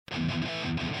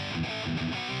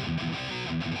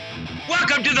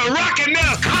Welcome to the Rock and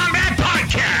Metal Combat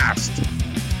Podcast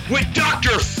with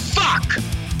Dr. Fuck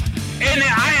and the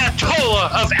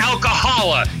Ayatollah of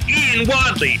Alcohola, Ian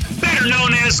Wadley, better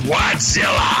known as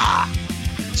Wadzilla.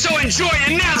 So enjoy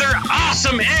another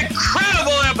awesome,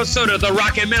 incredible episode of the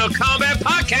Rock and Metal Combat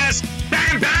Podcast.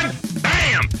 Bam, bam,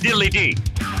 bam, diddly dee.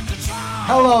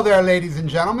 Hello there, ladies and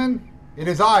gentlemen. It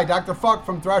is I, Dr. Fuck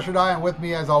from Thrasher Die, and with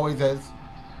me, as always, is...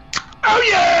 Oh,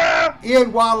 yeah!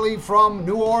 Ian Wadley from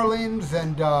New Orleans,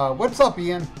 and what's up,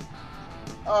 Ian?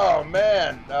 Oh,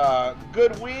 man,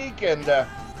 good week, and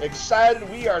excited.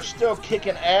 We are still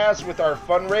kicking ass with our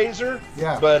fundraiser,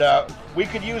 but we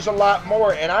could use a lot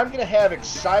more, and I'm going to have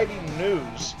exciting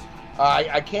news.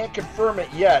 I can't confirm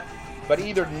it yet, but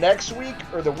either next week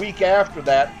or the week after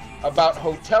that about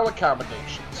hotel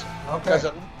accommodations. Okay. Because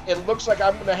it looks like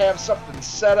I'm going to have something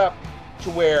set up to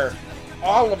where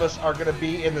all of us are going to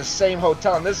be in the same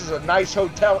hotel, and this is a nice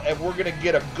hotel, and we're going to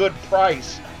get a good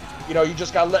price. You know, you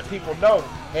just got to let people know,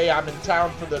 hey, I'm in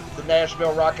town for the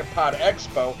Nashville Rock and Pod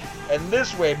Expo, and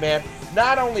this way, man,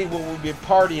 not only will we be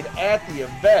partying at the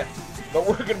event, but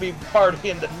we're going to be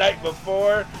partying the night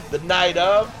before, the night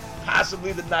of,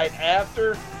 possibly the night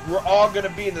after. We're all going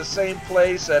to be in the same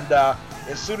place, and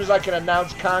as soon as I can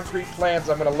announce concrete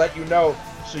plans, I'm going to let you know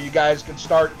so you guys can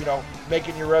start, you know,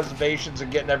 making your reservations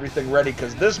and getting everything ready,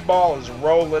 because this ball is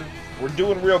rolling. We're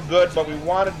doing real good, but we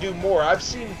want to do more. I've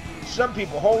seen some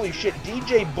people, holy shit,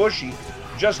 DJ Bushy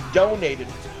just donated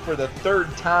for the third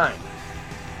time.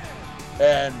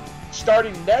 And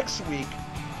starting next week,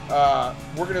 we're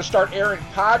going to start airing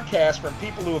podcasts from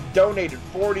people who have donated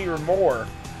 40 or more,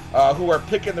 who are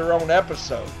picking their own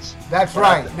episodes. That's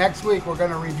right. Next week, we're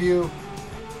going to review...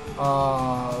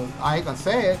 I ain't gonna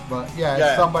say it, but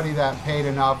it's somebody that paid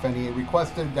enough, and he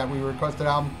requested that we requested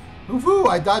album. Woo-hoo,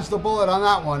 I dodged the bullet on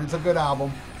that one. It's a good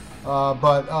album,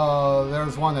 but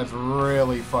there's one that's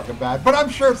really fucking bad. But I'm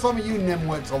sure some of you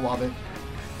nimwits will love it.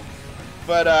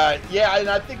 But and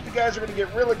I think you guys are gonna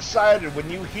get real excited when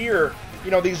you hear,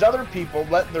 you know, these other people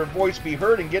letting their voice be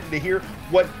heard and getting to hear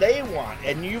what they want,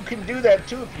 and you can do that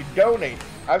too if you donate.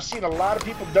 I've seen a lot of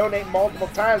people donate multiple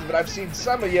times, but I've seen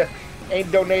some of you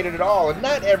ain't donated at all, and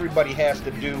not everybody has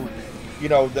to do, you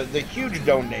know, the huge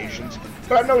donations,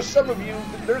 but I know some of you,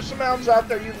 there's some albums out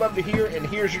there you'd love to hear, and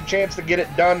here's your chance to get it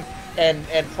done and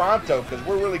pronto, because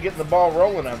we're really getting the ball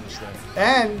rolling on this thing.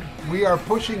 And we are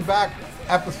pushing back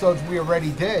episodes we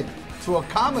already did to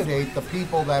accommodate the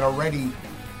people that already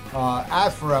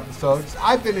asked for episodes.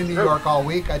 I've been in New York all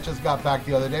week. I just got back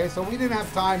the other day, so we didn't have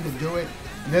time to do it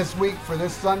this week for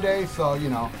this Sunday, so, you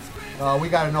know, we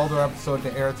got an older episode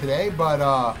to air today,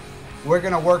 but we're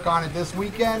going to work on it this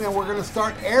weekend, and we're going to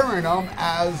start airing them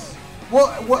as... Well,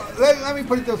 let me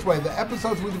put it this way. The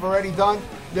episodes we've already done,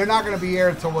 they're not going to be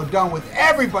aired until we're done with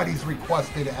everybody's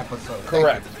requested episode.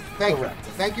 Correct. Thank you.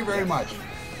 Thank you very much.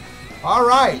 All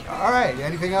right.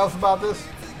 Anything else about this?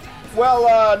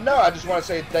 Well, no, I just want to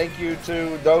say thank you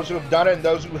to those who have done it and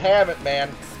those who haven't,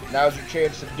 man. Now's your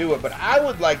chance to do it. But I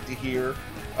would like to hear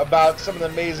about some of the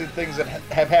amazing things that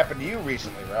have happened to you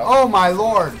recently, Ralph. Oh my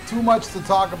Lord, too much to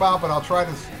talk about, but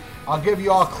I'll give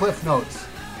you all cliff notes.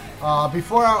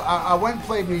 Before I went and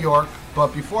played New York, but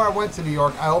before I went to New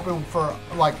York, I opened for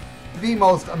like the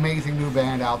most amazing new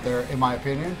band out there, in my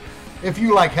opinion. If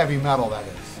you like heavy metal, that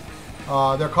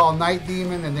is. They're called Night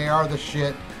Demon, and they are the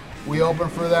shit. We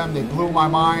opened for them, they blew my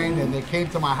mind, and they came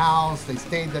to my house, they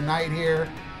stayed the night here.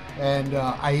 And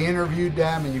I interviewed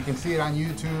them, and you can see it on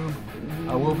YouTube.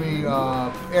 I will be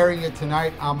airing it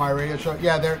tonight on my radio show.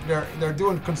 Yeah, they're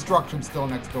doing construction still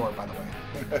next door, by the way.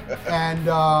 And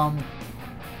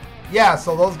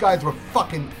so those guys were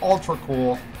fucking ultra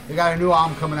cool. They got a new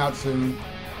album coming out soon,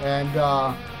 and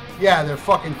they're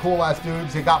fucking cool ass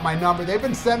dudes. They got my number. They've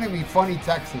been sending me funny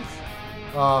texts,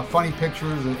 funny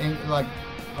pictures, and like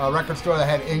a record store that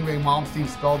had Yngwie Malmsteen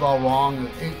spelled all wrong.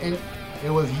 It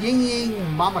was Ying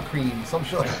Ying Mama Cream, some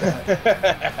shit like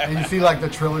that. And you see like the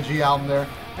Trilogy album there.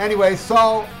 Anyway,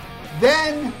 so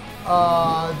then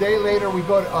 2 days later, we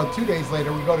go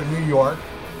to New York,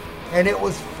 and it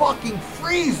was fucking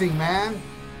freezing, man.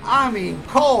 I mean,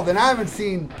 cold, and I haven't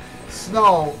seen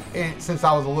snow since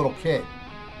I was a little kid.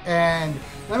 And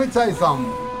let me tell you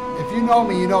something. If you know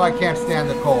me, you know I can't stand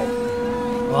the cold.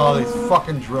 Oh, these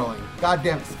fucking drilling.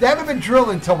 Goddamn. They haven't been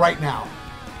drilling until right now.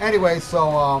 Anyway,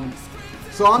 so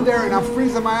I'm there and I'm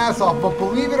freezing my ass off, but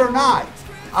believe it or not,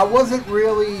 I wasn't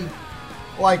really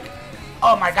like,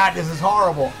 oh my God, this is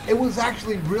horrible. It was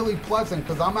actually really pleasant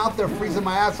because I'm out there freezing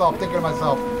my ass off thinking to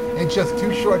myself, in just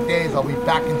 2 short days, I'll be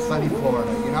back in sunny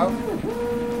Florida, you know?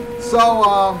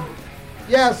 So,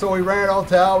 yeah, so we rented a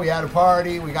hotel. We had a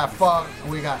party. We got fucked.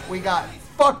 We got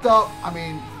fucked up. I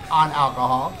mean, on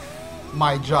alcohol.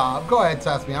 My job. Go ahead,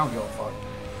 test me. I don't give a fuck.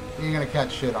 You ain't gonna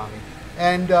catch shit on me.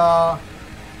 And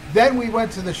then we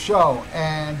went to the show.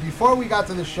 And before we got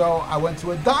to the show, I went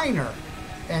to a diner.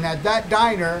 And at that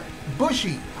diner,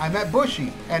 I met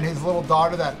Bushy and his little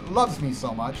daughter that loves me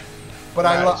so much. But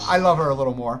nice. I love her a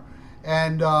little more.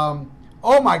 And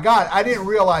oh my God, I didn't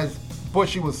realize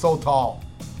Bushy was so tall.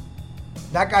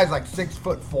 That guy's like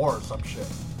 6'4" or some shit.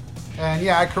 And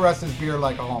yeah, I caressed his beard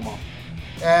like a homo.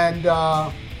 And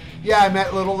yeah, I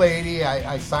met little lady.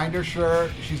 I signed her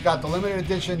shirt. She's got the limited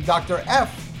edition Dr.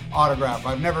 F autograph.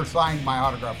 I've never signed my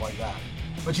autograph like that.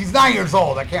 But she's 9 years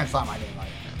old. I can't sign my name like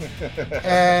that.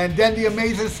 And then the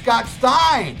amazing Scott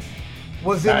Stein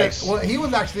was in nice. He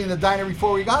was actually in the diner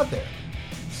before we got there.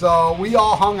 So we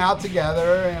all hung out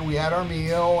together and we had our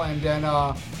meal and then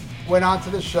went on to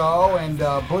the show and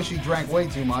Bushy drank way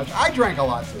too much. I drank a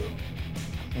lot too.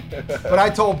 But I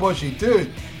told Bushy,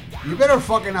 dude, you better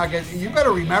fucking not you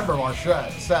better remember our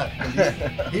set.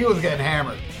 He was getting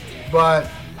hammered. But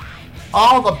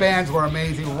all the bands were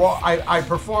amazing. I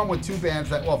performed with three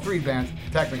bands,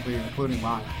 technically, including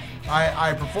mine.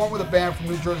 I performed with a band from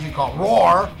New Jersey called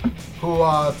Roar, who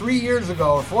 3 years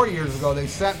ago or 4 years ago, they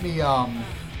sent me,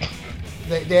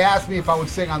 they asked me if I would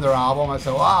sing on their album. I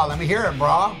said, wow, let me hear it,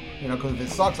 bro. You know, because if it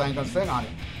sucks, I ain't gonna sing on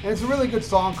it. And it's a really good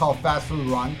song called Fast Food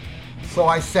Run. So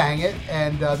I sang it,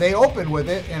 and they opened with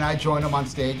it, and I joined them on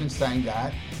stage and sang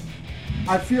that.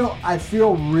 I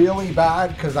feel really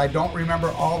bad because I don't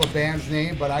remember all the band's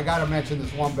name, but I gotta mention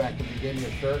this one band because they gave me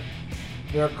a shirt.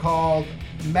 They're called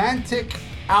Mantic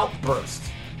Outburst.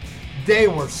 They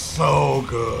were so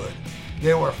good.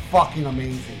 They were fucking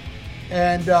amazing.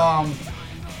 And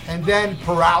then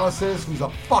Paralysis, who's a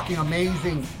fucking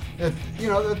amazing,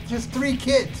 just three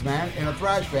kids, man, in a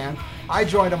thrash band. I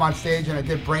joined them on stage and I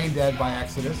did Brain Dead by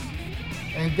Exodus.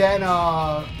 And then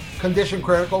Condition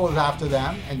Critical was after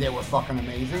them, and they were fucking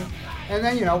amazing. And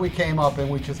then, we came up and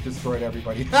we just destroyed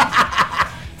everybody.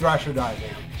 Thrash or Die,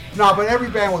 baby. No, but every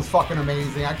band was fucking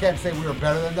amazing. I can't say we were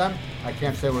better than them. I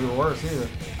can't say we were worse either.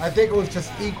 I think it was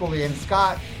just equally, and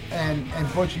Scott and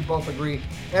Butchie both agree,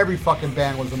 every fucking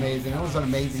band was amazing. It was an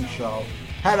amazing show.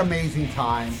 Had amazing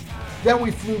time. Then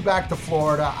we flew back to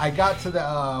Florida. I got to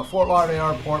the Fort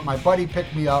Lauderdale airport. My buddy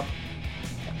picked me up,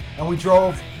 and we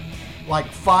drove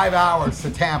like 5 hours to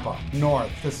Tampa,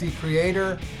 north, to see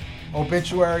Creator,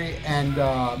 Obituary, and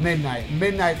Midnight.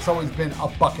 Midnight's always been a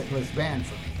bucket list band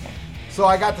for me. So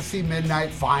I got to see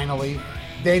Midnight finally.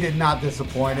 They did not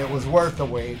disappoint. It was worth the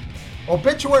wait.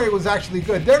 Obituary was actually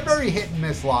good. They're very hit and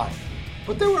miss live,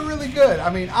 but they were really good. I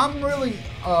mean, I'm really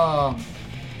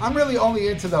only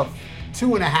into the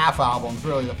 2.5 albums,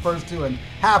 really. The first two and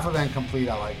half of Incomplete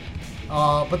I like.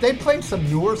 But they played some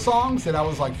newer songs that I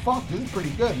was like, fuck, this is pretty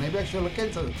good. Maybe I should look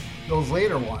into those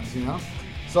later ones,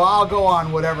 So I'll go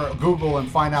on Google and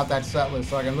find out that set list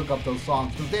so I can look up those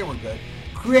songs because they were good.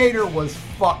 Creator was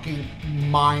fucking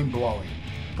mind-blowing.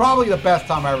 Probably the best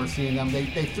time I've ever seen them.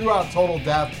 They threw out Total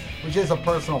Death, which is a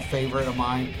personal favorite of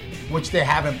mine, which they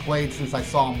haven't played since I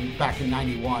saw them back in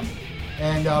 '91.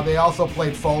 And they also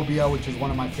played Phobia, which is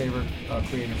one of my favorite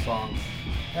Creator songs.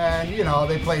 And,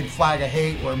 they played Flag of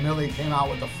Hate, where Millie came out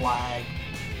with the flag.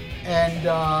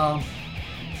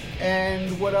 And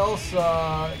what else?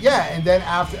 And then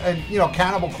after,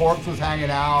 Cannibal Corpse was hanging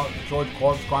out, George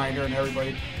Corpse Grinder and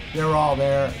everybody. They were all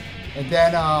there. And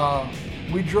then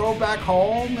we drove back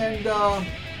home and,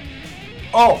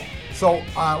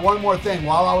 one more thing.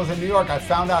 While I was in New York, I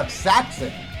found out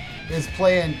Saxon is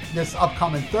playing this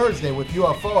upcoming Thursday with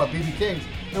UFO at BB King's.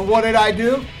 And what did I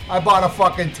do? I bought a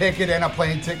fucking ticket and a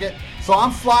plane ticket. So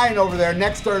I'm flying over there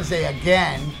next Thursday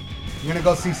again. I'm going to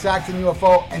go see Saxon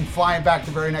UFO and flying back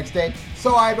the very next day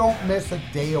so I don't miss a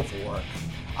day of work.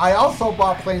 I also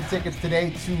bought plane tickets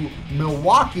today to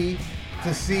Milwaukee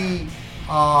to see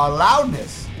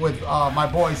Loudness with my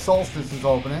boy Solstice is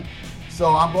opening.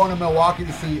 So I'm going to Milwaukee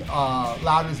to see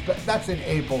Loudness. That's in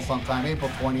April sometime, April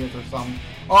 20th or something.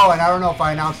 Oh, and I don't know if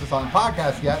I announced this on the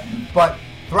podcast yet, but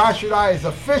Thrash or Die is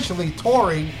officially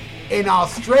touring in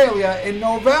Australia in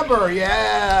November.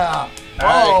 Yeah.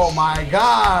 Nice. Oh my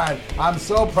God. I'm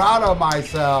so proud of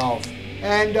myself.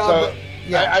 And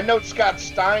I know Scott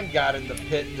Stein got in the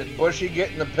pit. Did Bushy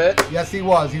get in the pit? Yes, he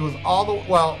was. He was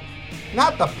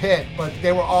not the pit, but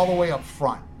they were all the way up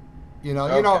front. You know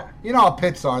how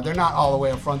pits are. They're not all the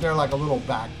way up front. They're like a little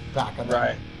back of them.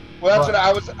 Right. Well, that's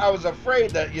what I was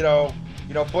afraid that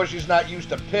Bushy's not used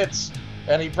to pits,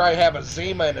 and he'd probably have a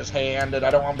Zima in his hand, and I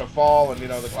don't want him to fall, and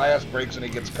the glass breaks and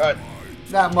he gets cut.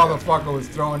 That motherfucker was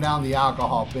throwing down the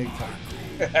alcohol big time.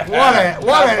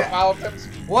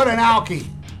 What an alky.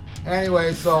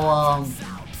 Anyway, so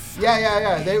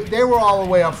yeah. They were all the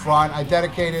way up front. I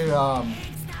dedicated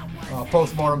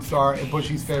Postmortem Star,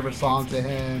 Bushy's favorite song, to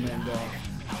him,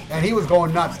 and he was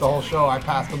going nuts the whole show. I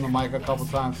passed him the mic a couple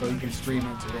times so he can stream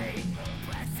it today.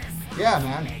 Yeah,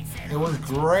 man, it was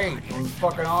great. It was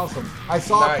fucking awesome. I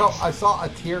saw a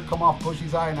tear come off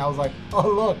Bushy's eye, and I was like, oh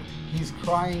look, he's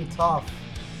crying tough.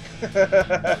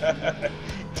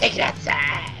 Take it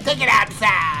outside. Take it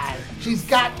outside. She's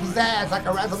got pizzazz like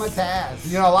a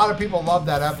razzmatazz. You know, a lot of people love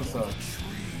that episode.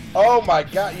 Oh my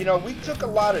God! You know, we took a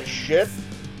lot of shit.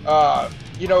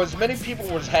 You know, as many people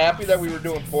was happy that we were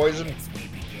doing Poison,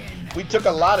 we took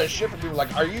a lot of shit from people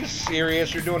like, are you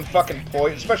serious? You're doing fucking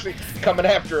Poison, especially coming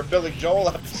after a Billy Joel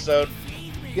episode.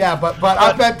 Yeah, but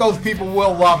I bet those people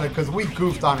will love it because we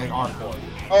goofed on it hardcore.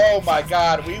 Oh my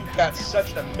God, we've got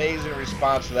such an amazing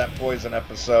response to that Poison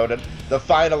episode and the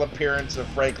final appearance of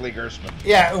Frank Lee Gersman.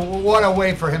 Yeah, what a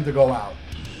way for him to go out.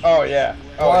 Oh yeah.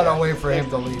 What a way for him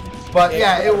to leave. But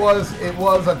yeah, it was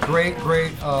a great,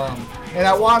 and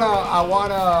I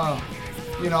wanna,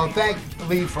 you know, thank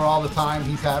Lee for all the time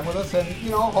he's had with us, and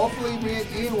you know, hopefully me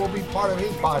and Ian will be part of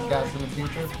his podcast in the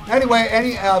future. Anyway,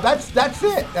 that's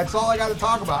it. That's all I got to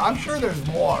talk about. I'm sure there's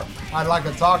more I'd like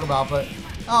to talk about, but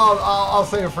I'll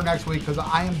save it for next week because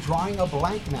I am drawing a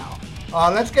blank now.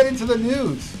 Let's get into the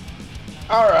news.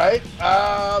 All right,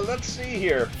 let's see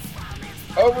here.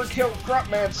 Overkill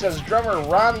frontman says drummer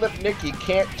Ron Lipnicki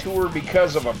can't tour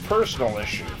because of a personal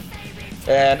issue.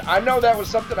 And I know that was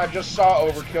something I just saw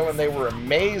Overkill, and they were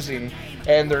amazing.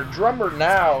 And their drummer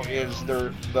now is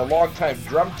the longtime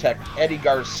drum tech, Eddie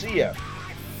Garcia.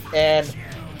 And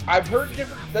I've heard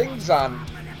different things on,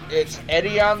 it's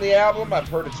Eddie on the album, I've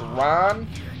heard it's Ron.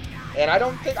 And I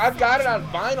don't think, I've got it on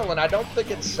vinyl, and I don't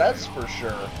think it says for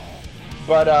sure.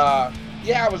 But,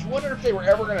 yeah, I was wondering if they were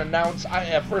ever going to announce,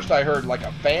 at first I heard like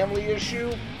a family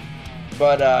issue,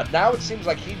 but now it seems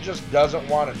like he just doesn't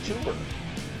want to tour.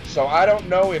 So I don't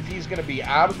know if he's going to be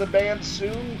out of the band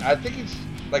soon. I think he's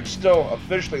like still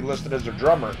officially listed as a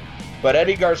drummer, but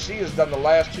Eddie Garcia has done the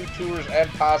last 2 tours and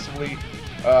possibly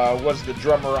was the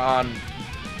drummer on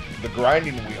the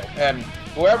Grinding Wheel. And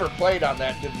whoever played on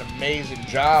that did an amazing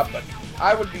job, but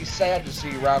I would be sad to see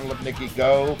Ron Lipnicki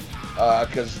go.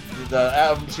 Because the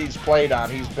albums he's played on,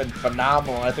 he's been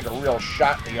phenomenal, and I think a real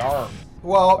shot in the arm.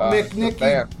 Well,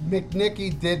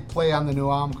 McNicky did play on the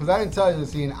new album, because I didn't tell you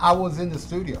this, Ian. I was in the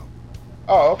studio.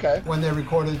 Oh, okay. When they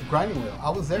recorded Grinding Wheel. I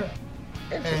was there.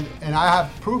 And I have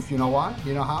proof. You know why?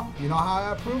 You know how? You know how I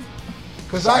have proof?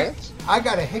 Because I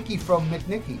got a hickey from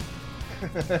McNicky.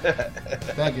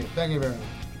 Thank you. Thank you very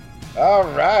much. All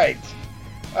right.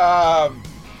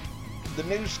 The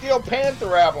new Steel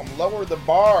Panther album, Lower the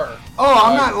Bar. Oh,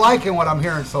 I'm not liking what I'm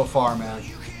hearing so far, man.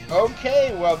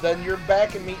 Okay, well then you're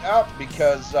backing me up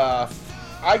because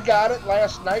I got it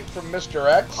last night from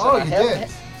Mr. X. Oh, you did?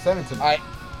 Send it to me.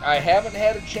 I haven't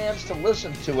had a chance to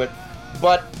listen to it,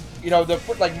 but you know,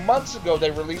 like months ago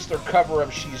they released their cover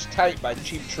of She's Tight by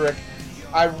Cheap Trick.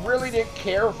 I really didn't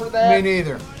care for that. Me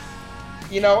neither.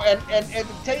 You know, and to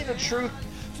tell you the truth,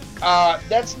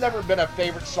 that's never been a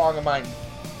favorite song of mine.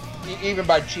 Even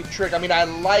by Cheap Trick. I mean, I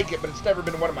like it, but it's never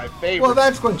been one of my favorites. Well,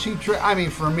 that's when Cheap Trick, I mean,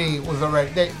 for me, was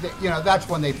already, they you know, that's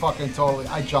when they fucking totally,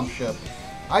 I jumped ship.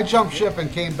 I jumped ship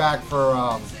and came back for,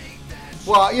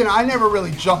 well, you know, I never really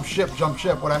jumped ship.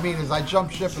 What I mean is I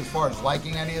jumped ship as far as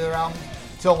liking any of their albums,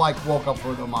 till, like, Woke Up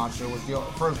for the Monster was the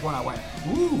first one I went,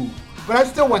 ooh. But I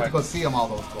still went to go see them all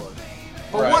those tours.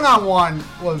 But One on One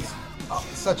was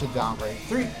such a downgrade.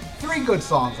 Three good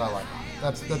songs I like on it.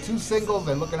 That's the 2 singles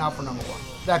and Looking Out for Number 1.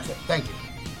 That's it. Thank you.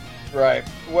 Right.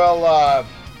 Well,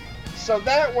 so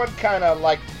that one kind of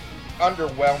like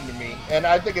underwhelmed me, and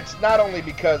I think it's not only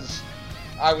because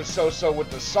I was so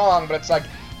with the song, but it's like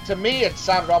to me it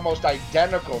sounded almost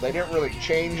identical. They didn't really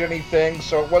change anything,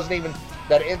 so it wasn't even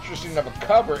that interesting of a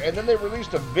cover. And then they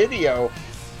released a video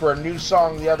for a new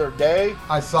song the other day.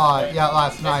 I saw it,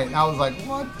 last night, and I was like,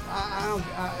 what?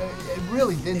 It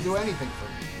really didn't do anything for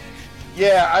me.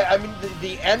 Yeah, I mean,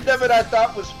 the end of it I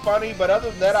thought was funny, but other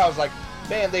than that, I was like,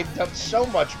 man, they've done so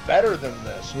much better than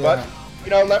this. Yeah. But,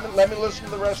 you know, let me listen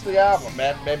to the rest of the album,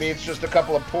 man. Maybe it's just a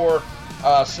couple of poor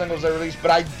singles they released, but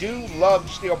I do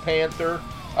love Steel Panther.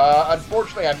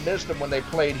 Unfortunately, I missed them when they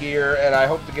played here, and I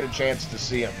hope to get a chance to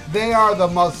see them. They are the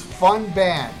most fun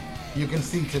band you can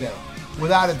see today,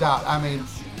 without a doubt. I mean,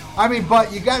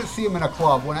 but you got to see them in a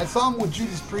club. When I saw them with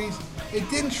Judas Priest, it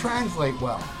didn't translate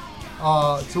well.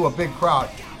 To a big crowd,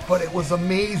 but it was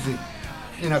amazing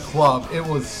in a club. It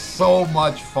was so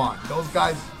much fun. Those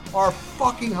guys are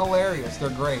fucking hilarious.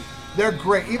 They're great. They're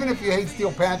great. Even if you hate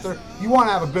Steel Panther, you want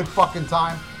to have a good fucking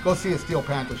time, go see a Steel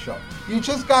Panther show. You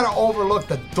just got to overlook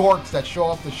the dorks that show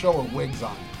up the show with wigs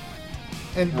on.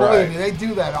 And believe me, they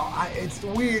do that. It's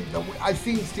weird. I've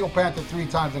seen Steel Panther 3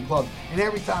 times in clubs, and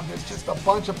every time there's just a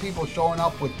bunch of people showing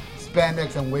up with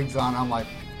spandex and wigs on. I'm like,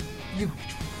 you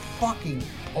fucking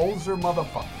poser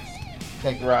motherfuckers.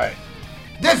 Right.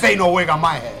 This ain't no wig on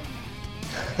my head.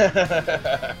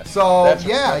 So That's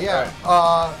yeah.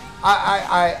 right.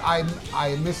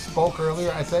 I misspoke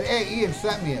earlier. I said, hey, Ian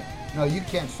sent me it. No, you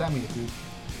can't send me it, dude.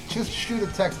 Just shoot a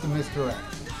text to Mr. X.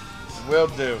 Will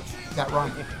do. That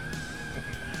wrong.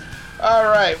 All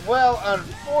right. Well,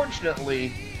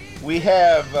 unfortunately, we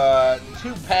have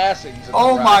 2 passings. In the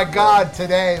Oh my rock God,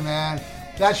 today, man.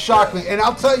 That shocked me. And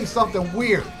I'll tell you something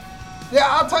weird. Yeah,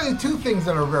 I'll tell you 2 things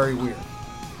that are very weird.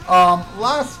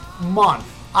 Last month,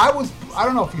 I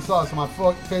don't know if you saw this on my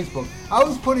Facebook, I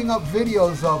was putting up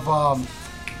videos of,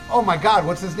 oh my God,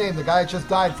 what's his name? The guy that just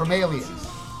died from Aliens.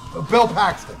 Bill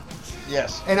Paxton.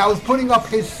 Yes. And I was putting up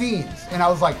his scenes. And I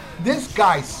was like, this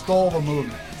guy stole the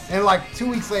movie. And like 2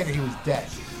 weeks later, he was dead.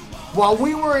 While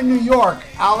we were in New York,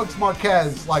 Alex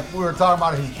Marquez, like we were talking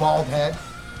about his bald head,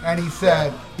 and he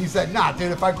said, nah,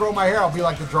 dude, if I grow my hair, I'll be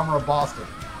like the drummer of Boston.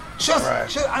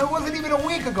 It wasn't even a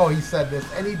week ago he said this,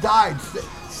 and he died.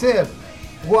 Sib,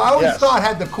 who I always thought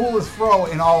had the coolest fro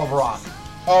in all of rock.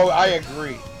 Oh, I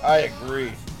agree.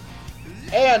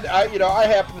 And I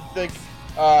happen to think,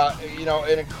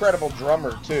 an incredible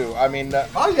drummer too. I mean,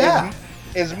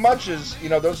 as much as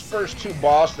those first 2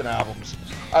 Boston albums,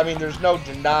 I mean, there's no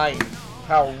denying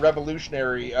how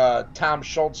revolutionary Tom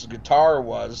Scholz's guitar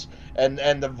was,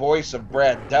 and the voice of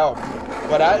Brad Delp.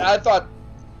 But I thought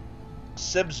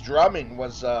Sib's drumming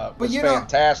was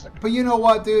fantastic. But you know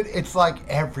what, dude? It's like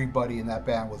everybody in that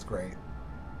band was great.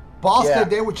 Boston,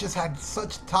 they just had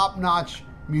such top-notch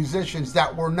musicians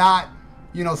that were not,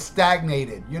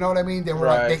 stagnated. You know what I mean? They were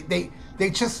like they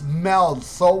just melded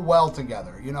so well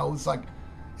together. It was like,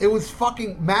 it was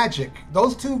fucking magic.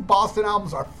 Those 2 Boston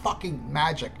albums are fucking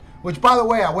magic. Which, by the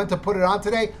way, I went to put it on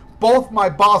today. Both my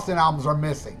Boston albums are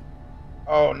missing.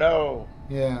 Oh no.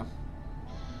 Yeah.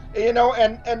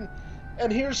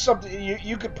 And here's something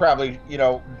you could probably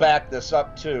back this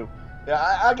up too.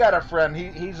 Yeah, I got a friend.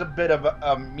 He's a bit of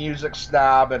a music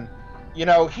snob, and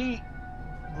he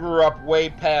grew up way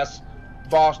past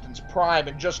Boston's prime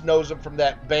and just knows him from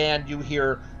that band you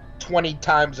hear 20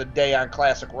 times a day on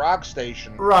classic rock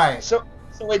station. Right. So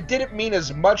it didn't mean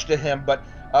as much to him, but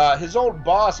his old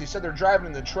boss, he said they're driving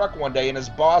in the truck one day, and his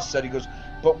boss said, he goes,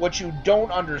 but what you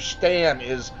don't understand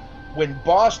is when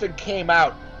Boston came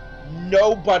out,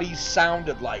 nobody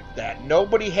sounded like that.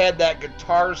 Nobody had that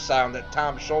guitar sound that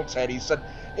Tom Scholz had. He said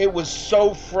it was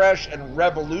so fresh and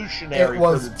revolutionary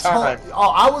for the time.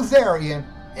 I was there, Ian.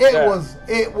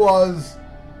 It was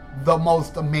the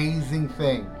most amazing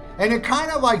thing. And it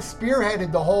kind of like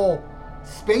spearheaded the whole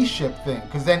spaceship thing,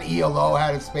 because then ELO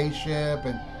had a spaceship,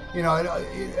 and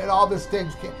and all these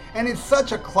things came. And it's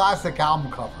such a classic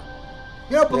album cover.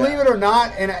 Believe it or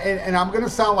not, and I'm gonna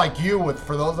sound like you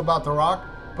for those about to rock,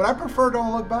 but I prefer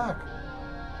Don't Look Back.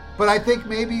 But I think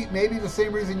maybe the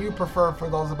same reason you prefer For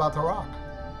Those About to Rock.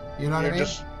 You know what I mean?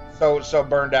 Just so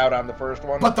burned out on the first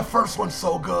one. But the first one's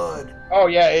so good. Oh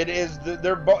yeah, it is.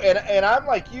 They're both, and I'm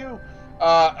like you.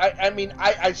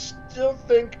 I still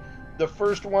think the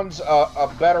first one's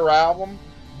a better album,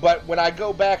 but when I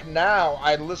go back now,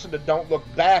 I listen to Don't Look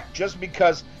Back just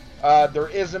because there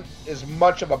isn't as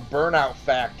much of a burnout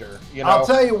factor. I'll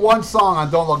tell you one song on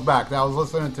Don't Look Back that I was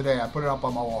listening today. I put it up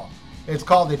on my wall. It's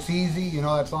called It's Easy. You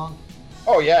know that song?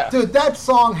 Oh yeah. Dude, that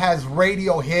song has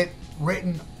radio hit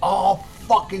written all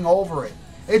fucking over it.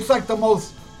 It's like the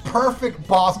most perfect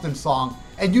Boston song,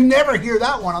 and you never hear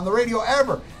that one on the radio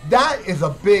ever. That is a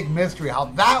big mystery how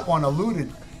that one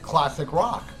eluded classic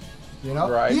rock.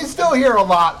 Right. You still hear a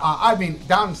lot.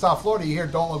 Down in South Florida, you hear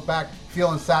Don't Look Back,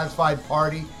 Feeling Satisfied,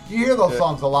 Party. You hear those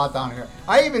songs a lot down here.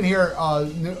 I even hear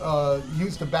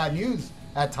Used to Bad News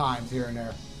at times here and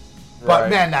there.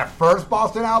 But man, that first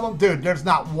Boston album, dude, there's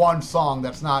not one song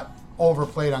that's not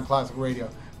overplayed on classic radio.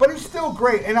 But it's still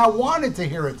great, and I wanted to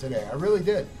hear it today. I really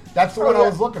did. That's the one I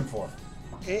was looking for.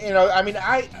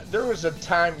 There was a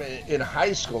time in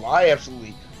high school I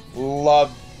absolutely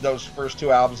loved those first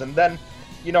 2 albums, and then,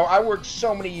 I worked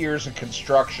so many years in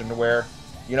construction where,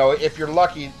 if you're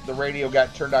lucky, the radio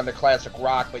got turned on to classic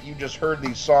rock, but you just heard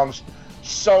these songs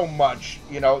so much,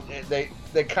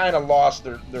 they kind of lost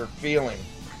their feeling,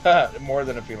 more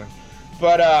than a feeling.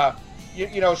 But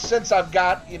since I've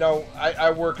got,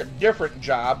 I work a different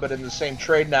job, but in the same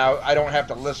trade now, I don't have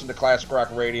to listen to classic rock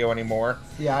radio anymore.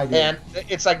 Yeah, I do. And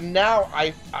it's like now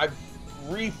I've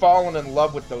re-fallen in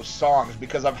love with those songs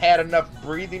because I've had enough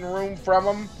breathing room from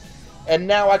them, and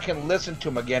now I can listen to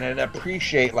them again and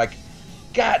appreciate, like,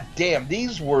 God damn,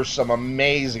 these were some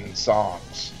amazing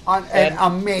songs. And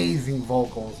amazing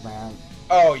vocals, man.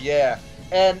 Oh, yeah.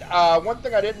 And one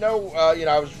thing I didn't know,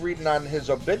 I was reading on his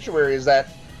obituary, is that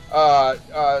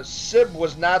Sib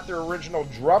was not their original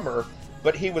drummer,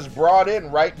 but he was brought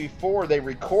in right before they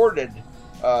recorded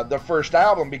the first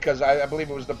album because I believe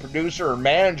it was the producer or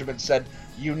management said,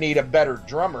 you need a better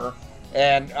drummer.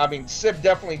 And, I mean, Sib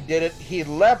definitely did it. He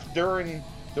left during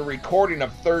the recording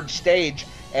of Third Stage,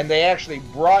 and they actually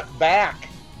brought back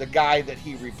the guy that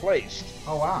he replaced.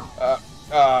 Oh,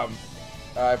 wow.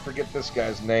 I forget this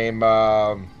guy's name.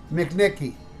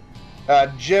 McNicky.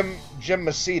 Jim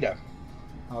Masita.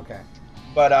 Okay.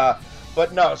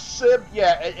 But no, Sib,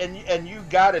 yeah, and you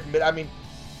gotta admit, I mean,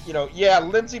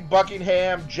 Lindsey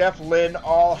Buckingham, Jeff Lynne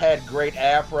all had great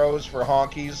afros for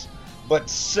honkies, but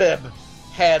Sib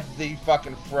had the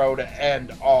fucking fro to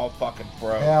end all fucking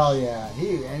fros. Hell yeah.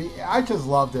 I just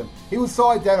loved him. He was so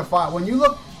identified. When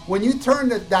you turn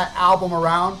that album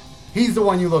around, he's the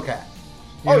one you look at.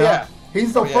 You know? Yeah.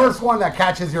 He's the first one that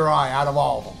catches your eye out of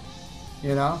all of them.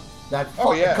 You know?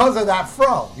 Because of that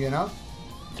fro, you know?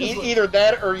 Either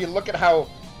that or you look at how,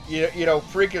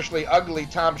 freakishly ugly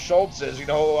Tom Schultz is,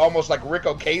 almost like Rick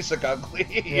Ocasek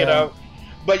ugly, you know?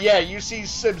 But yeah, you see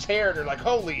Sib's hair and you're like,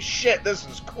 holy shit, this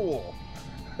is cool.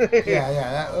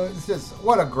 It's just,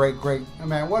 what a great,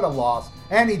 man, what a loss.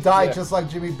 And he died just like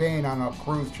Jimmy Bain on a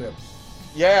cruise ship.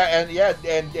 Yeah,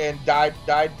 and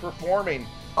died performing.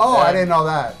 Oh, I didn't know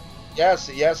that. Yes,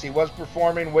 he was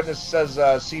performing. Witness says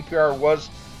CPR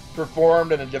was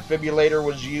performed and a defibrillator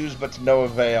was used, but to no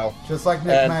avail. Just like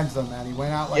Nick Menza, man. He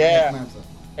went out like Nick Menza.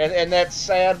 And that's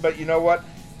sad, but you know what?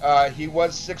 He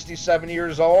was 67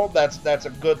 years old. That's a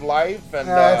good life. And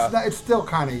it's still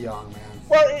kind of young, man.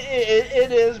 Well,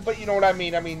 it is, but you know what I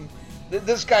mean? I mean,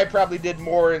 this guy probably did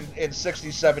more in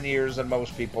 67 years than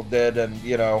most people did, and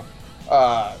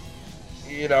I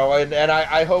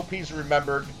hope he's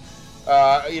remembered.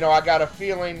 I got a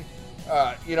feeling,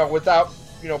 without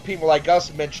people like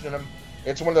us mentioning him,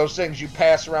 it's one of those things you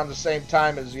pass around the same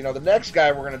time as the next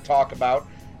guy we're going to talk about,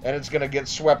 and it's going to get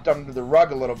swept under the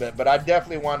rug a little bit. But I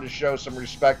definitely wanted to show some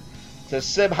respect to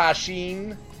Sib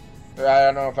Hashim. I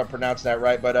don't know if I pronounced that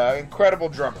right, but incredible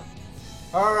drummer.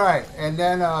 All right, and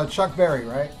then Chuck Berry,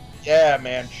 right? Yeah,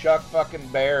 man, Chuck fucking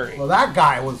Berry. Well, that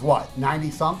guy was what,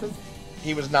 90-something?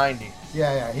 He was 90.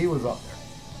 Yeah, he was up there.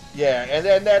 Yeah, and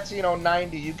then that's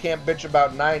 90. You can't bitch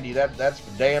about 90. That's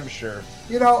for damn sure.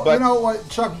 You know what,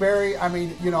 Chuck Berry. I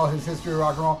mean, his history of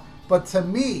rock and roll. But to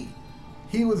me,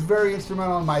 he was very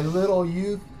instrumental in my little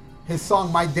youth. His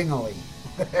song "My Ding-a-Ling."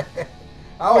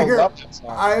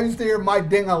 I used to hear "My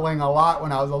Ding-a-Ling" a lot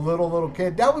when I was a little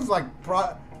kid. That was like,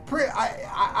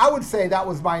 I would say that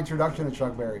was my introduction to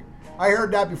Chuck Berry. I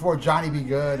heard that before Johnny B.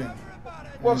 Good.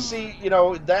 Well, see,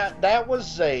 that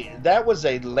was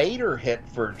a later hit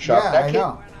for Chuck. Yeah, I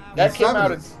know. That came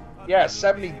out in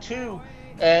 72,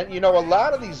 and a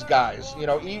lot of these guys,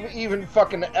 even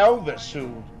fucking Elvis,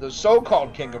 who the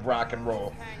so-called king of rock and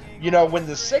roll, when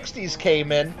the 60s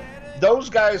came in, those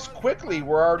guys quickly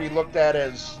were already looked at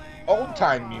as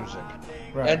old-time music,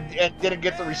 right. and didn't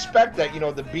get the respect that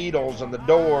the Beatles and the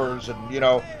Doors and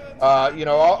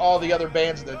all the other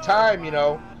bands at the time,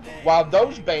 while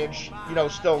those bands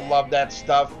still loved that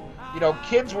stuff,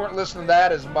 kids weren't listening to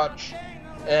that as much,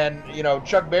 and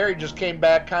Chuck Berry just came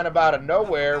back kind of out of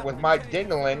nowhere with "My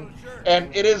Ding-a-Ling,"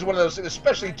 and it is one of those,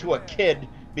 especially to a kid,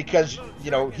 because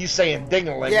he's saying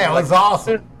 "ding-a-ling." Yeah, it was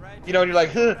awesome. You're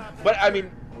like, huh. But I mean,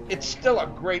 it's still a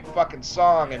great fucking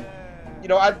song, and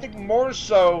I think more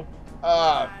so,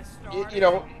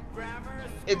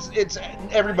 it's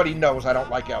everybody knows I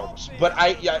don't like Elvis, but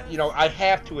I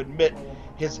have to admit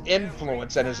his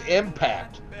influence and his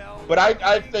impact. But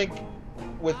I think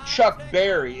with Chuck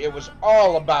Berry, it was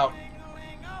all about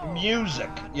music,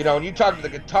 and you talk to the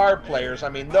guitar players, I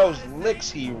mean, those licks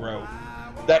he wrote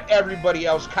that everybody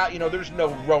else there's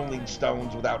no Rolling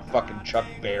Stones without fucking Chuck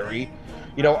Berry.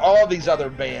 All these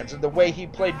other bands, and the way he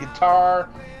played guitar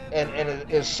and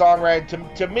his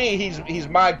songwriting, to me, he's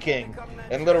my king,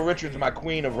 and Little Richard's my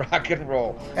queen of rock and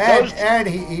roll. And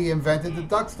he invented the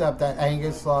duck step that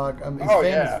Angus is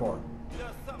famous for.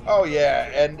 Oh yeah,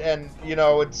 and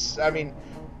it's, I mean,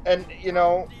 and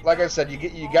like I said,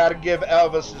 you got to give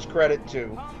Elvis his credit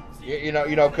too.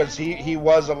 Because he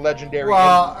was a legendary.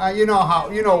 Well, you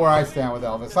know where I stand with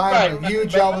Elvis. I'm a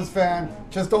huge Elvis fan.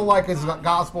 Just don't like his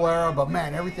gospel era, but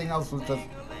man, everything else was just,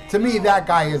 to me, that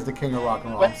guy is the king of rock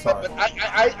and roll. I'm sorry. But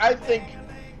I think,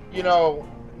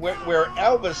 where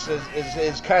Elvis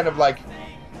is kind of like,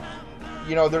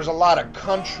 you know, there's a lot of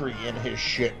country in his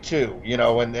shit too, you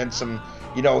know, and some,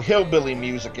 you know, hillbilly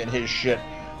music in his shit,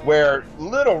 where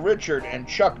Little Richard and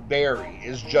Chuck Berry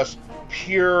is just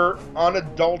pure,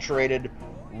 unadulterated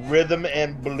rhythm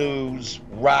and blues,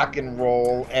 rock and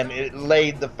roll, and it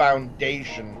laid the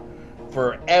foundation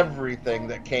for everything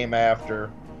that came after.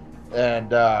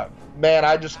 And man,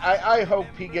 I hope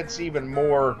he gets even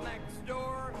more,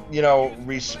 you know,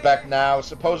 respect now.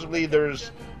 Supposedly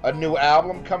there's a new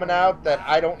album coming out that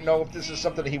I don't know if this is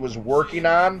something he was working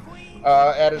on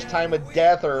at his time of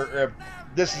death, or if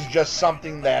this is just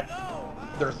something that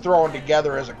they're throwing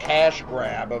together as a cash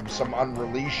grab of some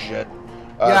unreleased shit.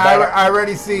 I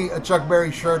already see Chuck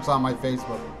Berry shirts on my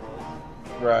Facebook.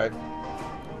 Right.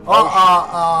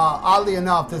 Oddly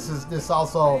enough, this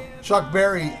also Chuck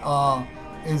Berry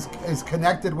is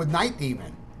connected with Night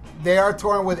Demon. They are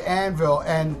touring with Anvil,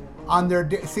 and on their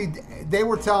they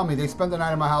were telling me, they spent the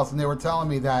night at my house, and they were telling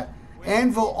me that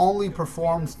Anvil only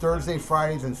performs Thursday,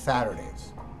 Fridays, and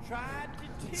Saturdays.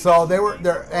 So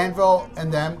Anvil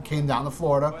and them came down to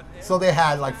Florida, so they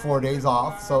had like 4 days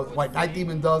off. So what Night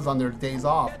Demon does on their days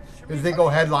off is they go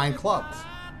headline clubs.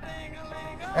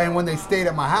 And when they stayed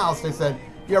at my house, they said,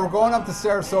 yeah, we're going up to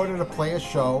Sarasota to play a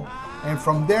show, and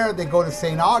from there they go to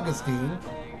St. Augustine.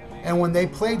 And when they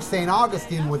played St.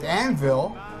 Augustine with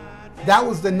Anvil, that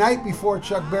was the night before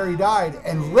Chuck Berry died,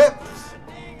 and Lips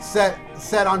set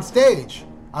on stage.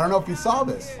 I don't know if you saw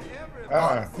this.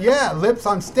 Yeah, Lips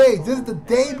on stage. This is the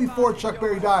day before Chuck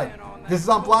Berry died. This is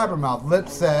on Blabbermouth.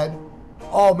 Lips said,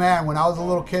 "Oh man, when I was a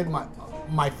little kid,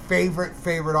 my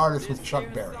favorite artist was Chuck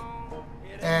Berry."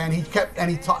 And he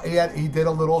did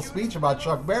a little speech about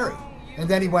Chuck Berry, and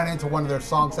then he went into one of their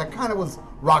songs that kind of was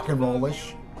rock and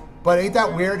rollish. But ain't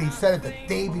that weird? He said it the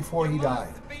day before he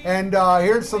died. And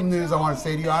here's some news I want to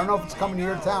say to you. I don't know if it's coming to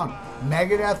your town.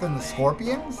 Megadeth and the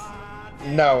Scorpions?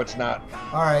 No, it's not.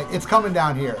 All right, it's coming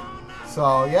down here.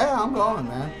 So, yeah, I'm going,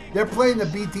 man. They're playing the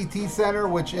BTT Center,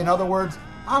 which, in other words,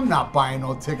 I'm not buying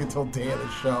no ticket till day of the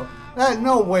show.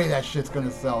 No way that shit's going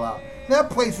to sell out. That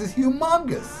place is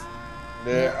humongous.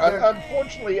 Yeah,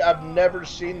 unfortunately, I've never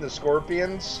seen the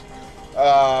Scorpions,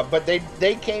 but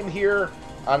they came here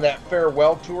on that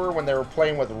farewell tour when they were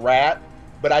playing with Rat,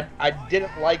 but I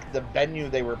didn't like the venue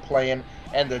they were playing,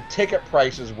 and the ticket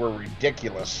prices were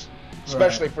ridiculous,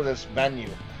 especially for this venue.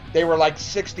 They were like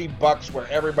 $60, where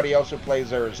everybody else who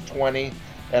plays there is $20,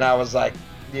 and I was like,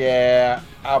 yeah,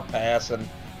 I'll pass.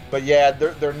 But yeah,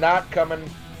 they're not coming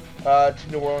to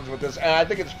New Orleans with this, and I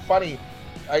think it's funny.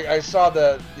 I saw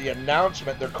the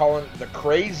announcement. They're calling it the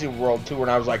Crazy World Tour,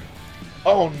 and I was like,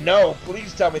 oh no,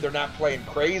 please tell me they're not playing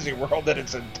Crazy World in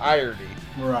its entirety.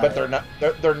 Right. But they're not.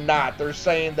 They're not. They're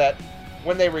saying that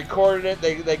when they recorded it,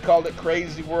 they called it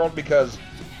Crazy World because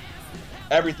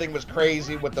everything was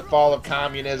crazy with the fall of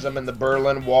communism and the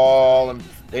Berlin Wall, and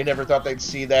they never thought they'd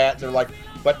see that. And they're like,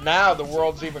 but now the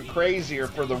world's even crazier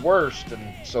for the worst,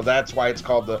 and so that's why it's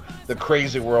called the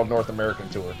Crazy World North American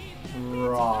Tour.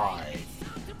 Right.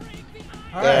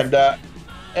 And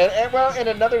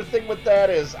another thing with that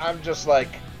is I'm just like,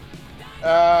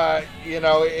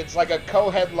 it's like a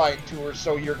co-headline tour,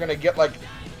 so you're gonna get like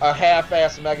a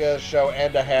half-ass Mega show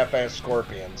and a half-ass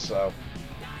Scorpion. So,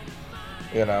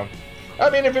 I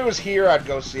mean, if it was here, I'd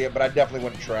go see it, but I definitely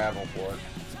wouldn't travel for it.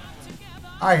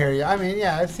 I hear you. I mean,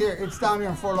 yeah, it's here. It's down here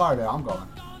in Fort Lauderdale. I'm going.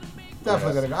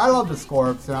 Definitely gonna go. I love the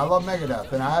Scorps and I love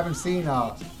Megadeth, and I haven't seen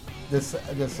this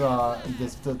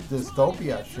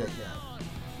Dystopia shit yet.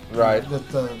 Right.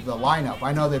 The lineup.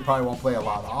 I know they probably won't play a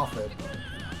lot off it. But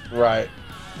right.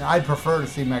 I'd prefer to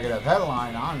see Megadeth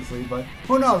headline, honestly, but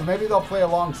who knows? Maybe they'll play a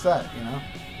long set,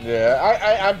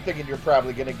 Yeah, I'm thinking you're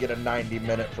probably going to get a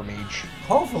 90-minute from each.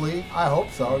 Hopefully. I hope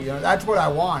so. That's what I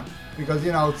want, because,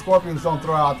 Scorpions don't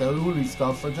throw out the Uli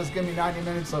stuff, so just give me 90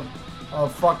 minutes of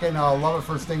fucking Love It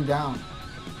First Thing Down.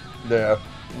 Yeah.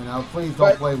 Please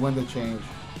don't play Window Change.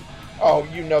 Oh,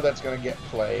 that's going to get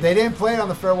played. They didn't play it on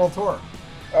the farewell tour.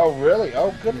 Oh, really?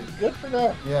 Oh, good for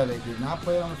them. Yeah, they did not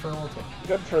play it on the farewell tour.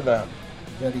 Good for them.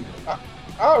 Very good.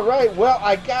 All right. Well,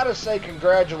 I got to say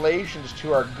congratulations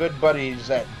to our good buddies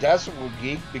at Decibel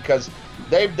Geek, because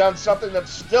they've done something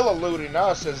that's still eluding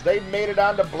us, as they made it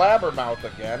onto Blabbermouth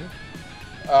again.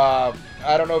 I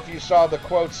don't know if you saw the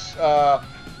quotes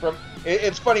from...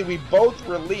 It's funny, we both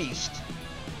released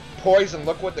Poison,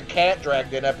 Look What the Cat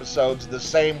Dragged In episodes the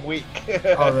same week.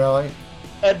 Oh, really?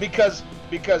 And because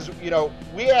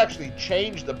we actually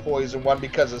changed the Poison one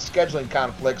because of scheduling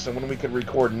conflicts and when we could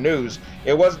record news.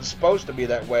 It wasn't supposed to be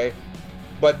that way.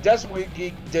 But Decibel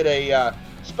Geek did a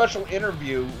special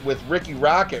interview with Ricky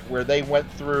Rocket where they went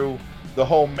through the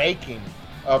whole making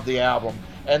of the album,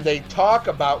 and they talk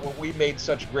about what we made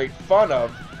such great fun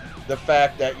of, the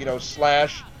fact that, you know,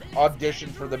 Slash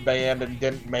auditioned for the band and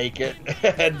didn't make it,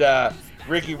 and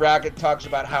Ricky Rocket talks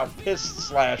about how pissed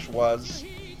Slash was.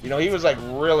 You know, he was like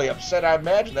really upset. I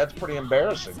imagine that's pretty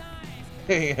embarrassing.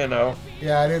 You know?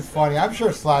 Yeah, it is funny. I'm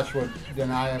sure Slash would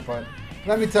deny it, but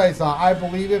let me tell you something. I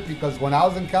believe it because when I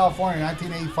was in California in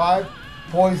 1985,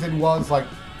 Poison was like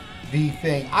the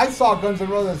thing. I saw Guns N'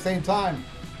 Roses at the same time,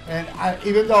 and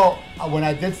even though when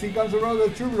I did see Guns N'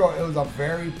 Roses at Troubadour, it was a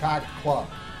very packed club,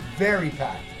 very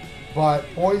packed. But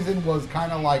Poison was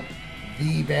kind of like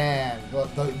the band,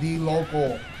 the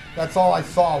local. That's all I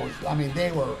saw was. I mean,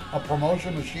 they were a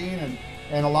promotion machine,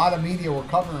 and a lot of media were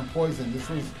covering Poison. This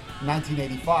was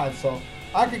 1985, so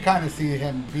I could kind of see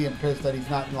him being pissed that he's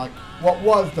not in like what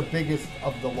was the biggest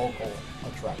of the local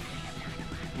attractions.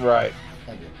 Right.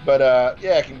 Thank you. But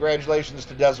yeah, congratulations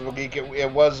to Decibel Geek.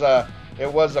 It was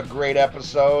a great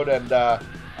episode, and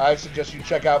I suggest you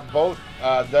check out both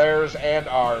theirs and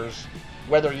ours,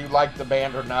 whether you like the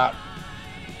band or not.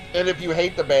 And if you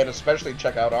hate the band, especially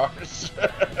check out ours.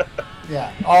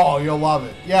 Yeah. Oh, you'll love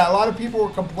it. Yeah, a lot of people were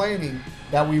complaining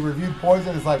that we reviewed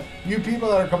Poison. It's like, you people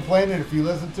that are complaining, if you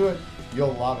listen to it,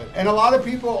 you'll love it. And a lot of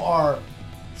people are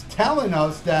telling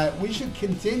us that we should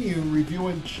continue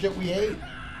reviewing shit we hate.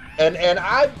 And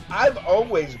I've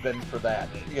always been for that.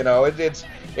 You know,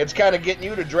 it's kind of getting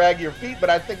you to drag your feet, but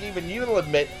I think even you'll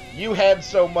admit you had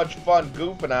so much fun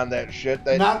goofing on that shit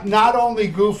that not only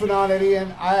goofing on it,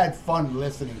 Ian, I had fun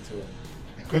listening to it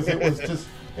because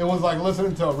it was like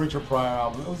listening to a Richard Pryor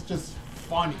album. It was just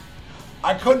funny.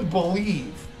 I couldn't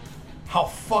believe how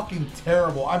fucking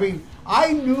terrible. I mean,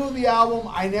 I knew the album.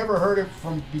 I never heard it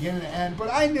from beginning to end,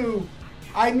 but I knew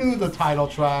the title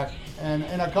track and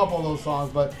a couple of those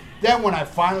songs. But then when I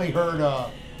finally heard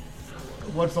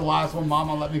what's the last one,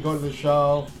 Mama Let Me Go to the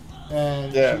Show,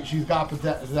 and yeah. she's got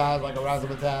pizzazz like a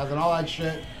razzmatazz and all that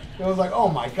shit, it was like, oh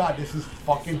my god, this is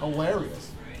fucking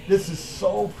hilarious. This is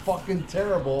so fucking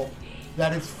terrible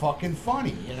that it's fucking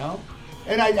funny, you know?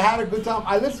 And I had a good time.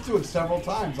 I listened to it several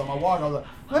times on my walk. I was like,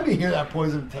 let me hear that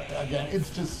Poison again.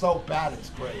 It's just so bad, it's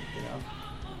great, you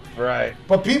know? Right.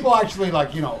 But people actually,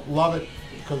 like, you know, love it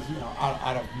because, you know,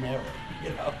 out of merit, you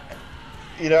know?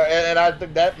 You know, and I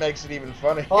think that makes it even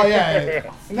funny. Oh,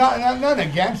 yeah. Nothing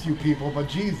against you people, but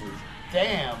Jesus,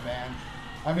 damn, man.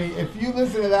 I mean, if you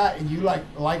listen to that and you,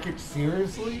 like it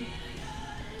seriously,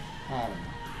 I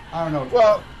don't know.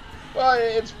 Well,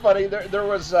 it's funny. There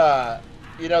was...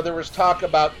 you know, there was talk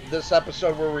about this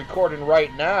episode we're recording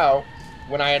right now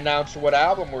when I announced what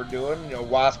album we're doing, you know,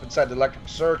 Wasp Inside the Electric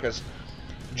Circus.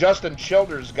 Justin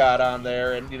Childers got on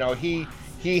there, and, you know, he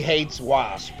hates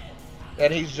Wasp.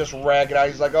 And he's just ragging out.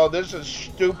 He's like, oh, this is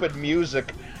stupid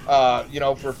music, you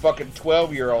know, for fucking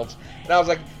 12-year-olds. And I was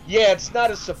like, yeah, it's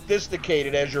not as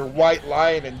sophisticated as your White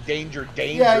Lion and Danger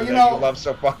Danger that you love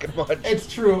so fucking much.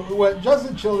 It's true. When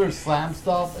Justin Childers slams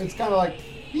stuff, it's kind of like,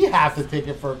 you have to take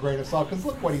it for a grain of salt, because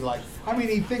look what he likes. I mean,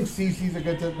 he thinks CeCe's a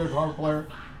good guitar player,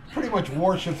 pretty much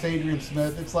worships Adrian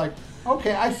Smith. It's like,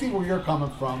 okay, I see where you're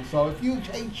coming from. So if you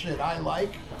hate shit I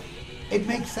like, it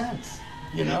makes sense,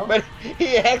 you know? But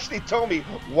he actually told me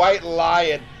White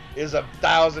Lion is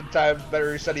 1,000 times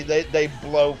better. He said they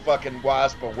blow fucking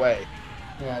Wasp away.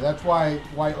 Yeah, that's why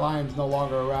White Lion's no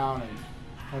longer around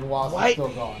and Wasp is still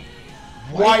gone.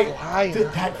 White Lion.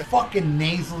 That fucking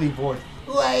nasally voice.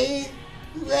 Wait.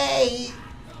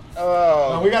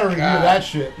 Oh, no, we gotta review that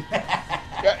shit.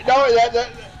 Yeah, no,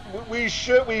 we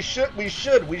should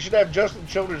have Justin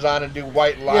Childers on and do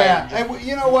White Lion. Yeah, and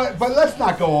you know what? But let's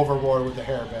not go overboard with the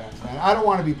hair bands, man. I don't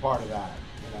want to be part of that.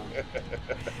 You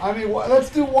know? I mean, let's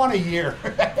do one a year,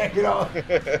 you know,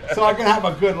 so I can have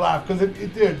a good laugh. Because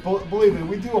dude, believe me,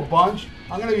 we do a bunch.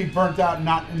 I'm gonna be burnt out and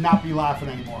not be laughing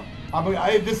anymore.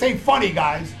 This ain't funny,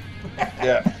 guys.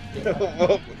 Yeah.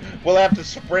 We'll have to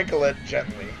sprinkle it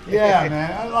gently. Yeah,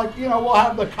 man. We'll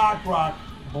have the Cock Rock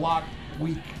Block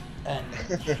Weekend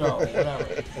show,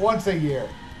 whatever, once a year.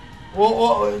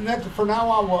 From now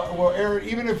on, we'll air it,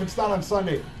 even if it's not on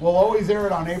Sunday. We'll always air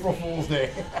it on April Fool's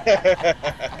Day.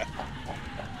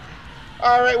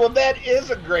 All right, well, that is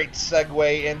a great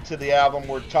segue into the album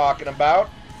we're talking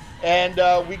about. And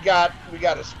we got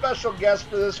a special guest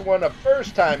for this one, a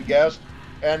first-time guest.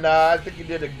 And I think you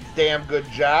did a damn good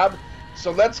job. So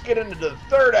let's get into the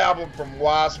third album from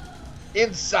Wasp,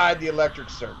 Inside the Electric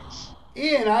Circus.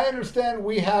 Ian, I understand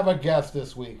we have a guest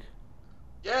this week.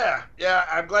 Yeah,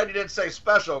 I'm glad you didn't say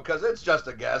special, because it's just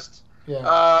a guest.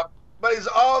 Yeah. But he's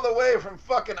all the way from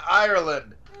fucking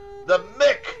Ireland. The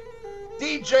Mick,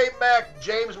 DJ Mac,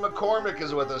 James McCormick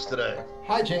is with us today.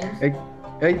 Hi, James.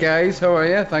 Hey guys, how are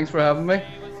you? Thanks for having me.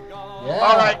 Yeah.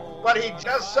 All right, what he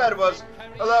just said was,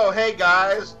 hello, hey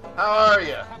guys, how are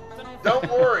you? Don't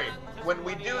worry, when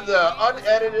we do the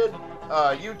unedited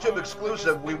YouTube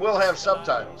exclusive, we will have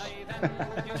subtitles.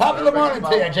 Top of the morning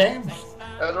to you, James.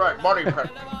 That's right, morning.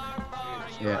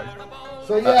 Yeah.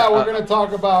 So yeah, we're gonna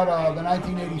talk about the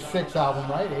 1986 album,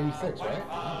 right? 86,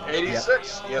 right?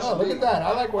 86, yes. Oh, look indeed. at that!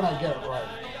 I like when I get it right.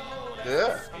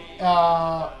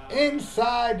 Yeah.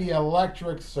 Inside the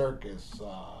Electric Circus.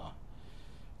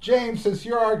 James, since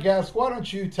you're our guest, why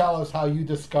don't you tell us how you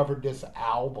discovered this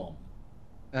album?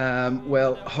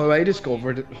 Well, how I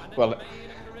discovered it, well,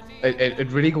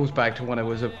 it really goes back to when I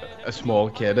was a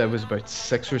small kid. I was about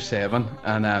 6 or 7,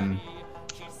 and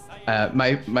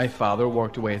my father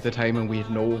worked away at the time, and we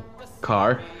had no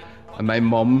car. And my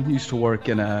mum used to work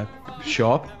in a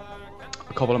shop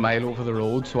a couple of miles over the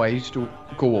road, so I used to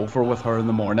go over with her in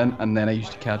the morning, and then I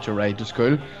used to catch a ride to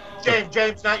school.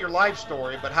 James, not your life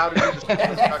story, but how did you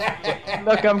discover this?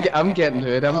 Look, I'm getting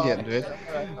to it.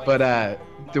 But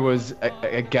there was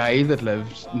a guy that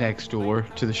lived next door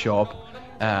to the shop,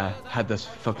 had this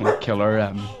fucking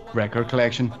killer record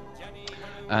collection,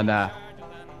 and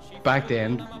back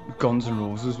then Guns N'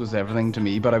 Roses was everything to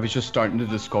me, but I was just starting to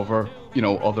discover,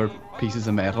 other pieces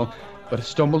of metal. But I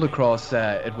stumbled across,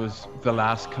 it was The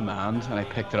Last Command, and I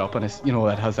picked it up, and it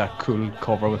has that cool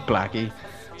cover with Blackie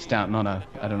standing on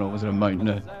was it a mountain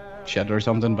of shit or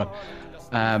something, but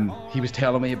he was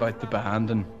telling me about the band,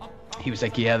 and he was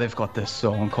like, yeah, they've got this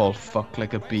song called Fuck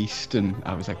Like a Beast, and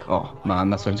I was like, oh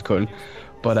man, that sounds cool.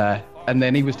 But and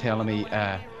then he was telling me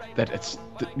that it's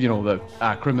the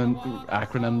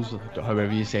acronyms,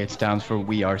 however you say it, stands for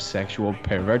We Are Sexual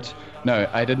Perverts. Now,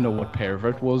 I didn't know what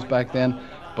pervert was back then,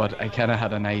 but I kind of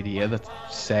had an idea that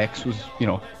sex was,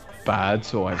 bad,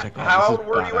 so I was like, how old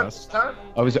were you at this time?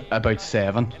 I was about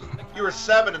 7. You were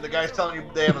 7, and the guy's telling you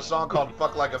they have a song called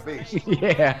Fuck Like a Beast.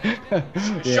 Yeah.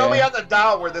 Show me on the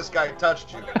dial where this guy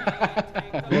touched you.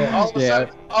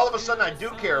 All of a sudden, I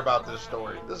do care about this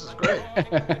story. This is great.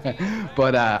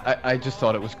 But I just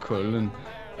thought it was cool. And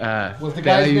was the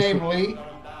guy's name Lee?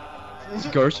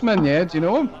 Gersman, yeah, do you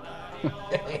know him?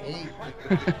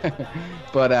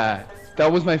 But that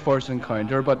was my first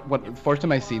encounter. But first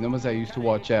time I seen them was I used to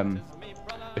watch a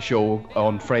show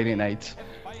on Friday nights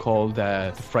called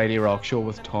the Friday Rock Show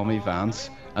with Tommy Vance,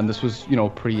 and this was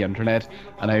pre-internet,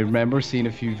 and I remember seeing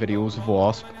a few videos of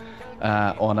Wasp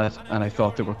on it, and I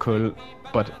thought they were cool.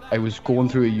 But I was going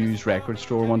through a used record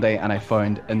store one day, and I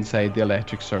found Inside the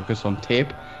Electric Circus on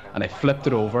tape, and I flipped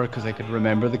it over because I could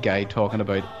remember the guy talking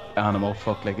about Animal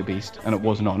Fuck Like a Beast, and it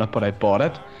wasn't on it, but I bought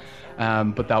it.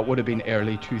 But that would have been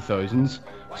early 2000s,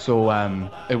 so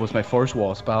it was my first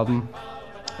Wasp album.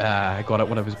 I got it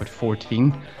when I was about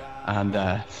 14,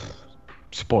 and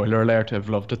spoiler alert, I've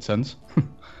loved it since.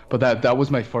 But that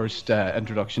was my first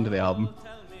introduction to the album.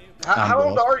 How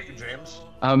old are you, James?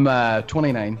 I'm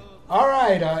 29. All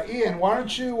right, Ian, why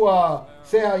don't you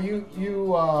say how you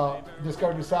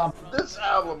discovered this album? This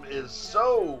album is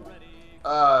so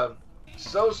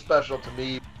special to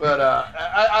me, but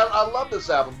I love this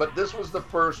album. But this was the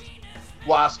first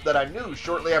Wasp that I knew.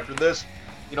 Shortly after this,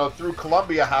 through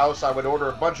Columbia House, I would order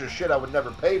a bunch of shit I would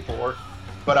never pay for.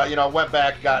 But I went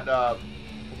back, got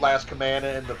Last Command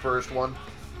and the first one.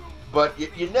 But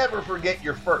you never forget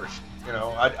your first.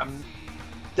 I'm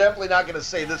definitely not going to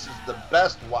say this is the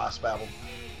best Wasp album,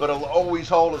 but it'll always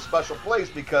hold a special place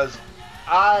because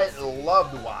I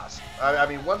loved Wasp. I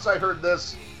mean, once I heard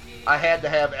this, I had to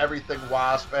have everything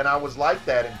Wasp, and I was like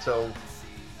that until,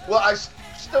 well, I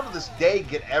still to this day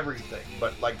get everything,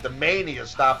 but like the mania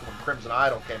stopped when Crimson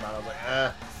Idol came out. I was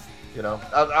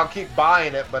like, I'll keep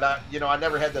buying it, but I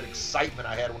never had that excitement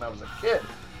I had when I was a kid,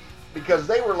 because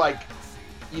they were like,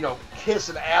 Kiss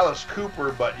and Alice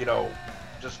Cooper, but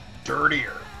just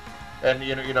dirtier, and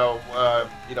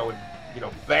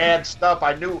bad stuff.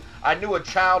 I knew a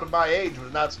child of my age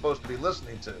was not supposed to be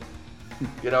listening to.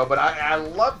 But I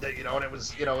loved it, and it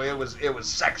was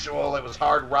sexual, it was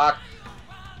hard rock,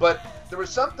 but there was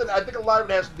something, I think a lot of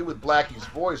it has to do with Blackie's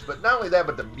voice, but not only that,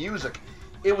 but the music,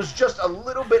 it was just a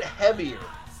little bit heavier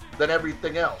than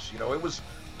everything else, it was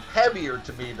heavier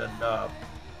to me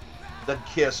than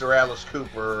Kiss or Alice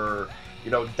Cooper,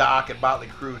 or, Doc and Motley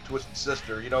Crue, Twisted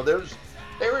Sister,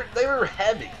 they were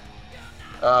heavy,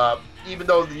 even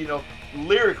though,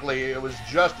 lyrically it was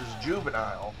just as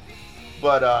juvenile,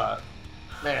 but,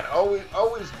 man,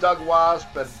 always dug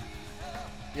Wasp, and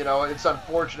it's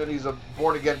unfortunate he's a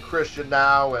born-again Christian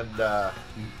now, and the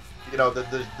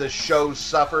shows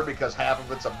suffer because half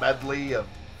of it's a medley of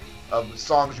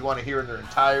songs you want to hear in their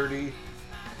entirety,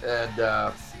 and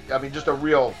I mean, just a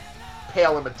real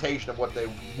pale imitation of what they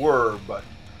were. But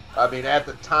I mean, at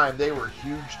the time, they were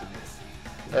huge to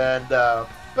me. And,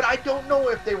 but I don't know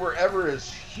if they were ever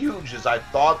as huge as I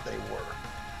thought they were.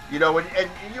 You know, and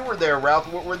you were there,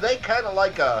 Ralph. Were they kind of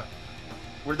like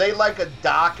were they like a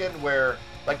Dokken where,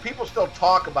 like, people still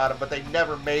talk about them, but they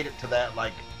never made it to that,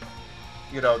 like,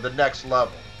 you know, the next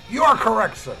level? You are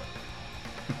correct, sir.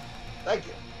 Thank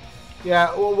you.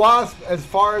 Yeah, well, Wasp, as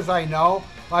far as I know,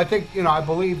 I think, you know, I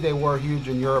believe they were huge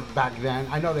in Europe back then.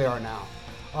 I know they are now.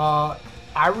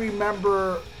 I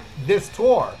remember this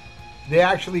tour. They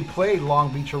actually played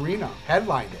Long Beach Arena,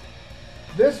 headlined it.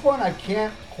 This one, I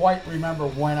can't quite remember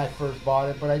when I first bought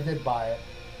it, but I did buy it.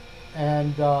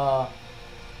 And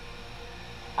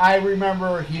I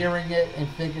remember hearing it and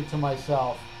thinking to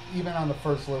myself, even on the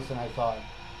first listen, I thought,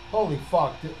 holy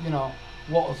fuck, you know,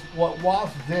 what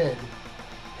Wasp did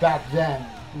back then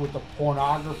with the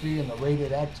pornography and the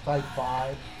rated X Type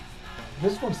 5,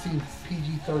 this one seemed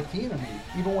PG-13 to me.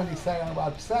 Even when they sang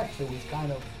about sex, it was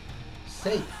kind of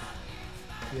safe,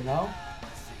 you know?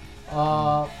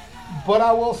 But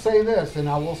I will say this, and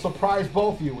I will surprise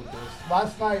both of you with this.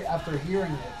 Last night, after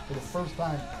hearing it for the first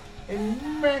time in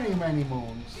many, many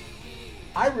moons,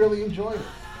 I really enjoyed it.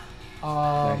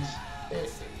 Nice.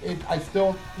 I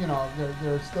still, you know,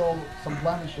 there are still some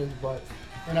blemishes,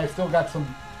 and I still got some,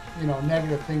 you know,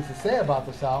 negative things to say about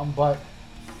this album, but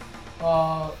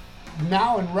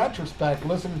now in retrospect,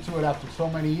 listening to it after so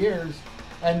many years,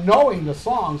 and knowing the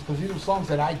songs, because these are songs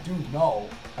that I do know,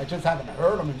 I just haven't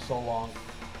heard them in so long,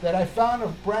 that I found a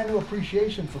brand new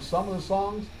appreciation for some of the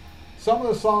songs. Some of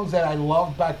the songs that I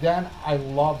loved back then, I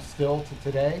love still to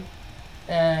today.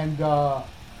 And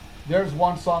there's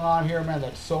one song on here, man,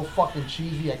 that's so fucking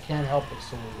cheesy, I can't help but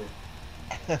salute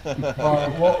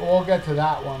it. We'll get to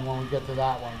that one when we get to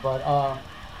that one. But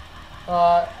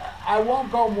I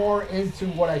won't go more into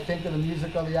what I think of the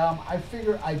music of the album. I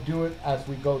figure I do it as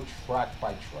we go track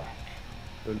by track.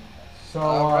 Good. So,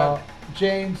 Right.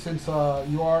 James, since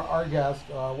you are our guest,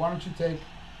 why don't you take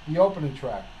the opening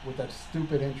track with that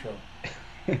stupid intro?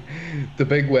 The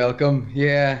Big Welcome,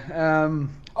 yeah.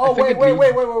 Oh,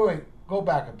 wait. Go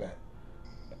back a bit.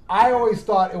 I always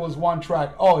thought it was one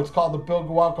track. Oh, it's called The Big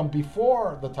Welcome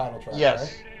before the title track, Yes.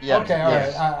 right? Yes. Okay, all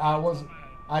Yes. right.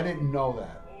 I didn't know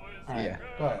that. All right, Yeah.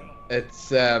 go ahead.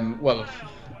 It's well,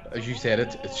 as you said,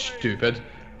 it's stupid.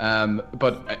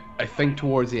 But I think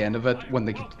towards the end of it, when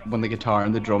the guitar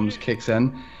and the drums kicks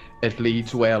in, it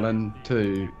leads well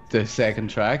into the second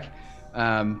track.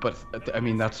 But I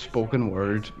mean, that spoken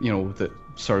word, you know, the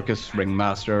circus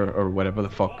ringmaster or whatever the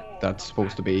fuck that's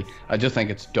supposed to be. I just think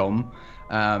it's dumb.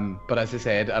 But as I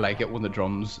said, I like it when the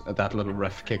drums, that little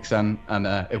riff kicks in, and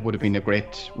it would have been a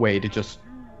great way to just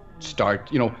start,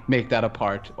 you know, make that a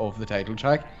part of the title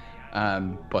track.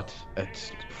 But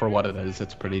it's, for what it is,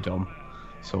 it's pretty dumb.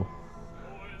 So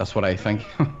that's what I think.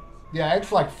 Yeah,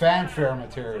 it's like fanfare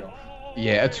material.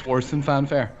 Yeah, it's worse than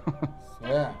fanfare.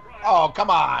 Yeah. Oh, come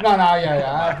on. No,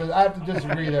 yeah. I have to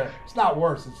disagree there. It's not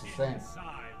worse. It's the same.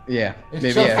 Yeah, It's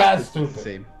maybe, just yeah, as it's the stupid.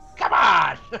 same. Come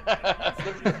on.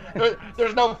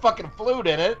 There's no fucking flute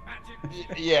in it.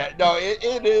 Yeah, no,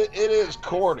 it is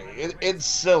corny. It's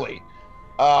silly.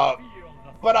 But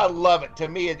I love it. To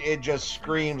me, it just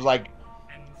screams like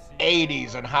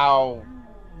 80s and how,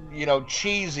 you know,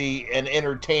 cheesy and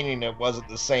entertaining it was at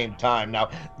the same time. Now,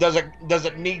 does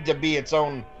it need to be its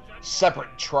own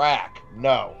separate track?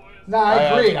 No. No, I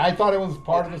agreed. I thought it was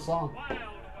part of the song.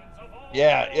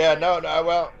 Yeah, no,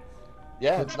 well,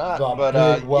 yeah, it's not. The But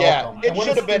Big Welcome. yeah, it And what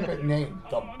should a have been. stupid name.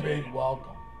 The Big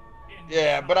Welcome.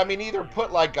 Yeah, but I mean, either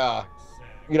put like a,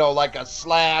 you know, like a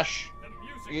slash,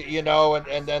 you know,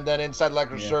 and then inside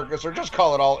Electric Circus, or just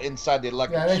call it all inside the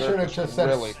Electric Yeah, Circus. they should have just said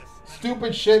really.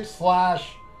 stupid shit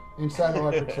slash inside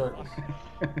Electric Circus.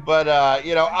 But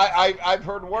you know, I've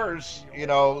heard worse, you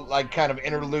know, like kind of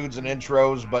interludes and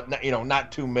intros, but you know,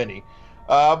 not too many.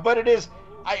 But it is.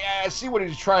 I see what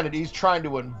he's trying to do. He's trying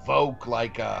to invoke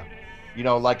like a, you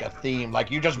know, like a theme, like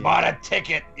you just bought a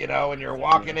ticket, you know, and you're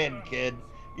walking in, kid,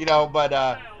 you know.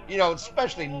 But you know,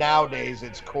 especially nowadays,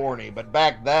 it's corny. But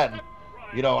back then,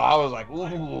 you know, I was like,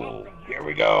 ooh, here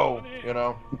we go, you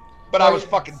know. But I was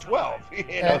fucking 12, you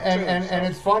know. And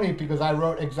it's funny because I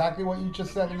wrote exactly what you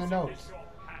just said in the notes.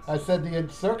 I said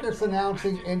the circus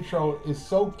announcing intro is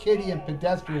so kiddie and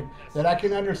pedestrian that I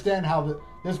can understand how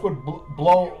this would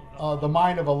blow the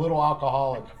mind of a little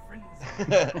alcoholic.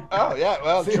 Oh yeah,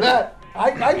 well, See true. that?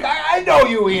 I know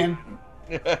you, Ian.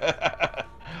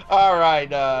 All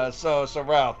right, so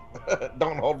Ralph,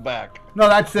 don't hold back. No,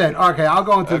 that's it. Okay, I'll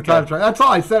go into the title track. That's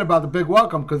all I said about the Big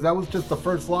Welcome because that was just the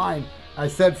first line I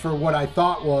said for what I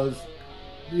thought was,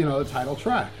 you know, the title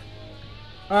track.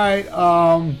 All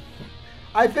right,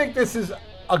 I think this is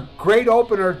a great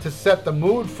opener to set the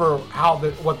mood for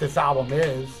what this album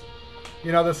is.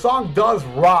 You know, the song does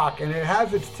rock, and it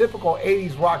has its typical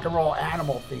 80s rock and roll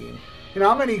animal theme. You know,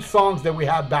 how many songs did we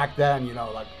have back then, you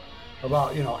know, like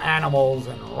about, you know, animals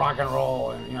and rock and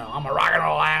roll and, you know, I'm a rock and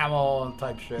roll animal and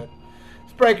type shit.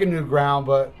 It's breaking new ground,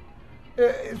 but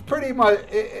it pretty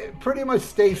much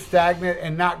stays stagnant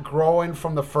and not growing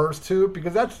from the first two,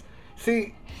 because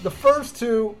the first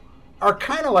two are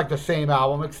kind of like the same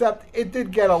album, except it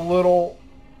did get a little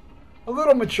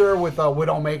mature with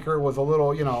Widowmaker. Was a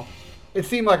little, you know, it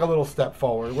seemed like a little step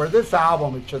forward, where this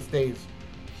album, it just stays,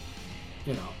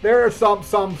 you know, there are some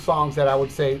songs that I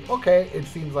would say, okay, it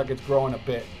seems like it's growing a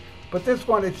bit, but this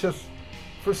one, it's just,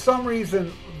 for some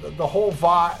reason, the whole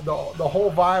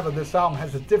vibe of this album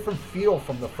has a different feel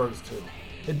from the first two.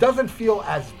 It doesn't feel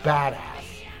as badass.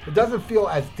 It doesn't feel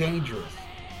as dangerous.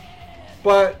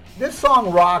 But this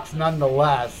song rocks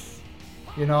nonetheless.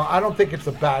 You know, I don't think it's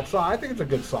a bad song. I think it's a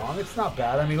good song. It's not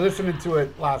bad. I mean, listening to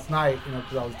it last night, you know,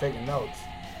 because I was taking notes,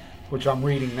 which I'm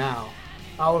reading now,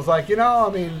 I was like, you know, I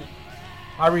mean,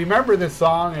 I remember this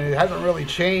song and it hasn't really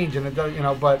changed, and it does, you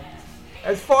know, but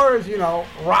as far as, you know,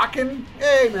 rocking,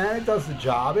 hey man, it does the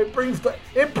job. It brings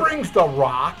the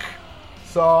rock.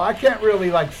 So I can't really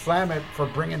like slam it for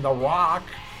bringing the rock.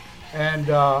 And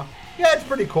yeah, it's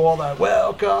pretty cool. That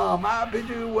welcome, I bid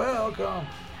you welcome.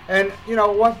 And you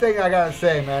know, one thing I gotta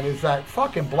say, man, is that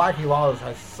fucking Blackie Lawless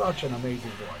has such an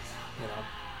amazing voice. You know,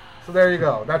 so there you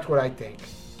go. That's what I think.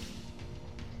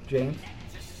 James.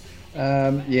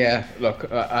 Yeah,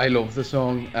 look, I love the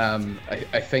song.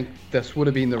 I think this would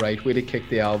have been the right way to kick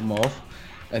the album off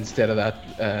instead of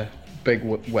that big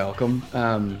welcome.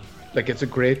 Like, it's a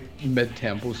great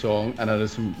mid-tempo song, and it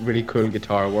has some really cool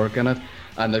guitar work in it.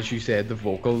 And as you said, the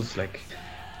vocals like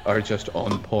are just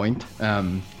on point.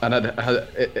 And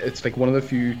it's like one of the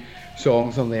few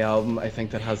songs on the album, I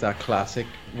think, that has that classic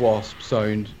Wasp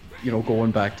sound, you know,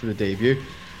 going back to the debut.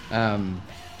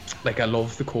 Like, I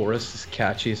love the chorus, it's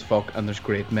catchy as fuck, and there's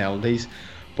great melodies.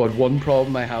 But one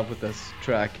problem I have with this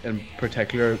track in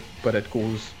particular, but it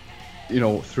goes, you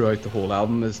know, throughout the whole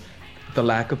album, is the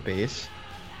lack of bass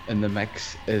in the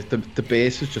mix. Is the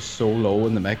bass is just so low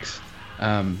in the mix.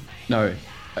 Now,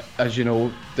 as you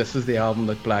know, this is the album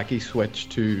that Blackie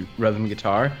switched to rhythm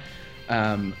guitar,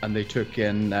 and they took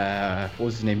in, what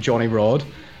was his name, Johnny Rod.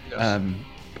 Yes.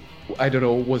 I don't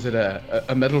know, was it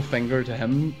a middle finger to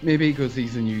him, maybe, because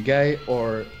he's a new guy,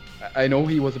 or I know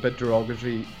he was a bit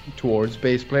derogatory towards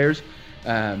bass players.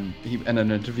 In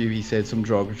an interview, he said some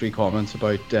derogatory comments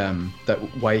about that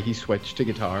why he switched to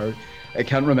guitar. I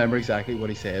can't remember exactly what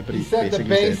he said, but he said basically the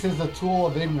bass is a tool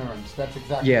of ignorance. That's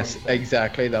exactly. Yes, what he said.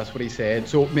 exactly. That's what he said.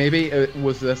 So maybe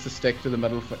was this to stick to the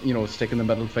middle, you know, sticking the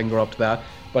middle finger up to that.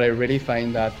 But I really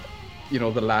find that, you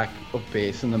know, the lack of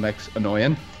bass in the mix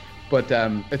annoying. But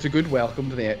it's a good welcome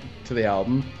to the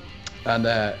album, and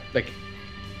like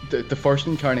the first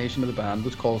incarnation of the band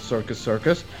was called Circus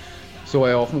Circus. So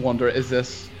I often wonder, is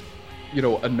this, you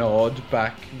know, a nod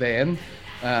back then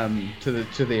to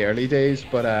the early days?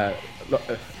 But look,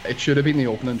 it should have been the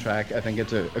opening track. I think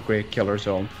it's a great killer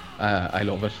song. I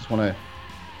love it. It's one of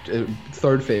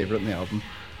third favorite in the album.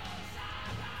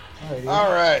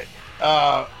 All right,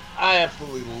 I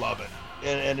absolutely love it,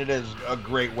 and it is a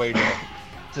great way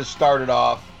to start it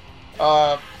off.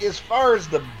 As far as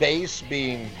the bass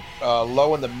being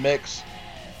low in the mix,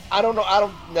 I don't know. I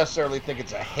don't necessarily think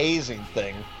it's a hazing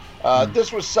thing.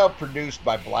 This was self-produced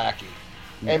by Blackie,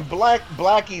 and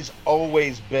Blackie's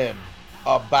always been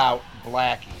about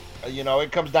Blackie. You know,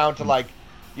 it comes down to like,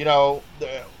 you know,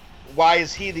 why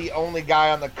is he the only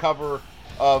guy on the cover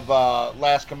of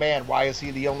Last Command? Why is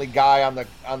he the only guy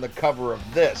on the cover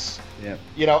of this? Yeah.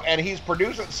 You know, and he's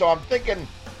producing. So I'm thinking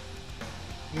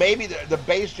maybe the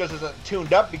bass just isn't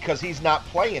tuned up because he's not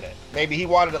playing it. Maybe he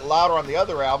wanted it louder on the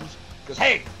other albums because,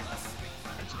 hey,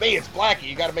 it's me, it's Blackie.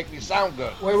 You got to make me sound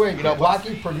good. Wait. You know,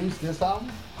 Blackie produced this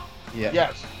album? Yeah.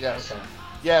 Yes. Okay.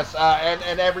 Yes,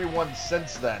 and everyone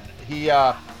since then. He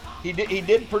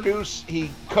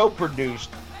co-produced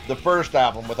the first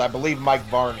album with, I believe, Mike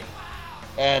Varney,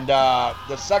 and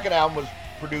the second album was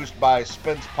produced by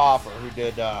Spence Poffer, who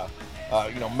did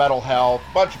you know, Metal Health,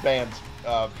 bunch of bands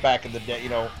back in the day, you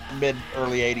know,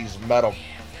 early 80s metal.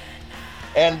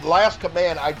 And Last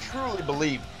Command, I truly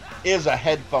believe, is a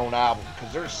headphone album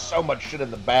because there's so much shit in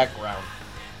the background.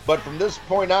 But from this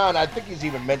point on, I think he's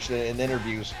even mentioned it in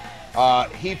interviews,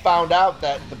 he found out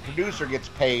that the producer gets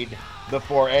paid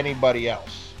before anybody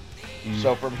else.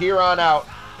 So from here on out,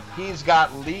 he's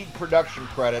got lead production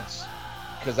credits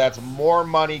because that's more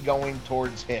money going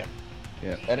towards him.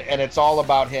 Yeah. And it's all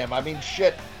about him. I mean,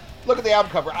 shit, look at the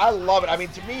album cover. I love it. I mean,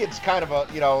 to me, it's kind of a,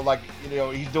 like,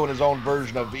 he's doing his own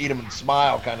version of Eat 'em and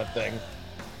Smile kind of thing.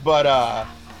 But,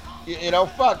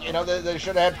 fuck, they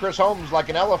should have had Chris Holmes like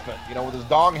an elephant, with his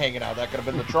dong hanging out. That could have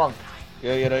been the trunk.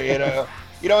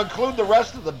 Include the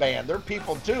rest of the band. They're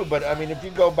people too. But I mean, if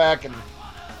you go back and,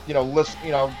 listen,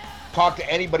 talk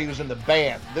to anybody who's in the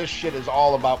band, this shit is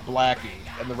all about Blackie,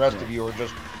 and the rest of you are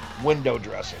just window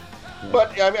dressing. Yeah.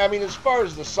 But I mean, as far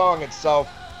as the song itself,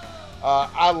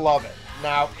 I love it.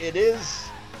 Now, it is,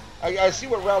 I see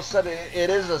what Ralph said, it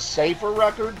is a safer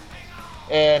record,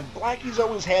 and Blackie's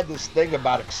always had this thing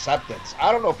about acceptance.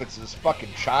 I don't know if it's his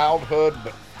fucking childhood,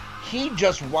 but he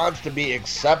just wants to be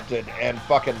accepted and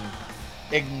fucking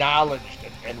acknowledged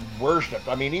and worshipped.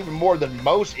 I mean, even more than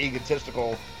most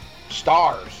egotistical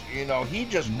stars, he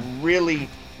just really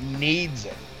needs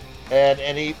it.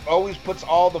 And he always puts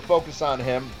all the focus on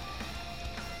him.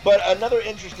 But another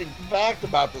interesting fact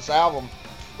about this album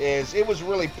is it was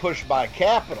really pushed by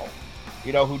Capitol,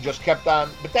 who just kept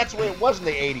on. But that's the way it was in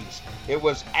the 80s. It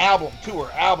was album tour.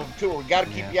 We got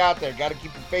to keep you out there. Got to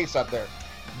keep your face out there.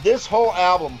 This whole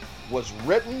album was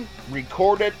written,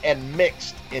 recorded, and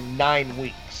mixed in 9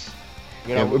 weeks.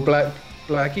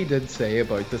 Blackie did say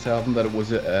about this album that it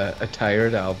was a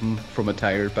tired album from a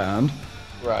tired band.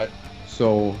 Right.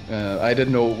 So I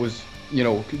didn't know it was,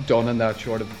 done in that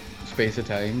short of space of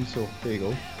time. So there you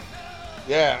go.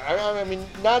 Yeah, I mean,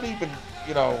 not even,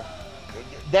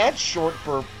 that's short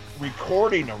for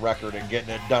recording a record and getting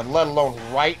it done, let alone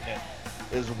writing it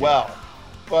as well.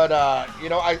 But,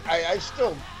 I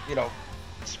still,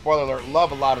 spoiler alert,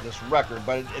 love a lot of this record,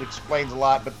 but it explains a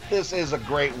lot. But this is a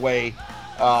great way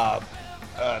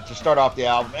to start off the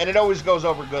album, and it always goes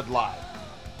over good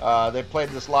live. They played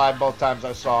this live both times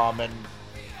I saw them, and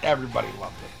everybody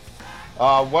loved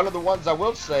it. One of the ones I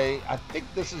will say, I think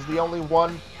this is the only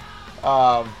one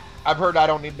I've heard I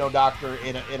Don't Need No Doctor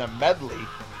in a medley,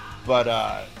 but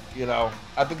I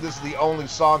think this is the only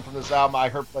song from this album I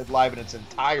heard played live in its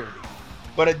entirety.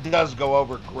 But it does go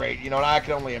over great, and I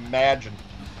can only imagine.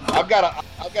 I've got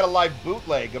a live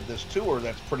bootleg of this tour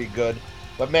that's pretty good,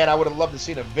 but man, I would have loved to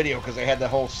see a video because they had the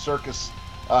whole circus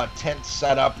tent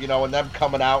set up, and them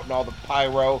coming out and all the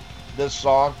pyro. This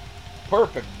song,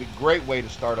 perfect, be a great way to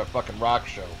start a fucking rock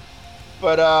show.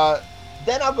 But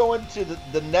then I'll go into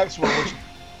the next one, which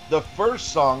the first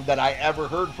song that I ever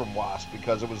heard from Wasp,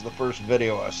 because it was the first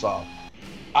video I saw.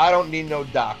 I Don't Need No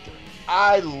Doctor.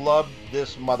 I loved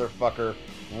this motherfucker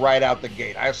right out the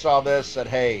gate. I saw this, said,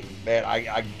 hey, man,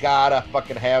 I gotta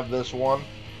fucking have this one.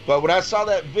 But when I saw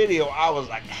that video, I was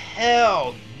like,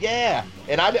 hell yeah.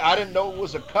 And I didn't know it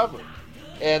was a cover.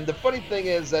 And the funny thing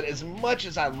is that as much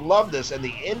as I love this and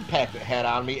the impact it had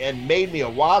on me and made me a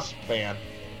Wasp fan,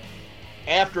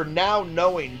 after now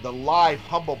knowing the live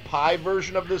Humble Pie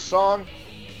version of this song,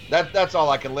 that's all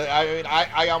I can live. I mean,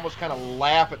 I almost kind of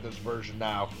laugh at this version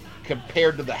now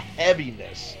compared to the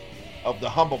heaviness of the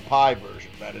Humble Pie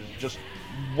version. That is just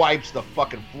wipes the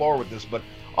fucking floor with this. But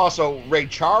also, Ray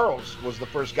Charles was the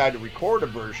first guy to record a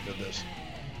version of this.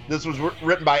 This was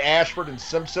written by Ashford and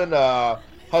Simpson,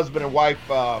 husband and wife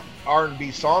R&B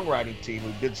songwriting team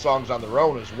who did songs on their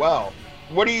own as well.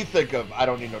 What do you think of I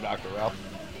Don't Need No Doctor, Ralph?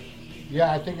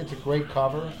 Yeah, I think it's a great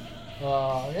cover.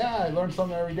 I learned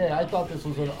something every day. I thought this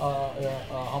was a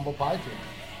Humble Pie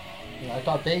tune. I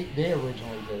thought they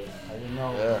originally did it. I didn't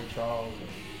know Ray Charles and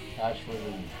Ashford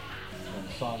and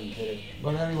Son did it.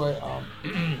 But anyway,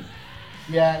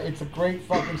 yeah, it's a great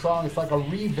fucking song. It's like a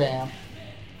revamp.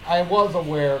 I was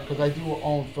aware, because I do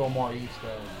own Fillmore East,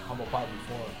 Humble Pie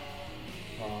before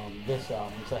this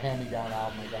album. It's a hand-me-down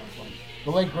album I got from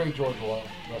the late great George Royal,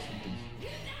 rest in peace.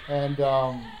 And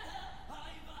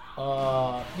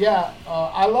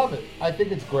I love it. I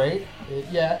think it's great.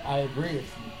 I agree.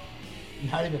 It's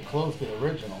not even close to the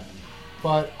original,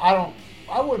 but I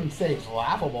wouldn't say it's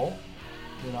laughable.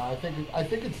 I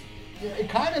think it's it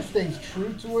kind of stays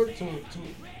true to it to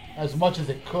as much as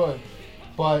it could,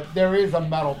 but there is a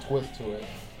metal twist to it,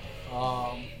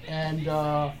 and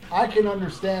I can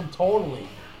understand totally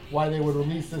why they would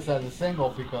release this as a single,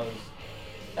 because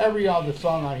every other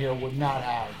song on here would not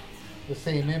have the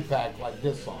same impact like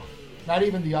this song. Not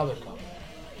even the other cover.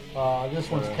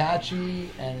 This one's catchy,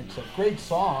 and it's a great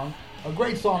song. A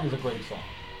great song is a great song.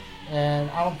 And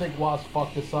I don't think Wasp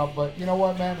fucked this up, but you know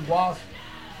what, man? Wasp,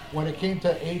 when it came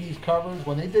to 80s covers,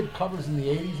 when they did covers in the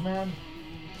 80s, man,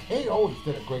 they always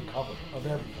did a great cover of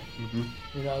everything.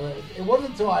 Mm-hmm. It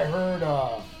wasn't until I heard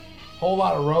Whole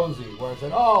Lot of Rosie where I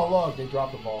said, oh, look, they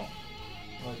dropped the ball.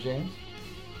 James?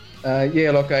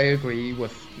 Look, I agree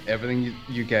with everything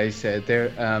you guys said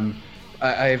there.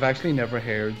 I've actually never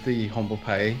heard the Humble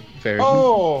Pie version.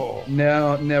 Oh,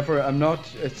 No, never. I'm not.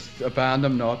 It's a band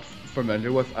I'm not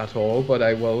familiar with at all. But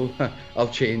I will. I'll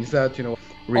change that. You know,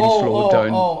 really slowed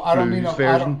down I don't blues mean to,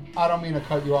 version. I don't mean to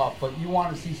cut you off, but you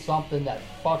want to see something that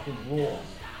fucking rules.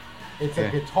 It's a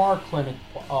guitar clinic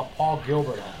Paul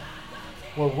Gilbert had,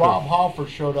 where Rob Halford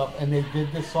showed up and they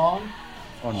did this song.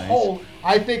 Oh, nice.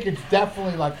 I think it's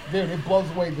definitely like, dude, it blows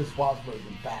away this Wasp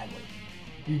version badly.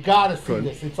 You gotta see Good.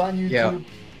 this. It's on YouTube. Yeah.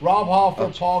 Rob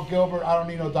Halford, Paul Gilbert, I don't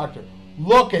need no doctor.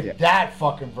 Look at that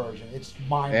fucking version. It's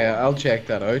mind-blowing. Yeah, I'll check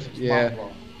that out. It's Yeah.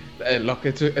 mind-blowing. Look,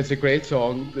 it's a great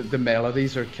song. The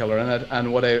melodies are killer in it,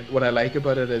 and what I like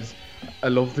about it is, I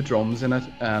love the drums in it.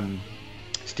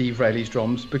 Steve Riley's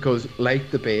drums, because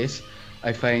like the bass,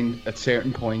 I find at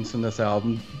certain points in this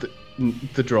album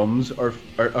the drums are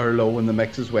low in the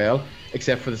mix as well,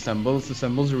 except for the cymbals. The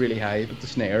cymbals are really high, but the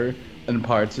snare in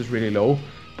parts is really low.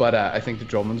 But I think the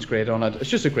drumming's great on it.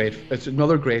 It's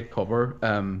another great cover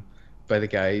by the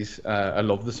guys. I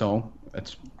love the song.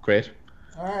 It's great.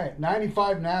 All right,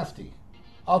 95 Nasty.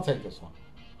 I'll take this one.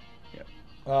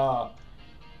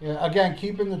 Yeah, again,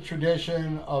 keeping the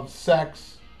tradition of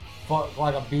sex,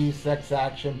 like a beast, sex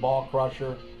action, ball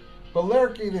crusher. But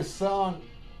lyrically,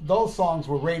 those songs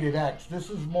were rated X. This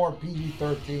is more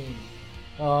PG-13.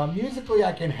 Musically,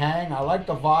 I can hang. I like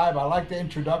the vibe. I like the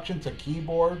introduction to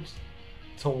keyboards,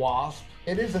 to Wasp.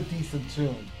 It is a decent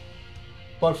tune.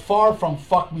 But far from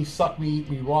fuck me, suck me, eat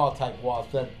me raw type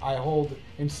Wasp that I hold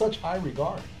in such high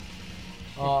regard.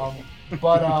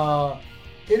 But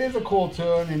it is a cool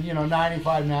tune, and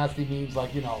 95 Nasty means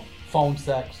like, phone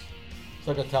sex. It's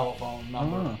like a telephone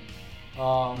number.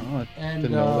 I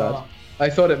didn't know that. I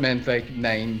thought it meant like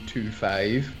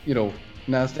 925,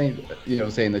 Nasty,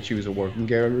 saying that she was a working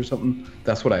girl or something.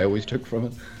 That's what I always took from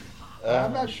it.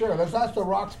 I'm not sure. Let's ask the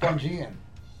Rock Spongian.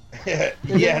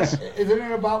 Yes. Isn't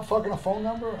it about fucking a phone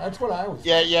number? That's what I was.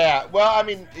 Yeah. Well, I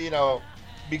mean,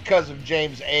 because of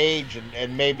James' age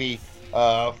and maybe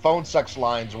phone sex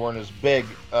lines weren't as big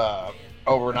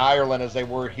over in Ireland as they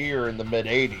were here in the mid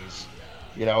 '80s.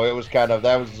 It was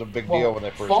that was a big deal when they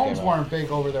first came out. Phones weren't big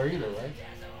over there either, right?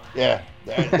 Yeah,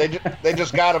 they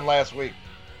just got him last week.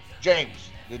 James,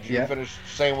 did you finish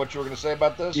saying what you were going to say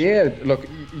about this? Yeah, look,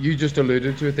 you just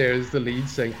alluded to it. There is the lead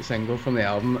single from the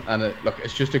album, and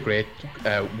it's just a great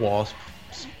Wasp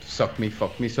 "Suck Me,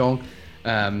 Fuck Me" song.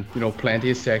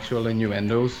 Plenty of sexual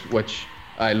innuendos, which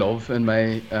I love in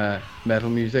my metal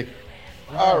music.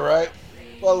 All right,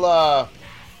 well,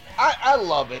 I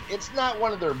love it. It's not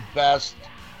one of their best,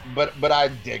 but I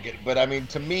dig it. But I mean,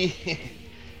 to me.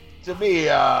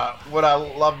 What I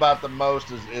love about the most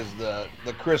is the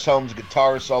Chris Holmes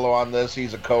guitar solo on this.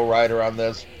 He's a co-writer on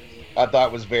this. I thought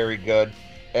it was very good,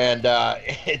 and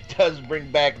it does bring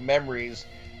back memories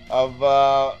of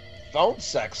phone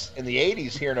sex in the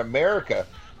 '80s here in America,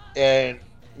 and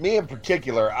me in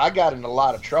particular, I got in a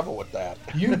lot of trouble with that.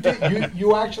 You did.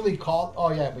 You actually called.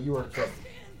 Oh yeah, but you were a kid.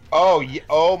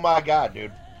 Oh my God,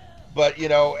 dude. But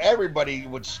everybody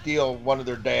would steal one of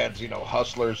their dad's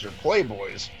Hustlers or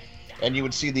Playboys. And you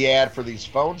would see the ad for these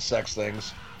phone sex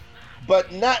things.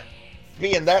 But not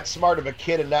being that smart of a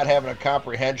kid and not having a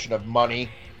comprehension of money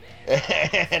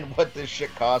and what this shit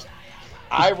cost,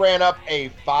 I ran up a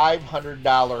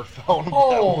 $500 phone bill.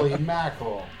 Holy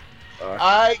mackerel.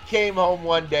 I came home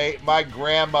one day, my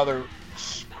grandmother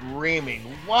screaming,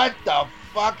 "What the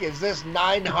fuck is this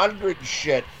 900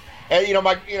 shit?" And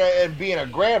and being a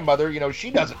grandmother, she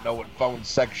doesn't know what phone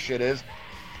sex shit is.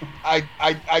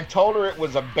 I told her it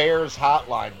was a Bears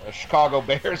hotline, a Chicago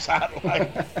Bears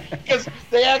hotline, because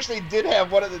they actually did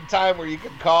have one at the time where you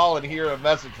could call and hear a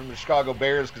message from the Chicago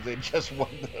Bears because they just won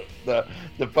the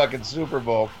fucking Super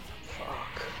Bowl.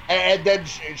 Fuck. And then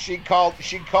she called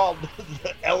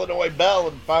the Illinois Bell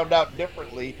and found out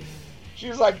differently. She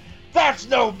was like, "That's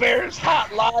no Bears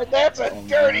hotline. That's a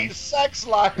dirty sex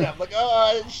line." I'm like,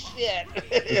 "Oh shit!"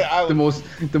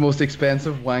 The most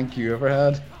expensive wank you ever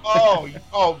had.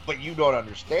 But you don't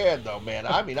understand though, man.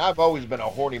 I mean, I've always been a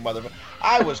horny motherfucker.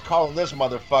 I was calling this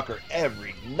motherfucker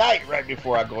every night right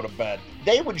before I go to bed.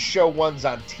 They would show ones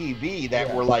on TV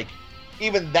that were like,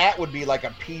 even that would be like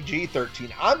a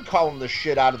PG-13. I'm calling the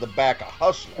shit out of the back of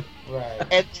Hustler.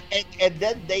 Right. And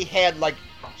then they had like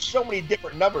so many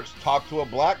different numbers. Talk to a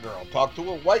black girl, talk to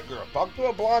a white girl, talk to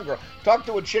a blonde girl, talk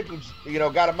to a chick who's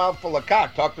got a mouthful of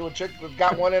cock, talk to a chick who's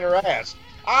got one in her ass.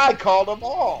 I called them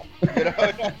all.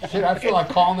 Shit, I feel like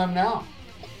calling them now.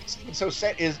 So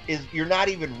sad is you're not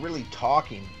even really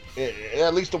talking.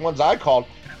 At least the ones I called,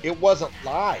 it wasn't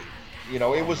live.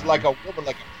 It was like a woman,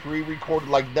 like a pre-recorded,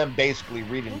 like them basically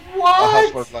reading.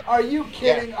 What? Are you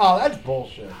kidding? Yeah. Oh, that's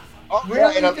bullshit. Oh,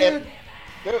 really, and dude?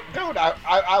 Dude,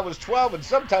 I was 12, and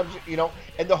sometimes,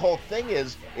 and the whole thing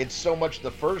is, it's so much the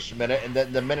first minute, and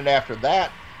then the minute after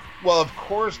that, well, of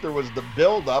course, there was the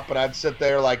build-up, and I'd sit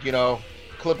there, like,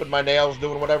 clipping my nails,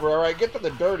 doing whatever. All right, get to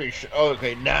the dirty shit.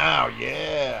 Okay, now,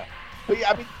 yeah. But,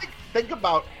 yeah, I mean, think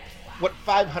about what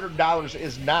 $500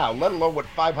 is now, let alone what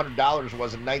 $500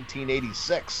 was in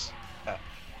 1986.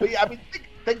 But, yeah, I mean,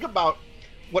 think about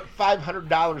what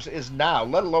 $500 is now,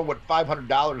 let alone what $500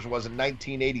 was in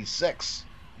 1986.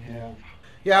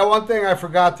 Yeah, one thing I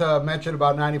forgot to mention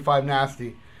about 95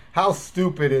 Nasty. How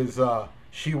stupid is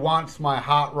She Wants My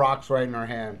Hot Rocks Right in Her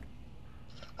Hand?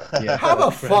 Yeah, How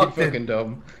the fuck fucking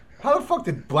dumb. How the fuck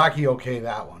did Blackie okay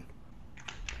that one?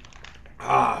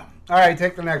 All right,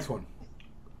 take the next one.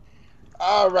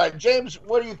 All right, James,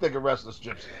 what do you think of Restless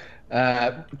Gypsy?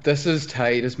 This is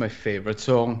tied as my favorite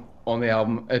song on the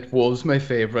album. It was my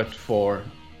favorite for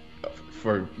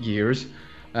years.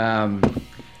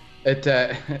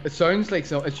 It sounds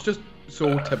like it's just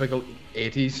so typical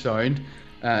 80s sound.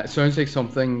 It sounds like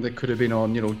something that could have been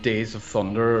on, Days of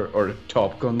Thunder or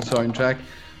Top Gun soundtrack.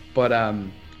 But I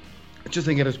just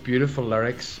think it has beautiful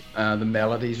lyrics. The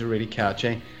melodies are really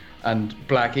catchy, and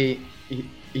Blackie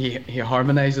he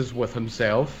harmonizes with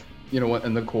himself,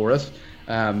 in the chorus.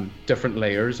 Different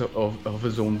layers of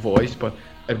his own voice, but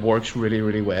it works really,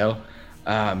 really well.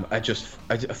 I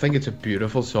think it's a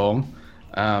beautiful song.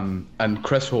 And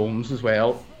Chris Holmes as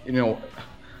well,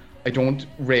 I don't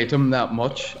rate him that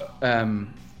much,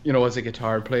 as a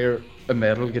guitar player, a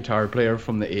metal guitar player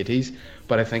from the 80s,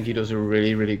 but I think he does a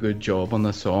really, really good job on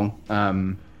this song.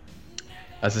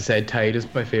 As I said, Tide is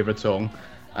my favorite song.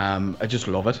 I just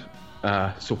love it.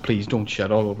 So please don't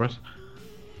shit all over it.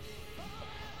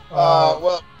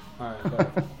 Well, all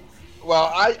right,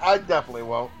 well, I definitely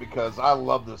won't, because I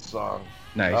love this song.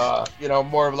 Nice.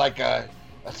 More of like a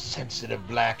sensitive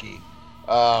Blackie.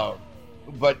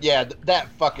 But yeah, that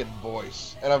fucking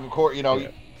voice, and of course,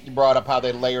 you brought up how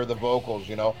they layer the vocals.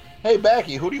 Hey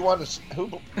Blackie, who do you want to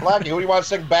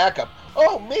sing backup?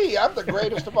 Oh, me, I'm the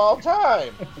greatest of all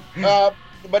time.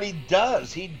 But he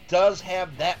does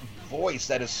have that voice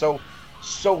that is so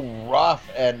rough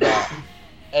and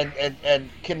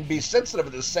can be sensitive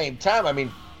at the same time. I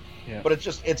mean, but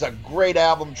it's a great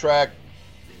album track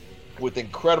with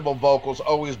incredible vocals.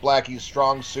 Always Blackie's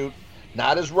strong suit,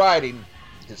 not his writing,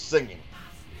 his singing.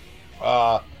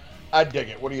 I dig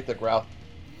it. What do you think, Ralph?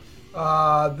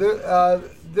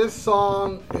 This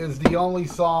song is the only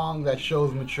song that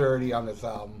shows maturity on this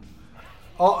album.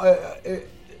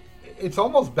 It's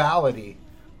almost ballady,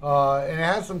 and it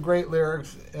has some great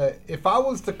lyrics. If I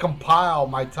was to compile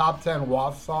my top 10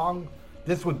 WAF song,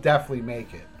 this would definitely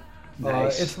make it.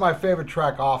 Nice. It's my favorite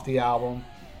track off the album.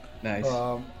 Nice.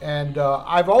 And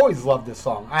I've always loved this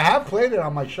song. I have played it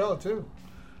on my show too.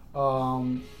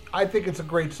 I think it's a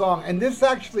great song, and this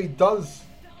actually does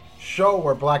show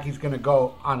where Blackie's going to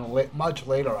go on much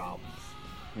later albums.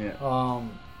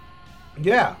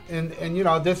 Yeah. And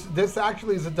this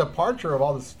actually is a departure of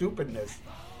all the stupidness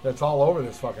that's all over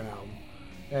this fucking album,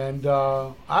 and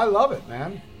I love it,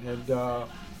 man. And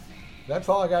that's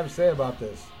all I got to say about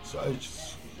this. So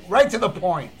it's right to the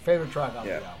point. Favorite track off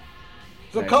the album.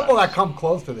 There's a couple that come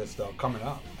close to this though, coming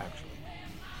up actually.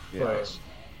 Yes.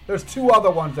 There's two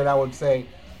other ones that I would say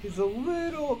is a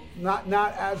little not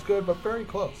as good, but very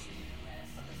close.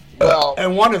 Well,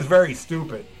 and one is very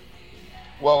stupid.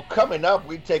 Well, coming up,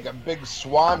 we take a big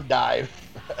swan dive.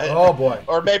 Oh boy.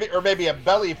 or maybe a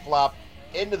belly flop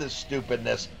into the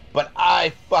stupidness. But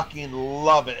I fucking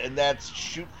love it, and that's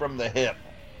Shoot from the Hip.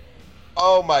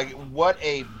 Oh my! What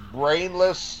a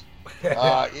brainless.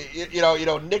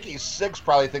 Nikki Sixx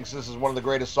probably thinks this is one of the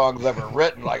greatest songs ever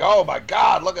written. Like, oh my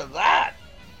God, look at that!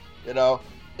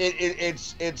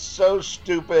 It's so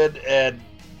stupid and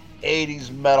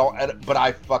 80s metal, but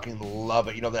I fucking love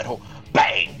it. That whole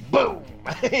bang boom.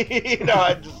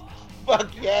 I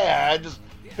just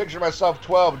picture myself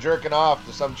 12 jerking off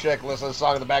to some chick listening to the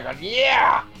song in the background.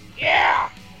 Yeah.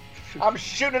 I'm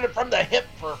shooting it from the hip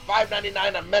for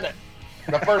 $5.99 a minute.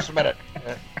 The first minute,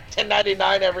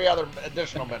 $10.99 every other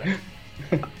additional minute.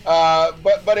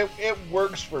 But it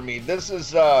works for me. This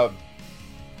is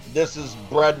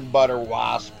bread and butter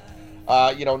Wasp.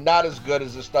 Not as good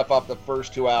as the stuff off the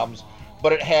first two albums,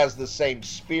 but it has the same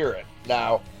spirit.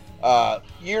 Now,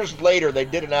 years later, they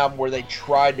did an album where they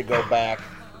tried to go back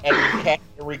and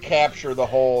recapture the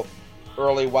whole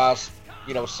early Wasp,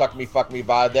 suck me, fuck me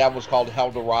vibe. That was called Hell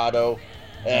Dorado,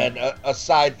 and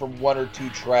aside from one or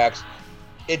two tracks,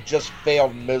 it just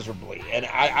failed miserably. And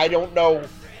I don't know.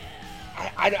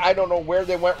 I don't know where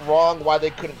they went wrong, why they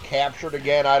couldn't capture it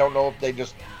again. I don't know if they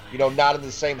just not in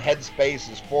the same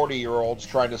headspace as 40-year-olds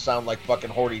trying to sound like fucking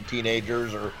horny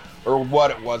teenagers or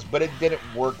what it was, but it didn't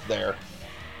work there.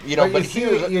 But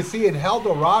you see in Hell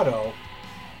Dorado,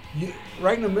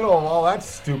 right in the middle of all that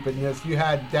stupidness, you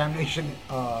had Damnation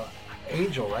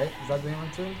Angel, right? Is that the name of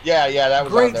the tune? Yeah, that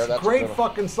was on there. That's great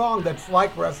fucking song that's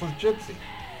like Restless Gypsy.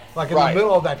 Like in Right. the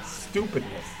middle of that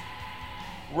stupidness.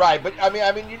 Right, but I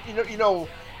mean,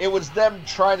 it was them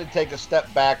trying to take a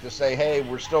step back to say, hey,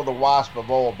 we're still the Wasp of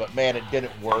old, but man, it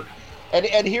didn't work. And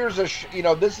here's this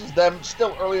is them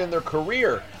still early in their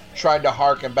career trying to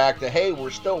harken back to, hey, we're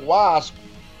still Wasp.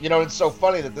 It's so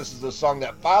funny that this is the song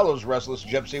that follows Restless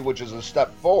Gypsy, which is a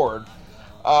step forward.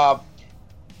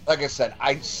 Like I said,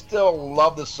 I still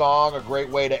love the song, a great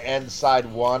way to end side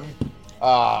one.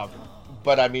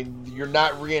 But I mean, you're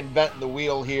not reinventing the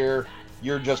wheel here.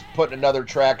 You're just putting another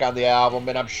track on the album,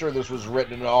 and I'm sure this was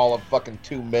written in all of fucking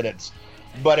 2 minutes,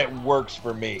 but it works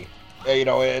for me. And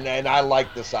I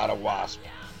like this out of Wasp.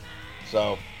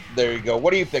 So there you go.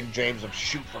 What do you think, James, of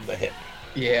Shoot from the Hip?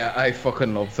 Yeah, I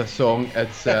fucking love this song.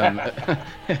 It's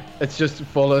it's just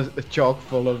chock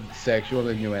full of sexual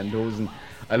innuendos, and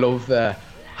I love the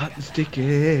hot and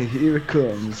sticky, here it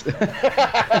comes.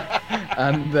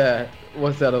 And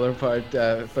what's that other part?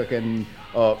 Fucking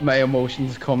my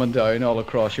emotions coming down all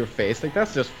across your face. Like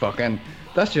that's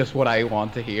just what I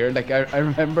want to hear. Like I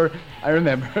remember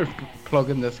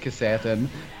plugging this cassette in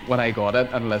when I got it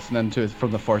and listening to it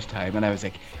from the first time, and I was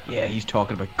like, yeah, he's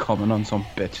talking about coming on some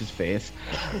bitch's face.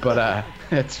 But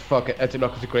it's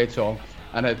a great song,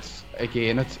 and it's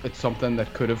something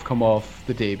that could have come off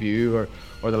the debut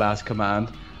or the Last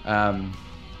Command.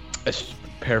 It's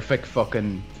perfect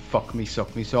fucking fuck me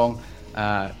suck me song.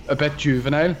 A bit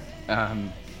juvenile,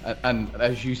 and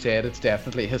as you said, it's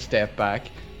definitely a step back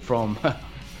from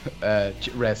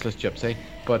Restless Gypsy,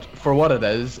 but for what it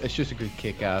is, it's just a good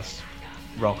kick-ass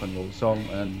rock and roll song,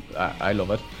 and I love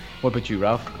it. What about you,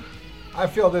 Ralph? I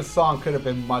feel this song could have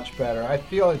been much better. I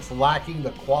feel it's lacking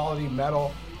the quality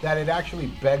metal that it actually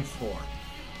begs for.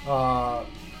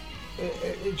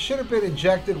 It should have been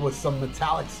injected with some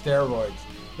metallic steroids.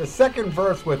 The second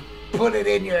verse with "put it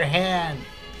in your hand,"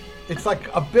 it's like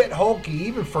a bit hokey,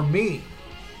 even for me.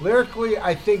 Lyrically,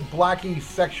 I think Blackie's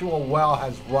sexual well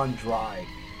has run dry.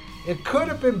 It could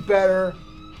have been better.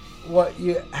 What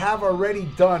you have already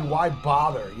done, why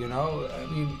bother, I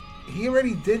mean, he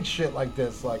already did shit like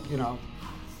this,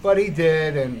 but he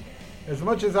did, and as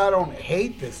much as I don't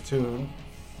hate this tune,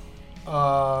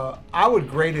 I would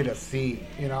grade it a C.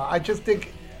 I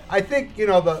think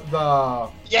the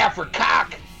Yeah, for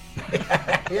cock.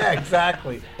 yeah,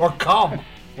 exactly, or cum.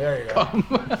 There you go.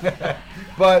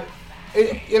 But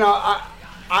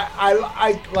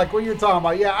I like what you're talking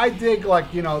about. Yeah, I dig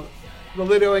the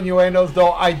little innuendos,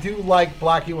 though. I do like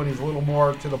Blackie when he's a little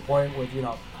more to the point with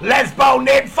lesbo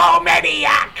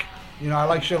nymphomaniac. I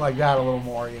like shit like that a little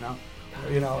more.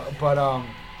 But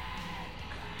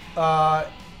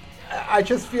I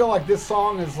just feel like this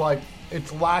song is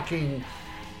it's lacking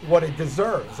what it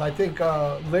deserves. I think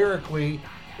lyrically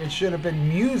it should have been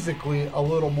musically a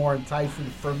little more enticing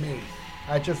for me.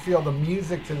 I just feel the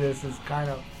music to this is kind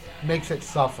of makes it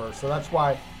suffer. So that's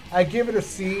why I give it a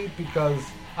C, because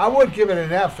I would give it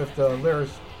an F if the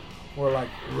lyrics were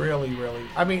really, really.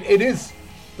 I mean, it is,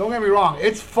 don't get me wrong,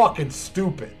 it's fucking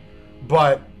stupid,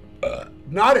 but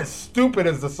not as stupid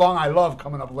as the song I love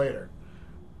coming up later.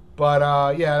 But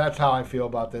yeah, that's how I feel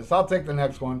about this. I'll take the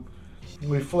next one.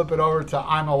 We flip it over to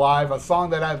I'm Alive, a song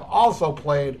that I've also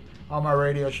played on my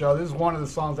radio show. This is one of the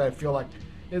songs I feel like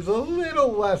is a little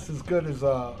less as good as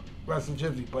Restless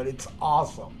Gypsy, but it's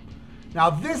awesome. Now,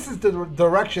 this is the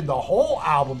direction the whole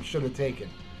album should have taken,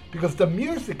 because the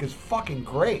music is fucking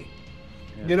great.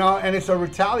 Yeah. And it's a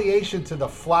retaliation to the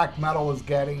flack metal was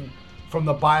getting from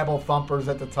the Bible thumpers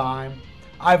at the time.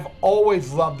 I've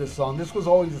always loved this song. This was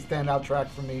always a standout track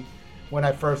for me when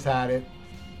I first had it.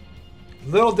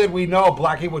 Little did we know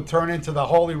Blackie would turn into the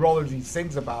holy rollers he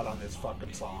sings about on this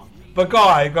fucking song. But go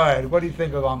ahead. What do you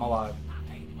think of I'm Alive?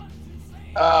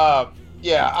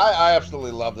 Yeah, I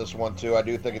absolutely love this one too. I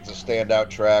do think it's a standout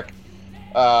track.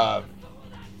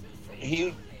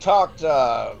 He talked,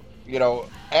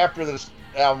 after this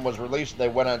album was released and they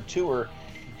went on tour,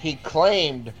 he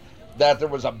claimed that there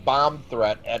was a bomb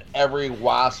threat at every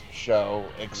Wasp show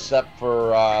except for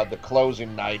the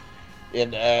closing night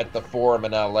at the Forum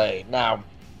in LA. Now,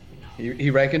 he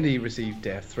reckoned he received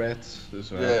death threats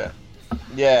as well.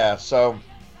 Yeah. So,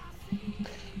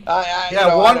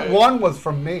 one was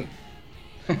from me.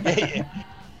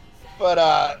 But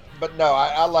no,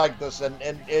 I like this,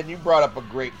 and you brought up a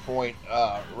great point,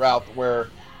 Ralph, where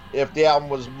if the album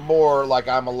was more like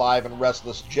I'm Alive and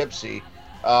Restless Gypsy,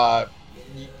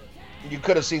 You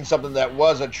could have seen something that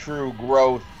was a true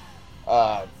growth,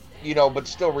 but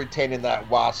still retaining that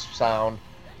Wasp sound.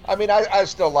 I mean, I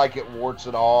still like it, warts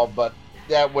and all, but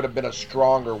that would have been a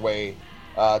stronger way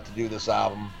to do this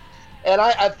album. And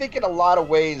I think in a lot of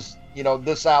ways,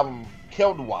 this album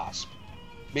killed Wasp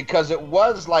because it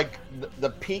was like the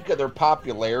peak of their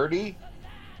popularity.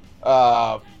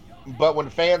 But when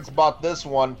fans bought this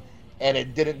one and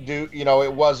it didn't do,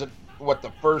 it wasn't what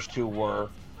the first two were,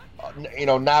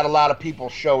 not a lot of people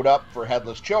showed up for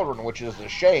Headless Children, which is a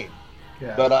shame.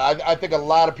 Yeah. But I think a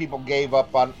lot of people gave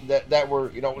up on that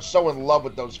were, so in love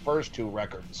with those first two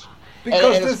records.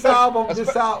 Because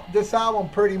this album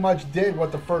pretty much did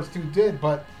what the first two did,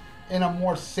 but in a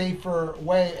more safer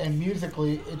way, and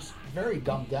musically, it's very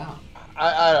dumbed down.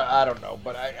 I don't know,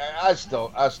 but I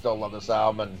still love this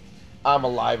album, and I'm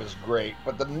Alive is great.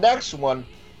 But the next one,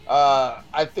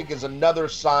 I think, is another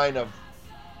sign of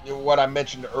what I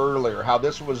mentioned earlier, how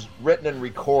this was written and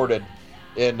recorded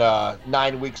in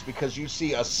 9 weeks, because you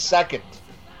see a second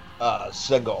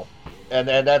single, and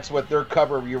that's what their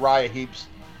cover of Uriah Heep's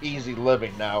Easy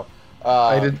Living now.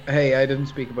 I didn't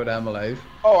speak about I'm Alive.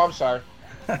 Oh, I'm sorry.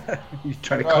 You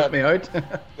trying to cut me out?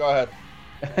 Go ahead.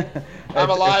 I'm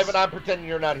alive and I'm pretending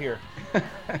you're not here.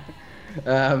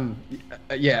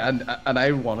 Yeah, and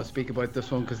I want to speak about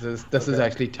this one because this is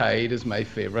actually tied as my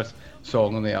favorite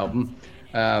song on the album.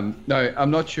 Now,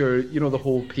 I'm not sure, the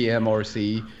whole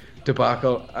PMRC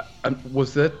debacle,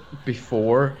 was it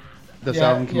before this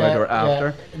album came out or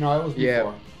after? Yeah. No, it was before.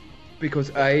 Yeah,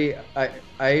 because I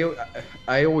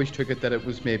always took it that it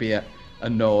was maybe a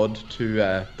nod to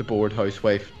the bored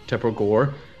housewife Tipper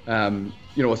Gore,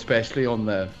 especially on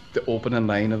the opening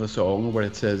line of the song where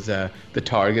it says, the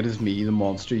target is me, the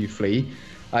monster you flee.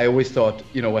 I always thought,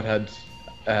 it had,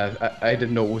 I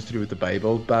didn't know it was to do with the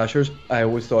Bible bashers. I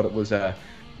always thought it was a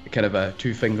kind of a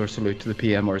two-finger salute to the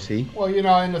PMRC. Well,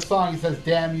 in the song he says,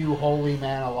 damn you, holy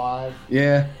man alive.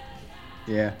 Yeah,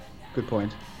 good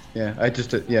point. Yeah, I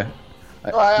just, yeah.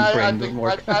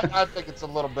 I think it's a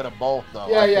little bit of both, though.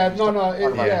 He's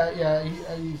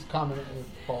commenting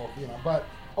both, But,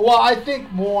 I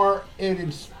think more it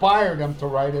inspired him to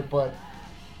write it, but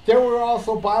there were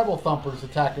also Bible thumpers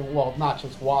attacking, not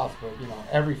just Wasp, but,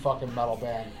 every fucking metal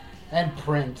band, and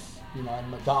Prince, and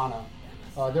Madonna.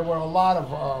 There were a lot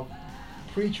of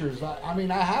preachers. I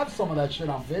have some of that shit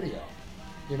on video,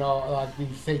 like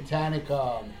these satanic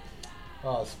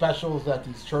specials at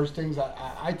these church things.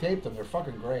 I taped them. They're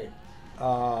fucking great.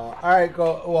 All right,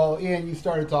 go. Well, Ian, you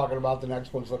started talking about the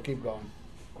next one, so keep going.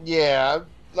 Yeah,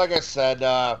 like I said,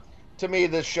 to me,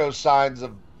 this shows signs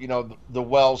of, the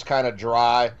well's kind of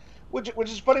dry, which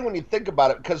is funny when you think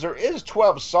about it, because there is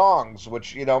 12 songs,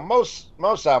 which, most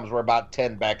albums were about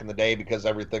 10 back in the day because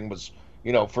everything was,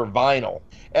 for vinyl.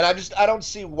 And I don't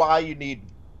see why you need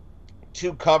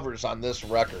 2 covers on this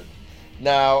record.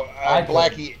 Now,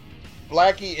 Blackie,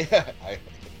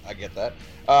 I get that.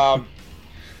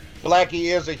 Blackie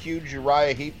is a huge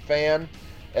Uriah Heep fan,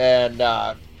 and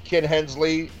Ken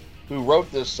Hensley, who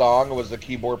wrote this song and was the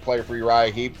keyboard player for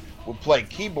Uriah Heep, would play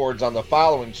keyboards on the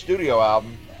following studio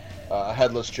album,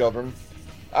 Headless Children.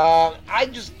 I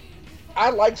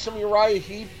like some Uriah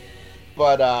Heep,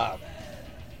 but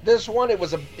this one, it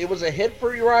was a hit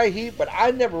for Uriah Heep, but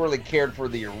I never really cared for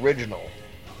the original.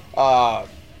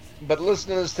 But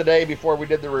listening to this today before we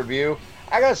did the review,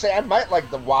 I gotta say I might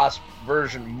like the Wasp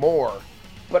version more,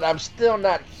 but I'm still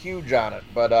not huge on it.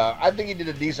 But I think he did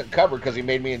a decent cover because he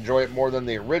made me enjoy it more than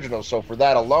the original. So for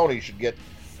that alone, he should get,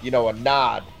 a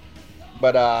nod.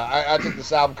 But I think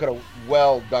this album could have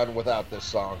well done without this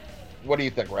song. What do you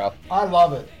think, Ralph? I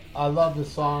love it. I love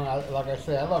this song. Like I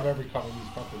say, I love every cover these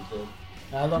fuckers did.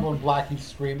 And I love when Blackie's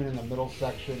screaming in the middle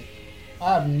section.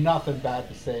 I have nothing bad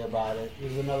to say about it.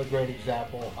 This is another great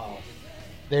example of how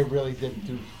they really didn't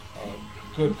do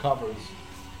good covers.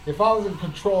 If I was in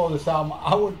control of this album,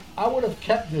 I would have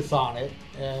kept this on it,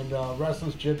 and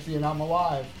Restless Gypsy and I'm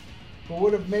Alive, but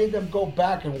would have made them go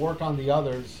back and work on the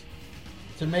others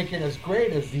to make it as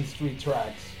great as these 3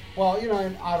 tracks. Well,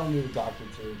 and I Don't Need a Doctor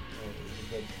too.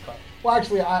 Well,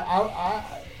 actually,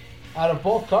 I out of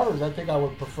both covers, I think I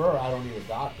would prefer I Don't Need a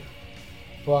Doctor.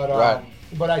 But right.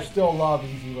 But I still love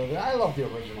Easy Living. I love the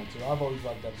original too. I've always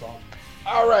liked that song.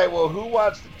 All right, well, who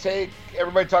wants to take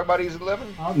everybody talk about Easy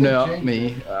Living? No, James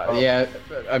me. Yeah,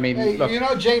 I mean, hey,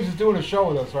 look. James is doing a show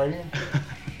with us, right, Ian?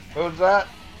 Who's that?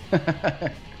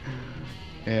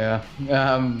 Yeah.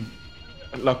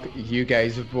 Look, you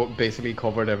guys have basically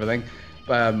covered everything.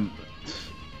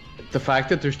 The fact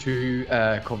that there's 2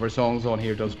 cover songs on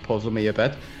here does puzzle me a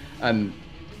bit. And,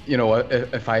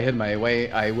 if I had my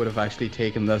way, I would have actually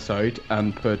taken this out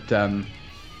and put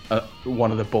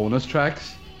one of the bonus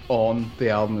tracks on the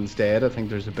album instead. I think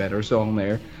there's a better song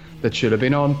there that should have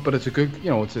been on, but it's a good,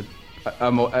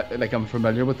 I'm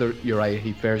familiar with the Uriah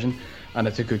Heep version, and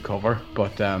it's a good cover.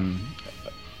 But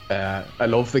I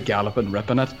love the galloping riff,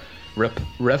 and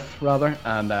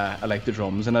I like the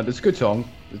drums in it. It's a good song.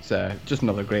 It's just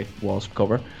another great Wasp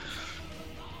cover.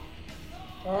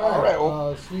 All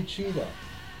right, Sweet Cheetah.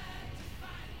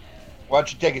 Why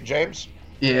don't you take it, James?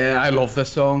 Yeah, I love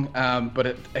this song,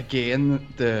 but again,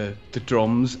 the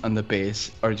drums and the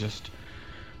bass are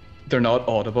they're not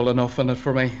audible enough in it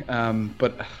for me,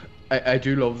 but I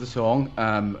do love the song.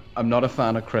 I'm not a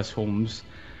fan of Chris Holmes'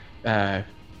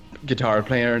 guitar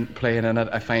playing in it.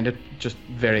 I find it just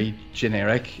very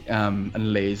generic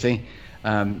and lazy.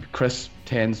 Chris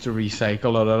tends to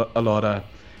recycle a lot of,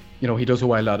 he does a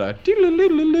lot of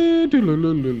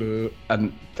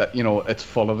and that, it's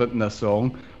full of it in this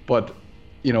song, but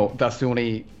that's the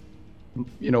only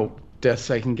diss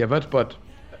I can give it. But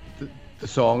the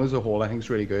song as a whole I think is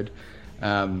really good,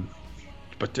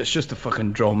 but it's just the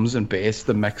fucking drums and bass,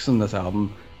 the mix in this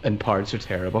album in parts are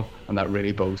terrible, and that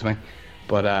really bugs me.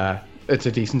 But it's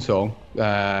a decent song.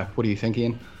 What do you think,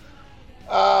 Ian?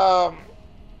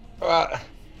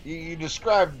 You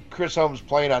described Chris Holmes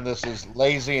playing on this as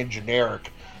lazy and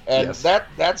generic, and yes.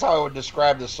 that's how I would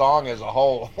describe the song as a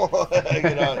whole.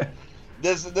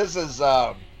 This is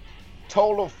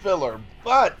total filler,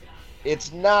 but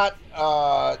it's not.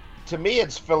 To me,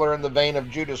 it's filler in the vein of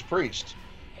Judas Priest.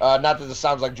 Not that this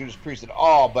sounds like Judas Priest at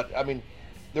all, but I mean,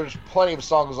 there's plenty of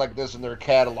songs like this in their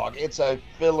catalog. It's a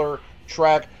filler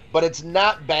track, but it's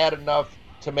not bad enough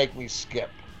to make me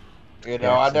skip.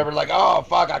 I never oh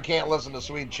fuck, I can't listen to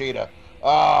Sweet Cheetah.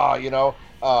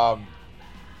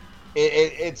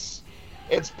 It's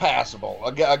passable.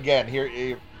 Again,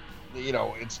 here,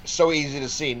 it's so easy to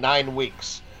see. 9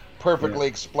 weeks perfectly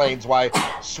explains why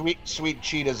Sweet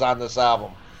Cheetah's on this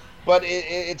album. But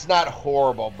it's not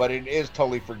horrible, but it is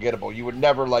totally forgettable. You would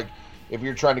never, if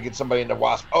you're trying to get somebody into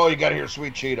Wasp, oh, you gotta hear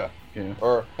Sweet Cheetah. Yeah.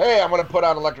 Or, hey, I'm gonna put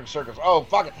on Electric Circus. Oh,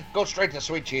 fuck it, go straight to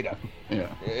Sweet Cheetah.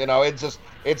 Yeah. It's just,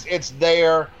 it's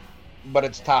there, but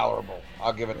it's tolerable.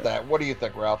 I'll give it that. What do you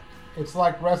think, Ralph? It's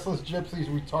like Restless Gypsy's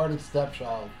retarded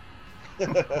stepchild.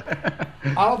 I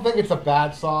don't think it's a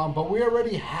bad song, but we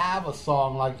already have a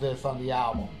song like this on the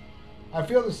album. I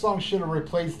feel the song should have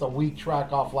replaced the weak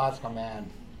track off Last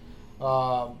Command.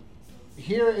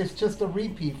 Here it's just a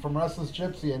repeat from Restless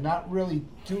Gypsy and not really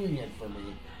doing it for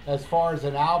me as far as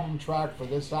an album track for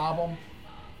this album.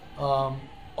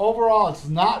 Overall, it's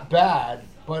not bad,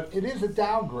 but it is a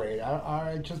downgrade.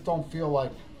 I just don't feel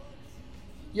like,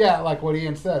 like what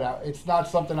Ian said, it's not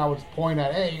something I would point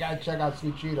at, hey, you gotta check out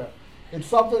Sweet Cheetah. It's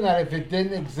something that if it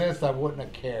didn't exist, I wouldn't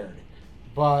have cared.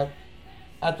 But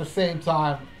at the same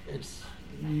time, it's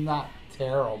not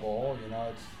terrible,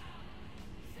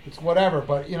 it's whatever,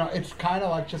 but it's kind of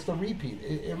like just a repeat.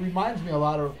 It reminds me a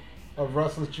lot of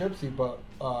Restless Gypsy, but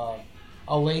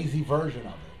a lazy version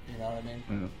of it. You know what I mean?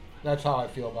 Mm-hmm. That's how I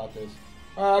feel about this.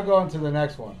 All right, I'll go into the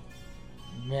next one.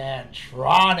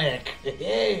 Mantronic.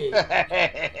 Hey.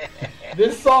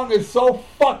 This song is so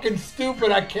fucking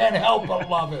stupid, I can't help but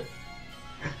love it.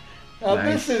 Now,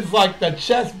 This is like the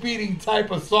chest beating type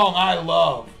of song I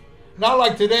love. Not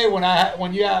like today when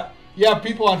you have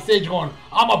people on stage going,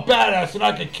 I'm a badass and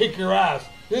I can kick your ass.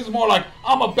 This is more like,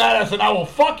 I'm a badass and I will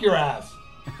fuck your ass.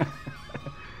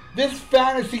 This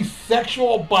fantasy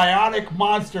sexual bionic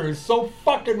monster is so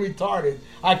fucking retarded,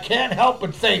 I can't help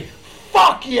but say,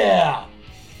 fuck yeah!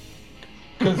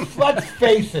 Because let's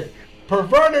face it,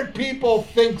 perverted people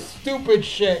think stupid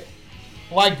shit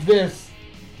like this,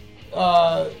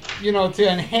 to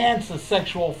enhance a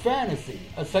sexual fantasy,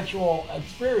 a sexual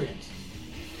experience.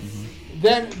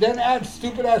 Mm-hmm. Then add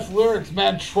stupid ass lyrics,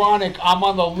 Mantronic, I'm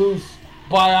on the loose,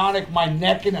 bionic, my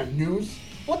neck in a noose.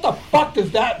 What the fuck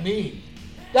does that mean?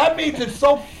 That means it's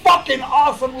so fucking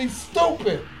awesomely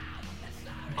stupid.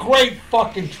 Great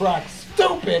fucking track,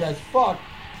 stupid as fuck,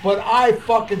 but I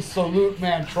fucking salute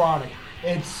Mantronic.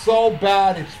 It's so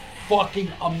bad, it's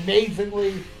fucking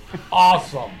amazingly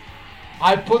awesome.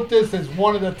 I put this as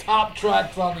one of the top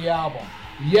tracks on the album.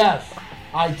 Yes,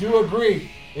 I do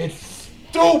agree. It's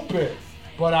stupid,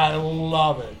 but I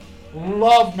love it.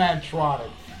 Love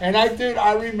Mantronic. And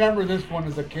I remember this one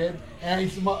as a kid, and I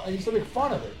used to make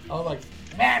fun of it. I was like,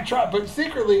 Mantronic, but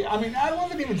secretly, I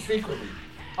wasn't even secretly.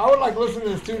 I would listen to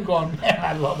this tune going, man,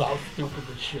 I love how stupid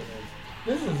this shit is.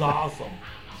 This is awesome.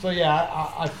 So yeah,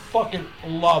 I fucking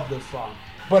love this song.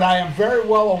 But I am very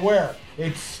well aware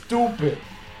it's stupid.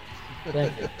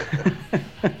 Thank you.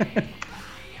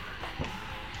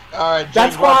 All right, James,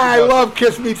 that's why I love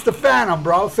Kiss Meets the Phantom,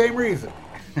 bro. Same reason.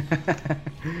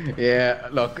 Yeah,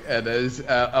 look, it is.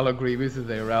 I'll agree with you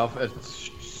there, Ralph. It's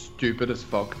stupid as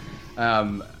fuck.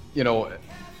 You know,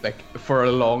 like for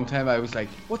a long time, I was like,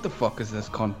 "What the fuck is this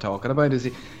cunt talking about? Is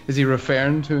he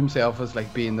referring to himself as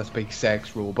like being this big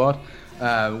sex robot?"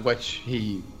 Which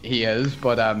he is,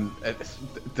 but it's,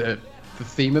 the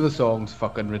theme of the song's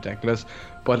fucking ridiculous.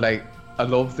 But like, I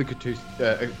love the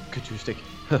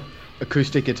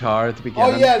acoustic guitar at the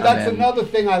beginning. Oh yeah, and that's then, another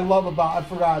thing I love about. I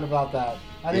forgot about that.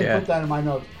 I didn't Yeah. put that in my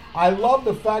notes. I love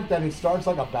the fact that it starts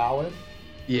like a ballad.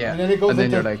 Yeah, And then it goes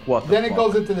into, you're like, what the then fuck? it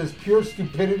goes into this pure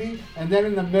stupidity, and then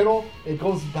in the middle it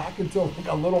goes back into like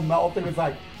a little mellow thing. It's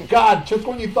like, God, just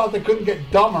when you thought they couldn't get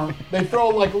dumber, they throw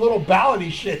like a little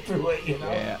ballady shit through it, you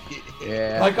know? Yeah,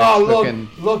 yeah. Like, it's oh looking-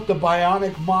 look, the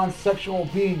bionic mon-sexual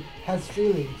being has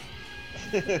feelings.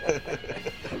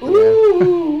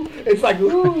 Ooh, it's like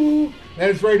ooh, then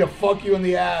it's ready to fuck you in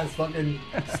the ass, fucking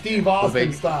Steve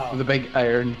Austin style. the big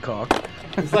iron cock.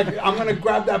 It's like, I'm gonna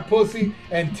grab that pussy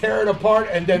and tear it apart,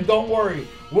 and then don't worry,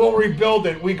 we'll rebuild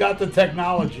it. We got the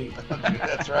technology.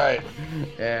 That's right.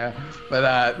 Yeah,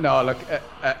 but no, look,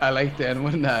 I like then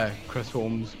when Chris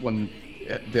Holmes, when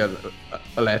the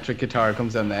electric guitar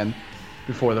comes in then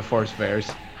before the first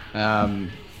verse.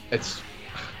 It's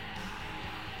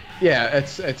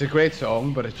a great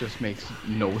song, but it just makes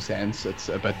no sense. It's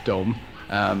a bit dumb.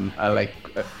 I like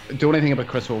the only thing about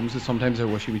Chris Holmes is sometimes I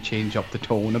wish he would change up the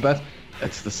tone a bit.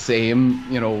 It's the same,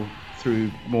 you know, through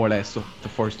more or less the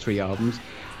first three albums.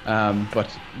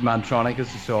 But Mantronic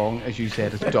is the song, as you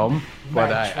said, it's dumb,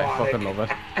 but I fucking love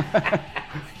it.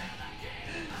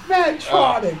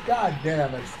 Mantronic, god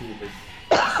damn it, Steven.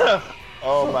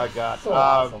 Oh my God. So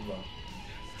awesome, bro.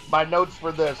 My notes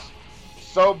for this: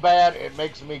 so bad it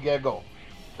makes me giggle.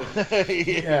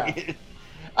 Yeah.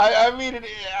 I mean,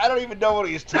 I don't even know what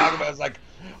he's talking about. It's like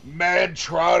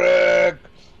Mantronic.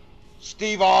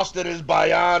 Steve Austin is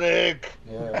bionic.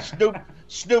 Yeah.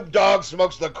 Snoop Dogg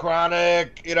smokes the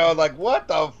chronic. You know, like what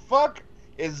the fuck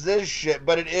is this shit?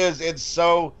 But it's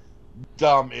so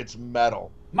dumb. It's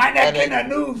metal. My neck in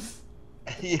And a noose.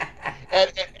 Yeah.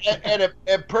 and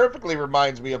it perfectly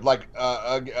reminds me of like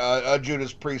a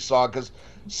Judas Priest song, because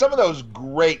some of those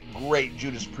great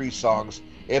Judas Priest songs,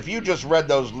 if you just read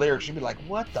those lyrics, you'd be like,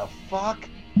 what the fuck?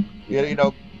 You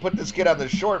know, put this kid on the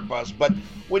short bus. But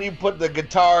when you put the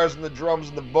guitars and the drums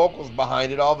and the vocals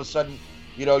behind it, all of a sudden,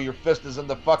 you know, your fist is in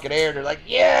the fucking air and you're like,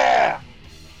 yeah!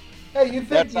 Hey, you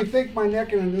think my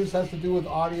neck in a noose has to do with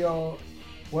audio?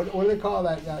 What do they call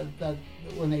that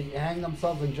when they hang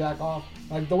themselves and jack off?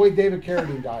 Like the way David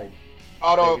Carradine died.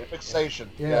 Auto fixation.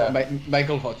 Yeah.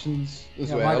 Michael Hutchins as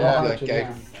Yeah, well. Michael that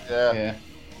Hutchins, guy. Yeah.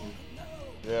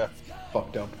 Yeah.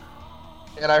 Fucked up.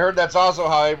 And I heard that's also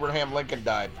how Abraham Lincoln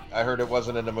died. I heard it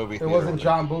wasn't in the movie It theater. wasn't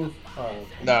John Booth. Oh.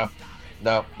 No.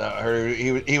 I heard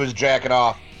he was jacking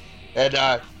off, and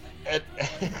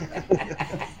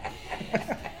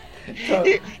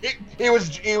he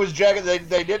was jacking.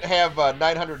 They didn't have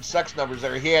 900 sex numbers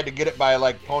there. He had to get it by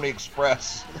like Pony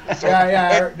Express. So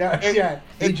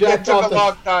He it jacked took off a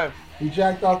long time. He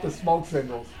jacked off the smoke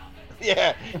signals.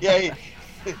 Yeah.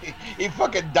 He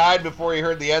fucking died before he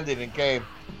heard the ending and came.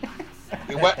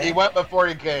 He went before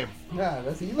he came. Yeah,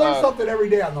 you learn something every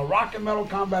day on the Rock and Metal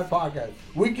Combat Podcast.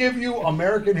 We give you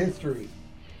American history.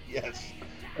 Yes.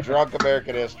 Drunk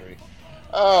American history.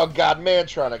 Oh, God,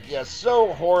 Mantronic. Yes,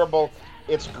 so horrible.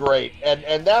 It's great.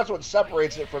 And that's what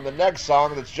separates it from the next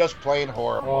song that's just plain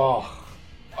horrible.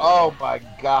 Oh, my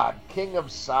God. King of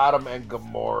Sodom and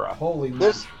Gomorrah. Holy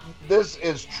This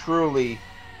is truly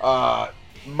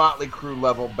Motley Crue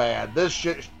level bad. This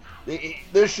shit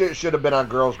should have been on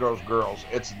Girls, Girls, Girls.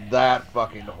 It's that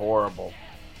fucking horrible.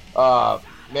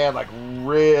 Man, like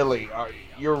really,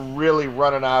 you're really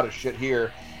running out of shit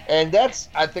here. And that's,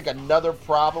 I think, another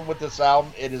problem with this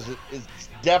album. It's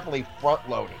definitely front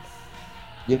loaded.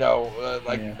 You know,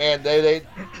 man, they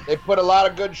put a lot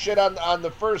of good shit on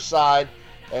the first side,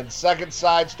 and second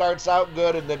side starts out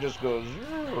good and then just goes,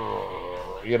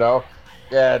 you know.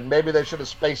 And maybe they should have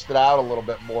spaced it out a little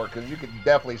bit more, because you can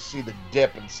definitely see the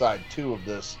dip inside two of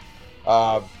this.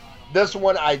 This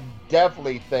one I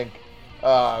definitely think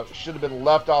should have been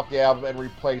left off the album and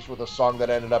replaced with a song that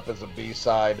ended up as a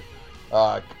B-side.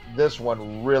 This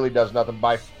one really does nothing.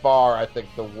 By far, I think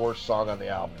the worst song on the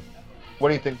album. What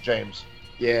do you think, James?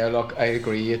 Yeah, look, I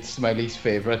agree. It's my least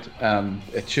favorite.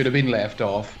 It should have been left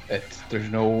off. There's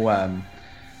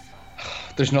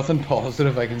nothing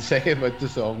positive I can say about the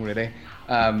song, really.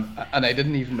 And I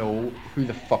didn't even know who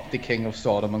the fuck the king of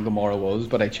Sodom and Gomorrah was,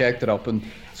 but I checked it up, and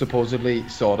supposedly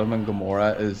Sodom and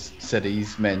Gomorrah is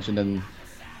cities mentioned in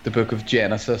the book of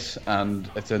Genesis, and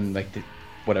it's in like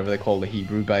whatever they call the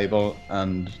Hebrew Bible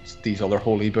and these other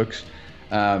holy books.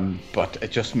 But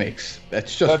it just makes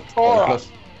it's just The Torah.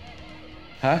 pointless.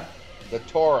 Huh? The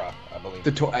Torah, I believe.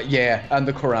 Yeah, and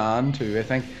the Quran too, I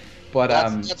think. But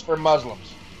That's for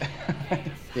Muslims.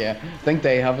 yeah, I think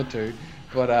they have it too.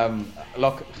 But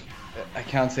look, I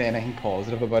can't say anything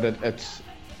positive about it.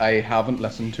 I haven't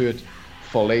listened to it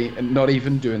fully, and not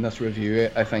even doing this review.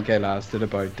 I think I lasted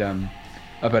about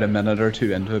a minute or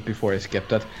two into it before I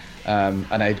skipped it. And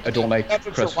I don't like That's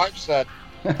what Chris. your wife said.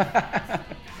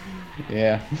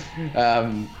 Yeah.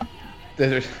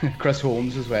 There's Chris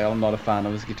Holmes as well. I'm not a fan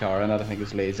of his guitar in it. I think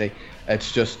it's lazy.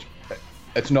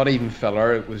 It's not even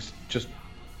filler. It was just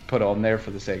put on there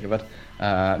for the sake of it.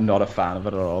 Not a fan of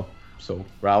it at all. So,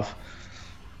 Ralph.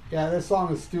 Yeah, this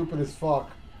song is stupid as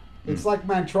fuck. It's like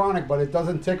Mantronic, but it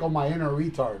doesn't tickle my inner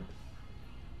retard.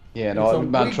 Yeah, It's no, a weak-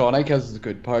 Mantronic has the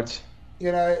good parts.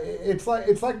 You know, it's like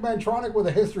Mantronic with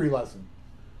a history lesson.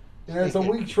 You know, it's a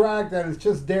weak track that is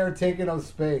just there taking up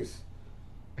space.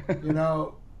 You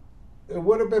know, it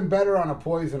would have been better on a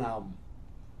Poison album.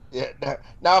 Yeah.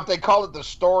 Now, if they call it the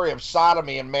story of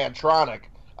sodomy and Mantronic,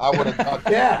 I would have done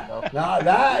Yeah, that. no,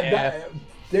 that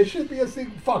there should be a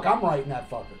sequel. Fuck, I'm writing that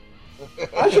fucker.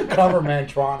 I should cover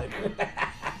Mantronic.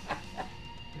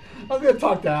 I'm gonna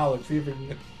talk to Alex. See if he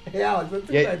can. Hey, Alex, let's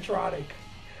do Yeah. Mantronic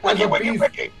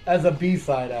Wiki. as a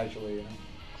B-side. Actually, you know,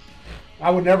 I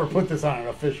would never put this on an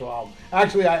official album.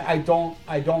 Actually, I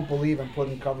don't believe in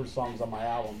putting cover songs on my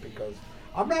album because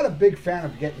I'm not a big fan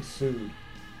of getting sued.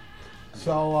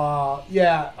 So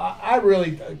yeah, I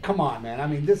really come on, man. I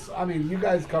mean, you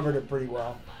guys covered it pretty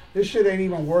well. This shit ain't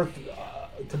even worth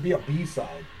to be a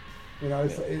B-side. You know,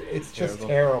 it's just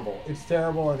terrible. It's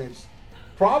terrible, and it's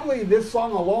probably this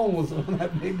song alone was the one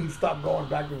that made me stop going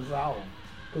back to this album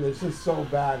because it's just so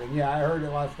bad. And yeah, I heard it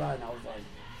last night, and I was like,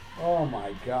 oh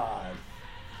my god,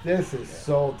 this is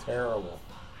so terrible.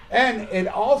 And it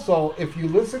also, if you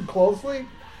listen closely,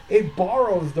 it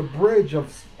borrows the bridge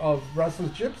of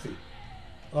Restless Gypsy.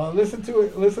 Listen to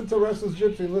it. Listen to Restless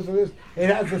Gypsy. Listen to this.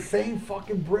 It has the same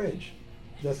fucking bridge.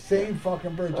 The same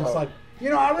fucking bridge. It's like, you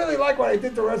know, I really like what I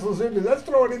did to Restless Gypsy. Let's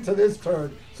throw it into this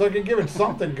turn so I can give it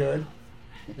something good.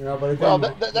 You know, but it Well,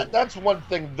 didn't. that's one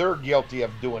thing they're guilty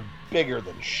of doing bigger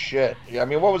than shit. I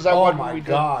mean, what was that Oh one my we did?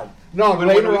 god. No, When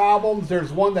later we- albums,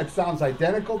 there's one that sounds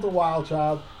identical to Wild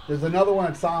Child. There's another one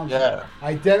that sounds Yeah.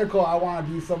 identical, I Want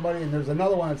to Be Somebody. And there's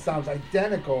another one that sounds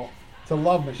identical to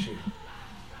Love Machine.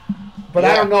 But I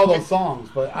Yeah. don't know those songs,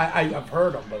 but I've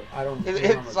heard them, but I don't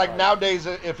remember It's like the nowadays,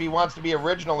 if he wants to be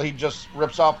original, he just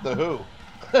rips off the Who.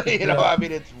 You know, Yeah. I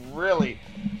mean, it's really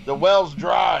the well's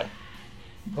dry.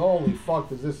 Holy fuck,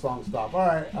 does this song stop? All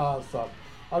right, stop.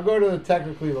 I'll go to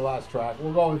technically the last track.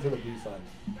 We'll go into the B-side.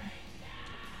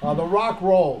 The Rock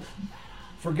Rolls.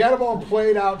 Forgettable and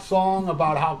played out song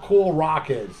about how cool rock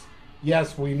is.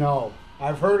 Yes, we know.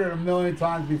 I've heard it a million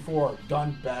times before.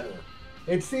 Done better.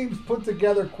 It seems put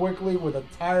together quickly with a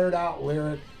tired out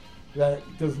lyric that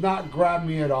does not grab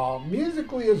me at all.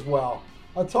 Musically as well.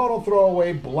 A total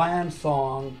throwaway, bland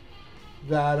song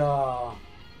that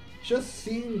just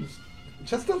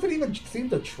doesn't even seem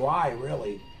to try,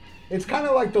 really. It's kind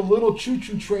of like the little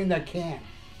choo-choo train that can.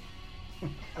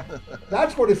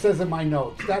 That's what it says in my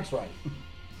notes. That's right.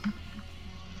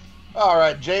 All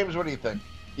right, James, what do you think?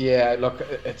 Yeah, look,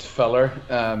 it's filler.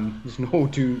 There's no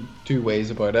two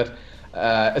ways about it.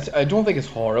 I don't think it's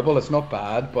horrible. It's not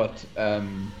bad, but I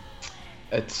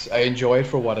enjoy it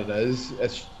for what it is.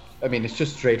 It's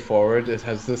just straightforward. It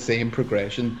has the same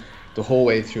progression the whole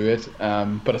way through it,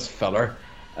 but it's filler,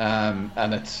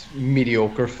 and it's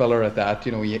mediocre filler at that.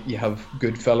 You know, you have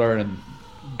good filler and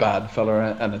bad filler,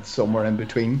 and it's somewhere in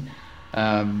between.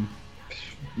 It's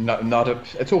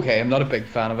okay. I'm not a big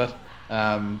fan of it.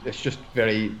 It's just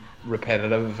very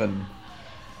repetitive, and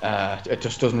it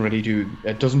just doesn't do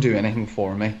anything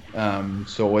for me.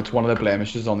 So it's one of the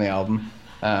blemishes on the album.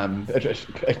 It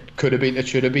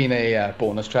should have been a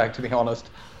bonus track, to be honest,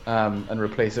 and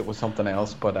replace it with something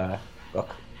else. But look,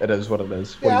 it is what it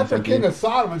is. What do you After think, King Ian? of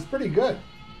Sodom, it's pretty good.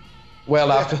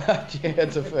 Well, after that, yeah,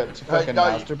 it's a fucking No,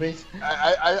 masterpiece.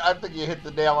 I think you hit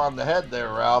the nail on the head there,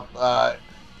 Ralph.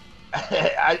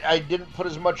 I didn't put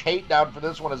as much hate down for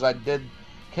this one as I did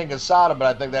King of Sodom,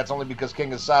 but I think that's only because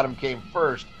King of Sodom came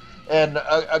first. And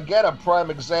again, a prime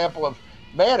example of,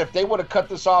 man, if they would have cut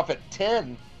this off at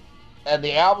 10 and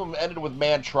the album ended with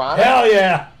Mantronic. Hell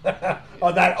yeah!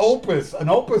 Oh, that an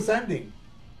opus ending.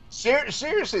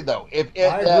 Seriously though, if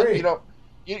I agree.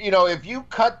 you know, if you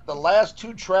cut the last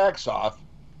two tracks off,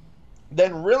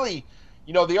 then really,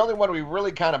 you know, the only one we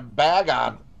really kind of bag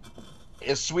on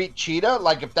is Sweet Cheetah.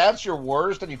 Like, if that's your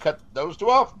worst and you cut those two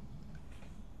off,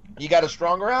 you got a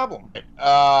stronger album.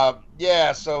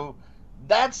 Yeah, so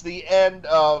that's the end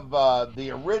of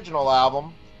the original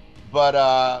album.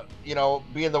 But, you know,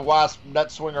 being the Wasp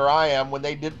nut swinger I am, when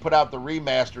they did put out the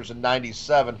remasters in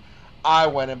 97, I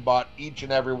went and bought each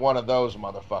and every one of those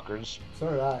motherfuckers. So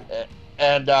did I.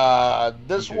 And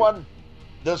this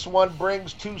one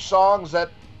brings two songs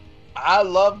that I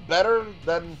love better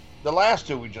than the last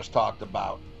two we just talked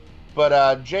about.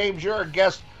 But, James, you're a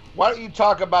guest. Why don't you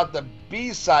talk about the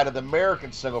B-side of the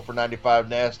American single for 95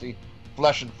 Nasty,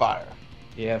 Flesh and Fire?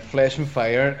 Yeah, Flesh and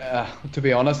Fire. To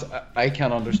be honest, I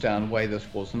can't understand why this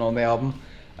wasn't on the album.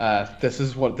 This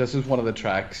is one of the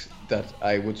tracks that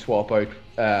I would swap out.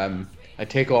 I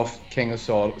take off King of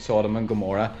Sodom and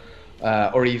Gomorrah,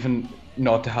 or even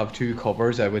not to have two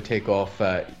covers. I would take off,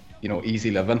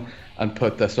 Easy Living and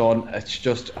put this on. It's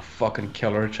just a fucking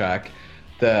killer track.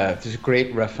 There's a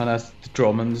great riff in it. The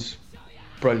drumming's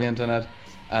brilliant in it,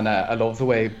 and I love the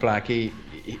way Blackie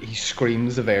he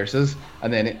screams the verses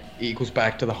and then he goes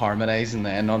back to the harmonize and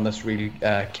then on this really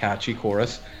catchy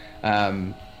chorus.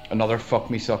 Another Fuck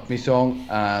Me Suck Me song.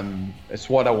 It's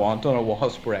what I want on a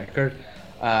Wasp record,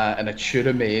 and it should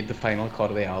have made the final cut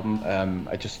of the album.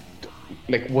 I just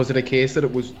was it a case that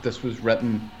this was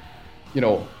written,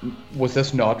 was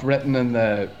this not written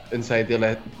inside the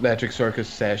Electric Circus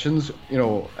sessions,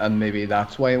 and maybe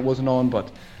that's why it wasn't on.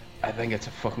 But I think it's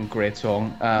a fucking great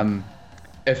song.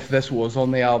 If this was on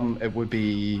the album, it would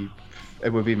be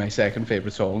my second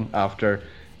favorite song after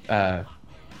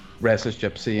Restless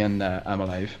Gypsy and I'm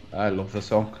Alive. I love this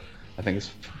song. I think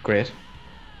it's great.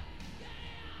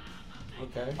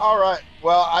 Okay. All right.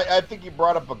 Well, I think you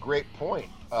brought up a great point.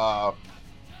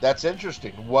 That's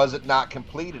interesting. Was it not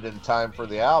completed in time for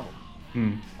the album?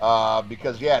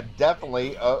 Because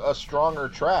definitely a stronger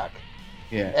track.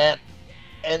 Yeah.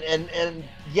 And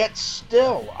yet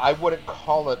still, I wouldn't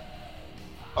call it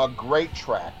a great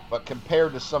track. But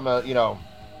compared to some,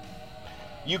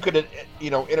 you could,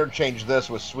 interchange this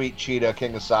with Sweet Cheetah,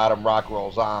 King of Sodom, Rock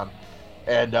Rolls On,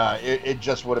 and it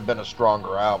just would have been a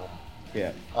stronger album.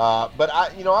 Yeah. But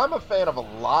I'm a fan of a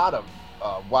lot of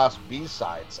Wasp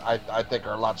B-sides. I think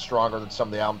are a lot stronger than some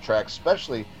of the album tracks,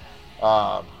 especially.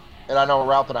 And I know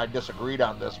Ralph and I disagreed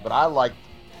on this, but I liked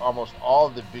almost all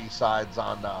of the B-sides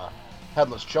on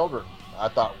Headless Children. I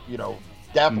thought,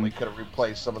 definitely could have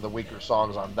replaced some of the weaker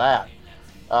songs on that.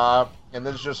 And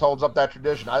this just holds up that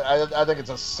tradition. I think it's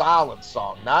a solid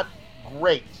song. Not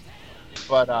great,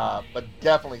 but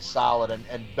definitely solid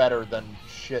and better than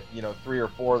shit, 3 or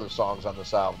 4 of the songs on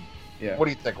this album. Yeah. What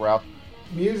do you think, Ralph?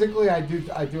 Musically, I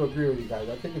do agree with you guys.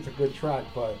 I think it's a good track,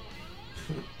 but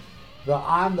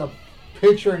I'm the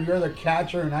pitcher and you're the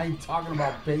catcher, and I ain't talking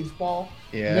about baseball.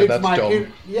 Yeah, that's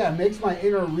dumb. Makes my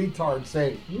inner retard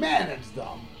say, "Man, it's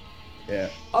dumb." Yeah.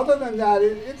 Other than that,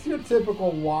 it's your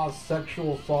typical Wasp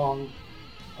sexual song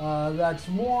that's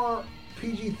more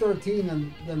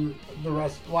PG-13 than the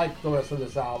rest of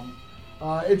this album.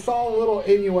 It's all little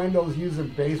innuendos using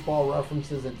baseball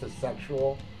references into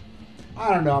sexual.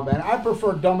 I don't know, man. I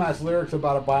prefer dumbass lyrics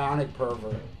about a bionic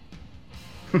pervert.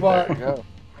 But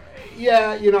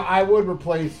yeah, I would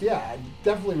replace. Yeah, I'd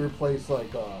definitely replace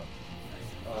like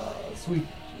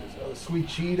Sweet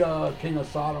Cheetah, King of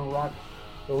Sodom,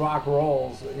 the Rock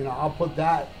Rolls. I'll put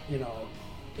that in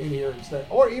here instead,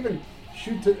 or even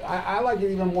Shoot to. I like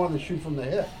it even more than Shoot from the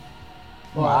Hip.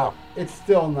 But wow, it's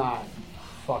still not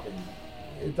fucking.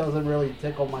 It doesn't really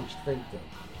tickle my sphincter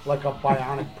like a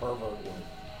bionic pervert would.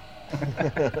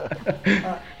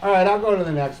 All right, I'll go to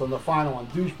the next one, the final one,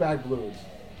 Douchebag Blues.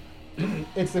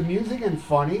 It's amusing and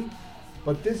funny,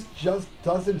 but this just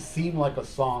doesn't seem like a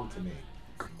song to me.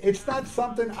 It's not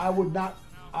something I would not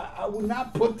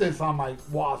put this on my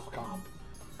Wasp comp,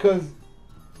 because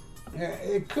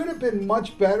it could have been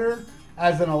much better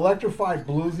as an electrified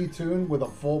bluesy tune with a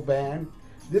full band.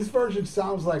 This version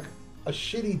sounds like a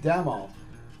shitty demo,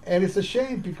 and it's a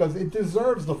shame because it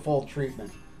deserves the full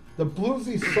treatment. The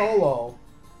bluesy solo,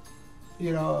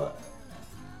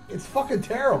 it's fucking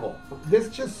terrible. This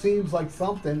just seems like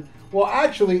something. Well,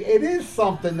 actually, it is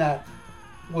something that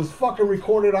was fucking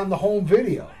recorded on the home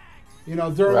video.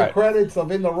 During the credits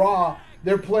of In the Raw,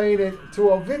 they're playing it to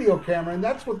a video camera, and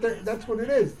that's what it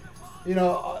is.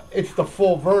 It's the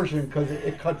full version because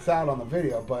it cuts out on the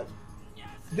video. But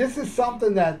this is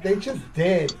something that they just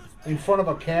did in front of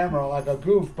a camera like a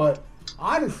goof. But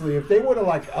honestly, if they would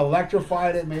have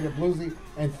electrified it, made it bluesy,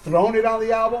 and thrown it on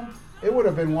the album, it would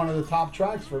have been one of the top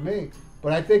tracks for me.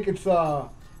 But I think it's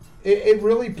it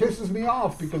really pisses me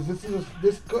off because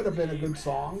this could have been a good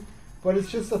song, but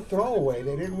it's just a throwaway.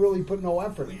 They didn't really put no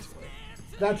effort into it.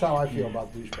 That's how I feel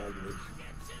about Douchebag Blues.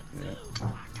 Yeah.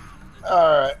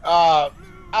 All right.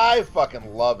 I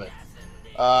fucking love it.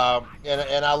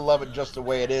 And I love it just the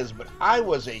way it is. But I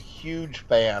was a huge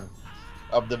fan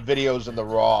of the videos in the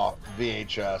Raw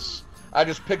VHS. I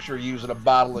just picture using a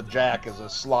bottle of Jack as a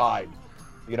slide,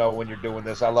 you know, when you're doing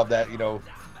this. I love that, you know,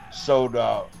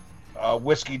 soda,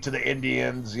 whiskey to the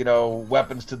Indians, you know,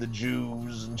 weapons to the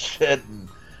Jews and shit. And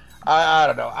I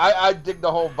don't know. I dig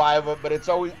the whole vibe of it, but it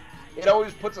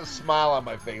always puts a smile on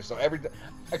my face. So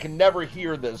I can never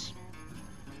hear this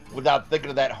without thinking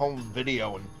of that home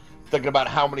video and thinking about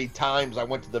how many times I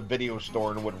went to the video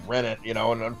store and would rent it, you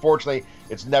know, and unfortunately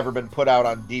it's never been put out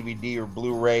on DVD or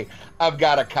Blu-ray. I've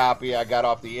got a copy I got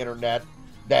off the internet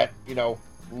that, you know,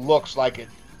 looks like it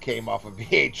came off of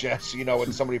VHS, you know,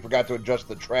 and somebody forgot to adjust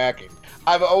the tracking.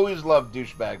 I've always loved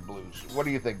Douchebag Blues. What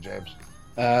do you think, James?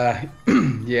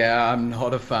 Yeah, I'm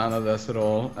not a fan of this at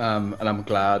all, and I'm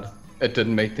glad it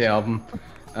didn't make the album.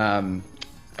 I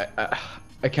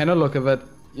kind of look at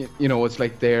it, you know, it's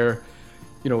like they're,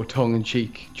 you know,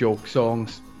 tongue-in-cheek joke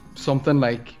songs, something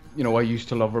like, you know, I used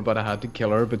to love her but I had to kill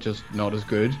her, but just not as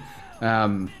good.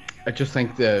 I just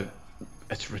think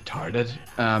it's retarded,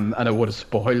 and it would have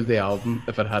spoiled the album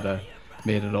if it had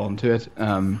made it onto it.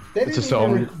 It's a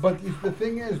song, but the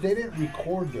thing is, they didn't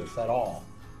record this at all.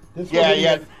 This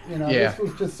this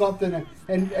was just something,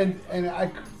 and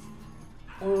I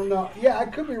don't know. Yeah, I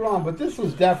could be wrong, but this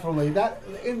was definitely that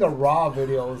in the Raw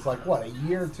video. It was like what, a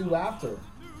year or two after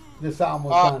this album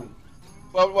was done.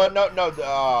 Well,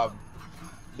 no.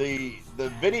 The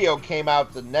video came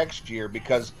out the next year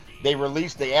because they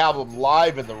released the album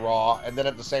live in the Raw, and then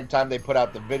at the same time they put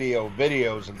out the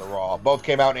videos in the Raw. Both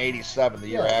came out in '87, the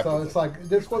year after. So it's like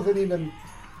this wasn't even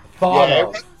thought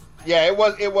of.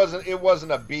 It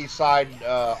wasn't a B-side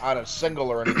on a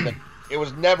single or anything. It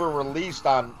was never released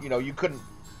on, you know, you couldn't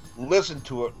listen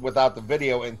to it without the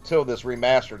video until this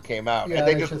remastered came out. Yeah, and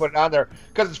they just put it on there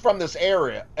because it's from this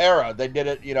era. They did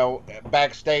it, you know,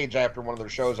 backstage after one of their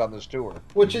shows on this tour.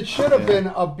 Which it should have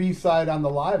been a B-side on the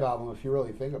live album if you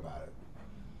really think about it.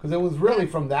 Because it was really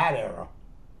from that era.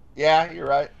 Yeah, you're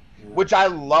right. Yeah. Which I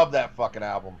love that fucking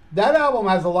album. That album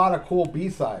has a lot of cool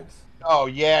B-sides. Oh,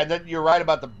 yeah, and then you're right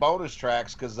about the bonus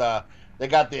tracks because they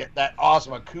got that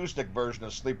awesome acoustic version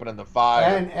of Sleeping in the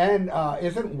Fire. And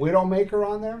isn't Widowmaker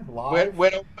on there live?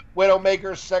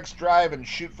 Widowmaker, Sex Drive, and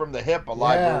Shoot from the Hip, a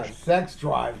live version. Sex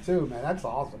Drive, too, man. That's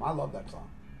awesome. I love that song.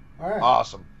 All right.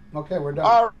 Awesome. Okay, we're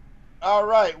done. All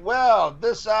right. Well,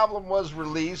 this album was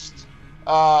released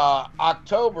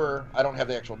October, I don't have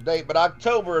the actual date, but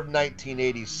October of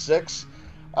 1986.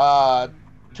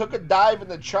 Took a dive in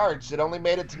the charts. It only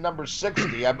made it to number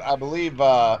 60. I believe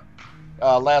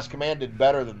Last Command did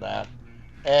better than that.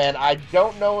 And I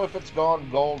don't know if it's gone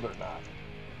gold or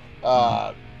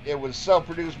not. It was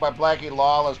self-produced by Blackie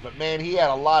Lawless, but man, he had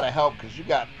a lot of help because you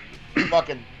got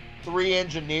fucking 3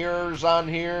 engineers on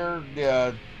here,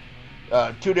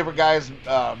 2 different guys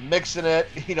mixing it.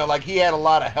 You know, like he had a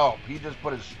lot of help. He just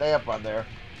put his stamp on there.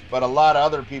 But a lot of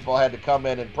other people had to come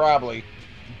in and probably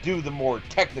do the more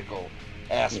technical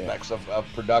aspects of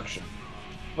production.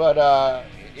 But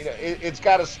you know, it's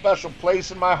got a special place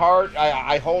in my heart.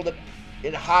 I hold it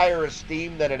in higher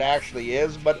esteem than it actually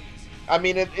is. But I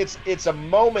mean, it's a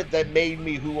moment that made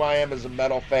me who I am as a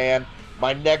metal fan.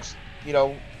 My next, you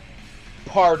know,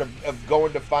 part of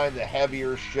going to find the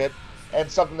heavier shit, and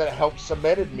something that helped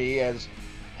cemented me as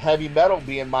heavy metal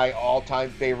being my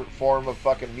all-time favorite form of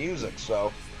fucking music.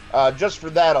 So just for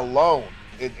that alone,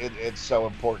 it's so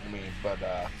important to me. But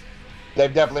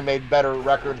they've definitely made better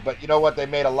records, but you know what? They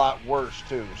made a lot worse,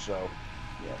 too. So,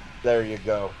 there you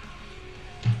go.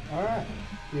 All right.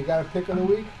 You got a pick of the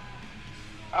week?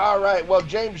 All right. Well,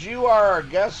 James, you are our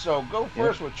guest, so go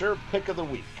first with your pick of the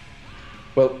week.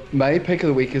 Well, my pick of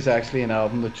the week is actually an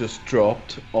album that just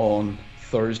dropped on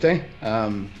Thursday.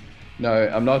 Now,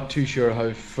 I'm not too sure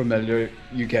how familiar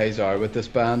you guys are with this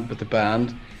band, but the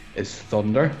band is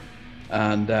Thunder.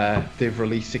 And they've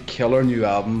released a killer new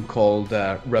album called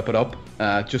Rip It Up.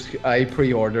 I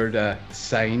pre-ordered a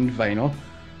signed vinyl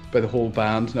by the whole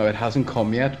band. Now it hasn't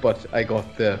come yet, but I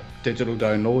got the digital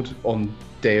download on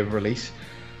day of release.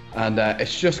 And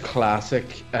it's just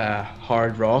classic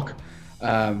hard rock.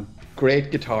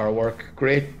 Great guitar work,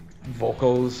 great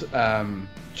vocals,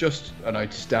 just an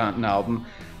outstanding album.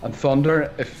 And Thunder,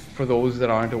 for those that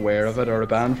aren't aware of it, are a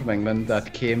band from England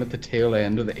that came at the tail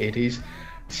end of the 80s.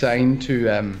 Signed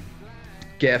to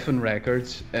Geffen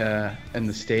Records in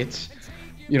the States,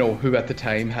 you know, who at the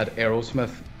time had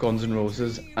Aerosmith, Guns N'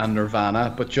 Roses, and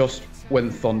Nirvana. But just when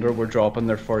Thunder were dropping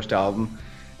their first album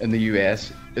in the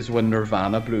US is when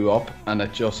Nirvana blew up, and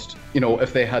it just, you know,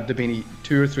 if they had to been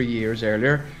 2 or 3 years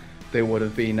earlier, they would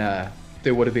have been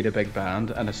they would have been a big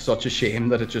band, and it's such a shame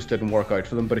that it just didn't work out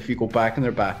for them. But if you go back in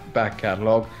their back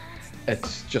catalogue,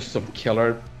 it's just some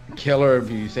killer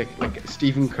music. Like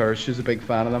Stephen Kirsch is a big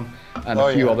fan of them, and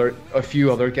a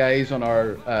few other guys on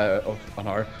your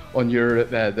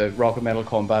the Rock and Metal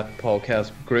Combat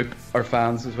podcast group are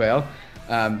fans as well.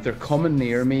 They're coming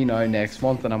near me now next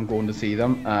month, and I'm going to see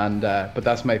them. And but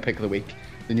that's my pick of the week.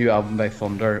 The new album by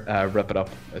Thunder, Rip It Up.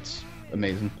 It's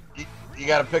amazing. You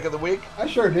got a pick of the week? I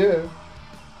sure do.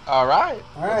 All right.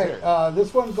 All right.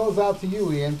 This one goes out to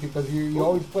you, Ian, because you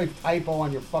always play Typo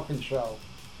on your fucking show.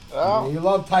 Oh. You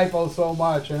love Typo so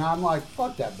much, and I'm like,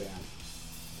 fuck that band.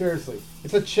 Seriously.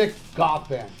 It's a chick goth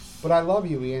band. But I love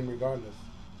you, Ian, regardless.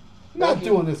 I'm not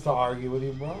doing this to argue with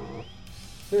you, bro.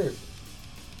 Seriously.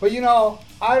 But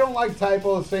I don't like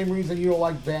Typo the same reason you don't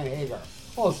like Van Hagar.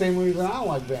 Well, the same reason I don't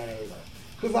like Van Hagar.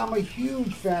 Because I'm a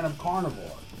huge fan of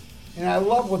Carnivore. And I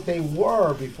love what they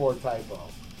were before Typo.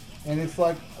 And it's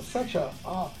like such a...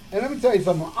 and let me tell you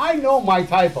something. I know my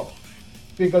Typo.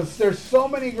 Because there's so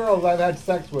many girls I've had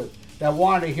sex with that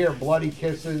wanted to hear Bloody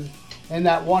Kisses. And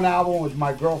that one album with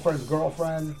My Girlfriend's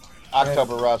Girlfriend.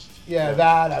 October Rust. Yeah,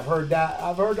 that. I've heard that.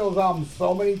 I've heard those albums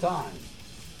so many times.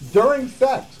 During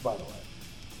sex, by the way.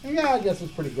 And yeah, I guess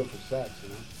it's pretty good for sex,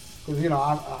 Because,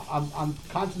 I'm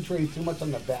concentrating too much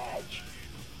on the badge.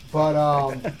 But,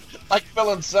 like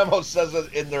Phil Anselmo says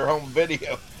it in their home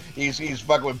video. He's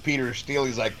fucking with Peter Steele.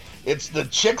 He's like, it's the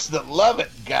chicks that love it,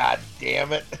 god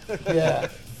damn it. Yeah.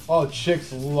 Oh,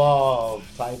 chicks love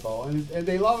Typo. And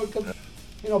they love it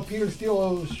because, Peter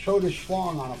Steele showed his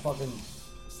schlong on a fucking...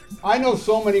 I know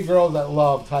so many girls that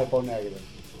love Typo Negative.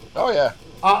 Oh, yeah.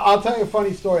 I'll tell you a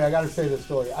funny story. I got to say this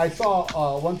story. I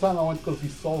saw, one time I went to go see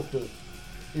Solstice,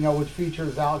 which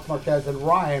features Alex Marquez and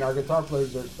Ryan, our guitar player,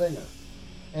 is their singer.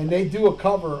 And they do a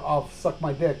cover of Suck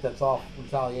My Dick that's off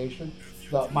Retaliation,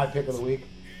 my pick of the week.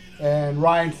 And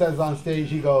Ryan says on stage,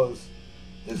 he goes,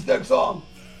 this next song,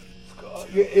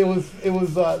 it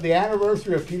was the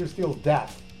anniversary of Peter Steele's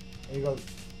death. And he goes,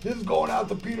 this is going out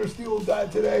to Peter Steele who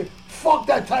died today. Fuck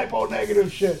that Typo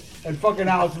Negative shit. And fucking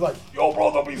Alex is like, yo,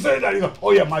 bro, don't be saying that. He's like,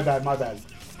 oh yeah, my bad.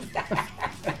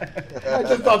 I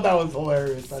just thought that was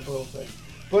hilarious, that little thing.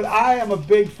 But I am a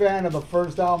big fan of the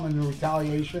first album in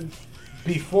Retaliation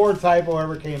before Typo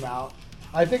ever came out.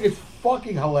 I think it's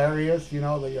fucking hilarious,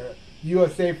 the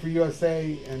USA for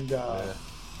USA and I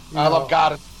love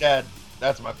God is Dead.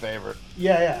 That's my favorite.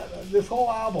 Yeah. This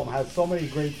whole album has so many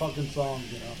great fucking songs,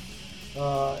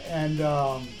 and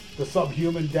the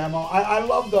Subhuman demo. I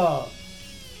love the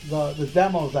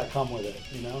demos that come with it,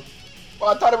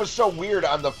 Well, I thought it was so weird.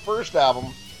 On the first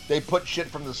album, they put shit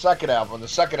from the second album. On the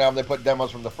second album, they put demos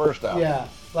from the first album. Yeah,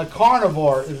 like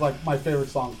Carnivore is like my favorite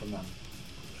song from them.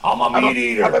 I'm a meat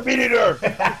eater.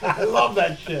 I love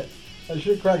that shit. That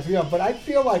shit cracks me up. But I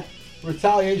feel like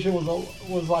Retaliation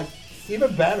was like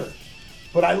even better.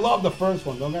 But I love the first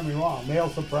one. Don't get me wrong, male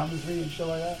supremacy and shit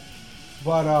like that.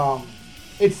 But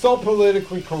it's so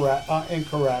politically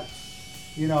incorrect.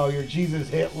 Your Jesus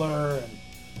Hitler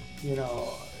and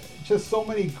just so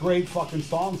many great fucking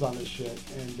songs on this shit.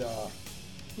 And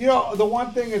the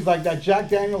one thing is like that Jack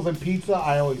Daniels and pizza,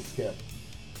 I always skip.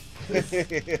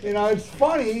 It's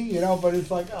funny, but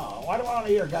it's like, oh, why do I want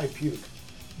to hear a guy puke?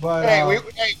 But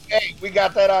we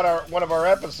got that on one of our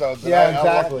episodes. Yeah,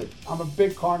 exactly. I'm a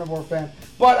big Carnivore fan,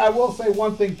 but I will say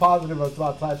one thing positive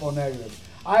about Typo Negative.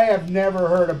 I have never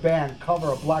heard a band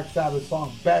cover a Black Sabbath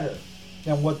song better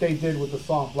than what they did with the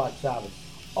song Black Sabbath.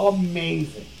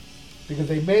 Amazing, because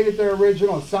they made it their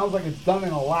original. It sounds like it's done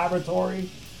in a laboratory,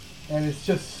 and it's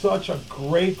just such a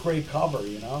great cover,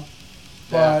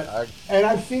 But and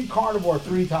I've seen Carnivore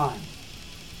 3 times.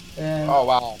 And, oh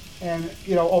wow! And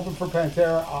open for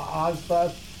Pantera,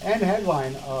 Ozfest, and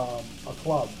headline a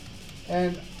club,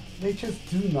 and they just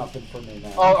do nothing for me,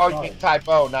 man. Oh, you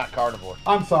Typo, not Carnivore.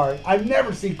 I'm sorry, I've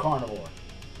never seen Carnivore.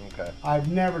 Okay.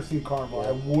 I've never seen Carnivore.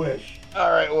 I wish.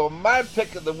 All right. Well, my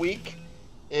pick of the week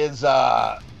is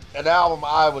an album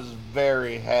I was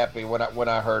very happy when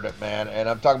I heard it, man, and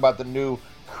I'm talking about the new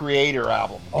Creator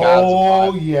album.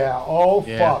 Oh yeah. Oh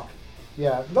yeah. Fuck.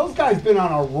 Yeah, those guys been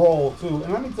on a roll too,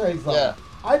 and let me tell you something. Yeah.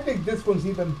 I think this one's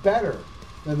even better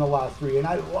than the last 3, and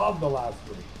I love the last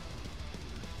 3.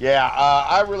 Yeah,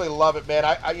 I really love it, man.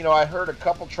 I heard a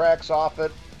couple tracks off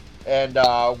it, and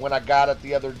when I got it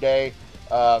the other day,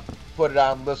 put it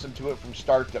on, listened to it from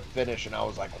start to finish, and I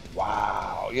was like,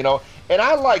 wow, And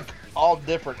I like all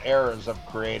different eras of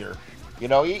Creator,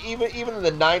 even in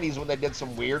the '90s when they did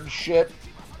some weird shit.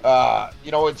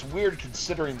 It's weird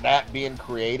considering that being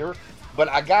Creator. But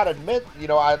I gotta admit,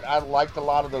 I liked a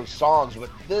lot of those songs. But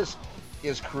this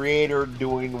is Creator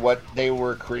doing what they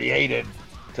were created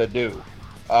to do.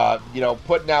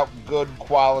 Putting out good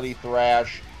quality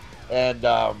thrash. And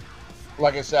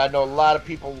like I said, I know a lot of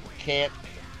people can't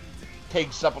take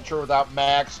Sepultura without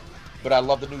Max, but I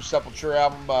love the new Sepultura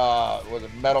album. Was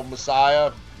it Metal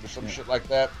Messiah or some shit like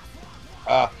that?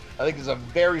 I think it's a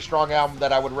very strong album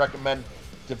that I would recommend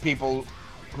to people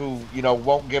who,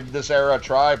 won't give this era a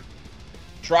try.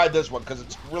 Try this one because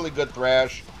it's really good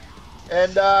thrash.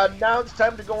 And now it's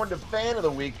time to go into Fan of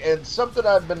the Week. And something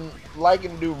I've been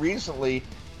liking to do recently,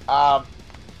 A,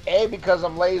 because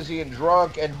I'm lazy and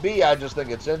drunk, and B, I just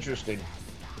think it's interesting.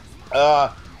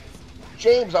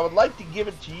 James, I would like to give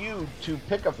it to you to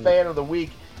pick a Fan of the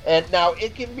Week. And now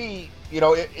it can be,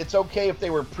 it's okay if they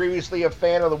were previously a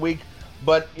Fan of the Week,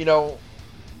 but,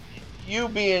 you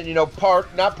being,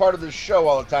 not part of the show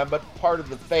all the time, but part of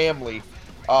the family,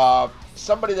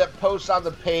 somebody that posts on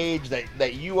the page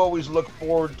that you always look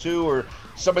forward to, or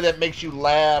somebody that makes you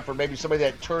laugh, or maybe somebody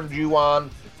that turned you on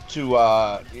to,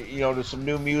 to some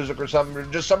new music or something, or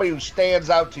just somebody who stands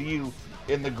out to you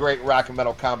in the great Rock and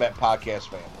Metal Combat Podcast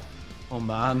family. Oh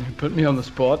man, you put me on the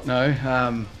spot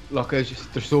now. Look,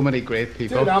 there's so many great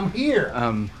people. Dude, I'm here.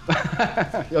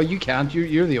 Oh, you can't.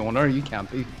 You're the owner. You can't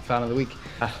be Fan of the Week.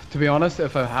 To be honest,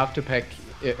 if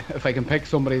I can pick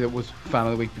somebody that was Fan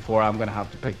of the Week before, I'm gonna have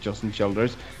to pick Justin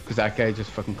Childers, because that guy just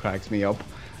fucking cracks me up.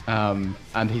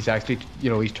 And he's actually,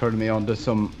 he's turned me on to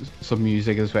some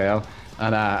music as well.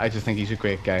 And I just think he's a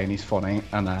great guy and he's funny,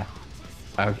 and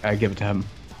I give it to him.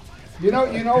 You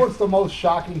know what's the most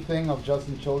shocking thing of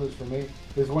Justin Childers for me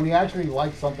is when he actually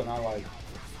likes something I like.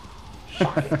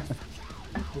 Shocking.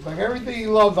 It's like everything he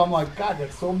loves, I'm like, God,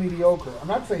 that's so mediocre. I'm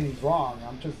not saying he's wrong.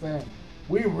 I'm just saying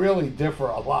we really differ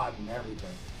a lot in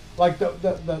everything. Like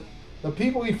the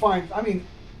people he finds. I mean,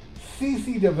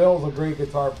 C.C. DeVille's a great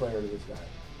guitar player to this guy.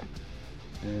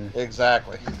 Yeah.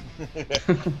 Exactly.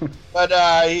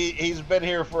 But he's been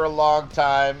here for a long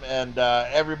time, and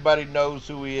everybody knows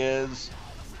who he is.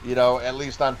 At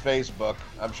least on Facebook.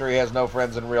 I'm sure he has no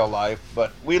friends in real life,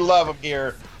 but we love him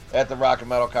here at the Rock and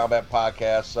Metal Combat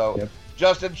Podcast. So, yep.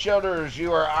 Justin Childers,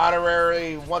 you are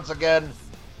honorary, once again,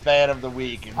 Fan of the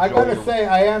Week. Enjoy. I gotta say,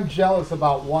 I am jealous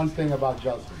about one thing about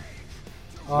Justin.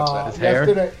 What's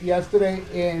that? Yesterday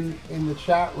in the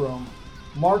chat room,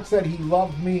 Mark said he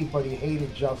loved me, but he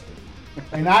hated Justin.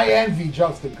 And I envy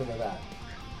Justin because of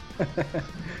that.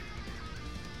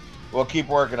 We'll keep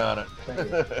working on it.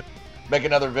 Thank you. Make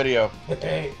another video.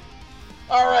 Hey.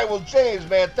 All right, well, James,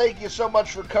 man, thank you so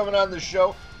much for coming on the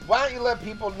show. Why don't you let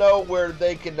people know where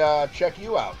they can check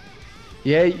you out?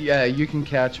 Yeah, you can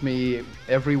catch me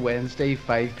every Wednesday,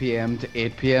 5 p.m. to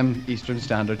 8 p.m. Eastern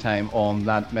Standard Time on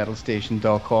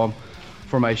thatmetalstation.com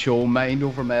for my show, Mind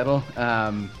Over Metal.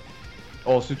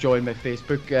 Also join my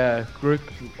Facebook group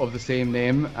of the same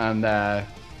name, and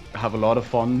have a lot of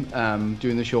fun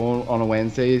doing the show on a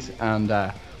Wednesdays, and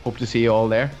hope to see you all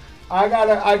there. I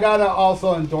gotta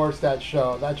also endorse that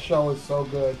show. That show is so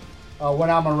good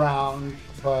when I'm around.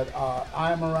 But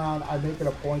I'm around. I make it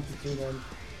a point to tune in,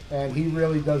 and he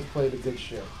really does play the good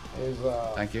shit.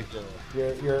 Thank you.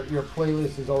 Your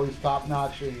playlist is always top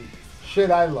notch and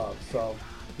shit I love. So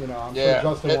I'm sure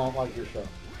Justin won't like your show.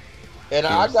 And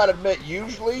I gotta admit,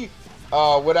 usually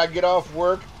when I get off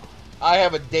work, I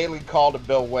have a daily call to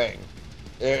Bill Wing,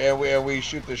 and we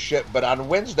shoot the shit. But on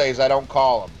Wednesdays, I don't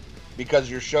call him, because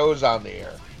your show's on the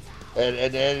air,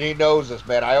 and he knows this,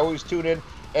 man. I always tune in,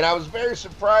 and I was very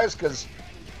surprised because,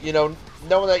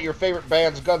 knowing that your favorite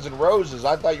band's Guns N' Roses,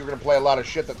 I thought you were gonna play a lot of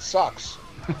shit that sucks,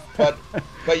 but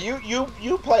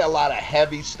you play a lot of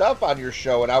heavy stuff on your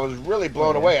show, and I was really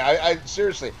blown away. I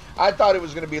seriously, I thought it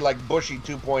was gonna be like Bushy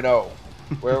 2.0,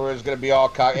 where it was gonna be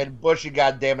all and Bushy,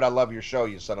 goddamn it, I love your show,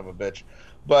 you son of a bitch,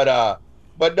 but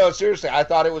no, seriously, I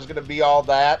thought it was gonna be all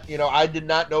that. I did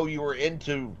not know you were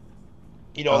into.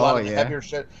 A lot of heavier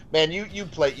shit, man. You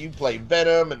play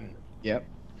Venom and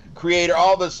Creator,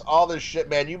 all this shit,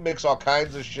 man. You mix all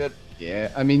kinds of shit.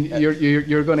 Yeah, I mean,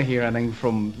 you're gonna hear anything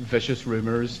from Vicious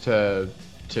Rumors to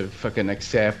fucking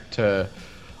Accept to,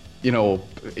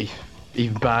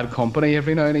 even Bad Company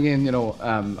every now and again.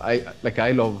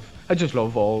 I just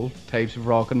love all types of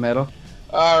rock and metal.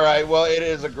 All right, well, it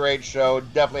is a great show.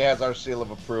 It definitely has our seal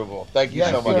of approval. Thank you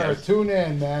so much. Yes, sir. Tune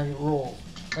in, man. It rules.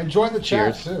 And join the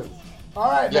chat too. All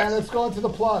right, man, let's go into the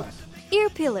plugs.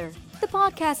 Earpillar, the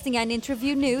podcasting and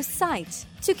interview news site.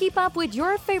 To keep up with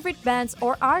your favorite bands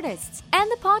or artists and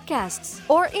the podcasts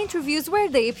or interviews where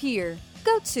they appear,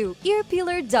 go to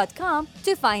earpillar.com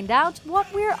to find out what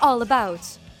we're all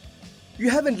about. You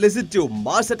haven't listened to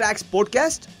Mars Attacks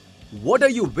podcast? What are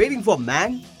you waiting for,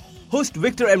 man? Host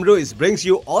Victor M. Ruiz brings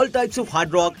you all types of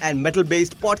hard rock and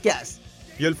metal-based podcasts.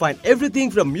 You'll find everything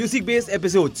from music-based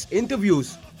episodes,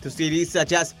 interviews, to series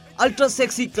such as Ultra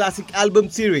Sexy Classic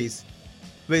Album Series,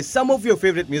 where some of your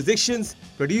favorite musicians,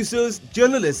 producers,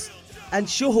 journalists, and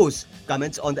show hosts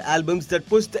comments on the albums that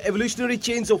push the evolutionary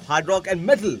chains of hard rock and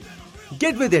metal.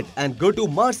 Get with it and go to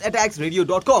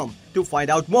MarsAttacksRadio.com to find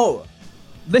out more.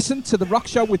 Listen to The Rock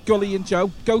Show with Gully and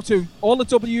Joe. Go to all the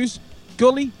W's,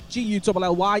 Gully,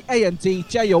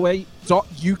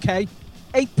 GULLYANDJOA.UK,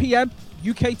 8 p.m.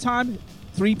 UK time,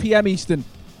 3 p.m. Eastern.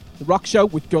 The Rock Show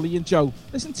with Gully and Joe.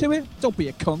 Listen to it, don't be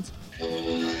a cunt.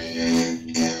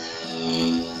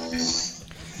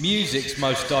 Music's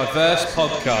most diverse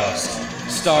podcast,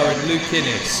 starring Luke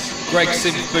Innes, Greg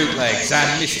Simp Bootlegs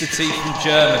and Mr. T from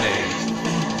Germany.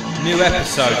 New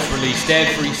episodes released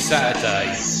every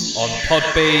Saturday on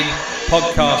Podbean,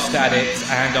 Podcast Addict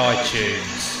and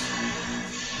iTunes.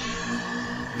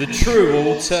 The True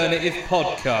Alternative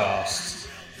Podcast.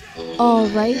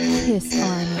 Alright, Kiss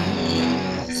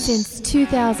Army. Since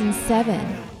 2007,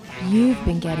 you've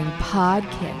been getting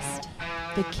Podkissed,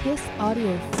 the Kiss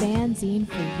audio fanzine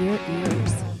for your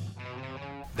ears.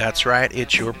 That's right,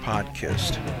 it's your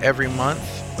Podkissed. Every month,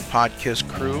 the Podkiss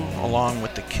crew, along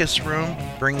with the Kiss Room,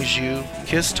 brings you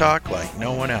Kiss talk like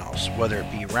no one else, whether it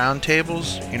be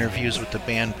roundtables, interviews with the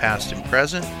band past and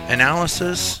present,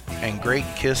 analysis, and great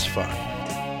Kiss fun.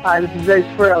 Hi, this is Jay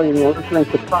Fraley, and you're listening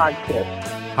to Podkiss.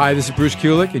 Hi, this is Bruce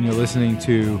Kulick, and you're listening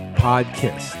to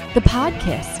Podkissed. The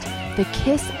Podkissed, the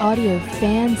Kiss audio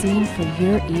fanzine for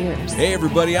your ears. Hey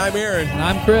everybody, I'm Aaron. And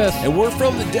I'm Chris. And we're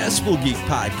from the Decibel Geek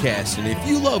Podcast. And if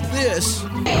you love this...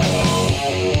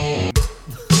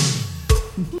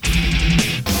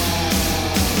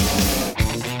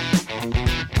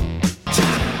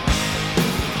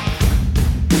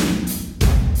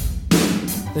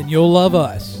 then you'll love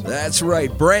us. That's right.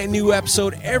 Brand new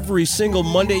episode every single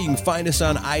Monday. You can find us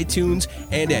on iTunes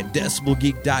and at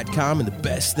decibelgeek.com. And the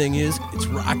best thing is, it's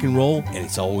rock and roll and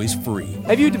it's always free.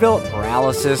 Have you developed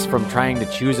paralysis from trying to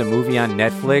choose a movie on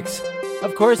Netflix?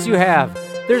 Of course you have.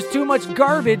 There's too much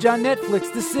garbage on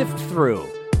Netflix to sift through.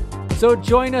 So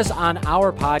join us on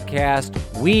our podcast,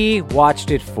 We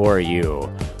Watched It For You.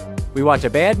 We watch a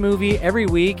bad movie every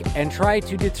week and try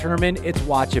to determine its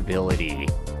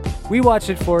watchability. We Watched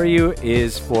It For You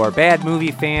is for bad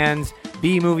movie fans,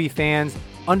 B-movie fans,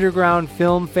 underground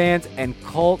film fans, and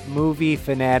cult movie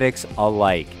fanatics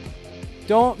alike.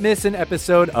 Don't miss an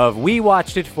episode of We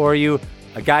Watched It For You,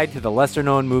 a guide to the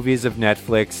lesser-known movies of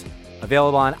Netflix,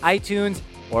 available on iTunes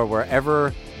or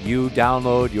wherever you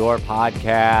download your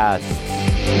podcasts.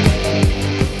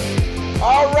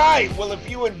 All right. Well, if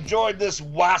you enjoyed this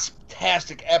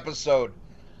wasp-tastic episode,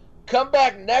 come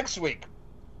back next week.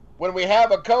 When we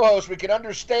have a co-host we can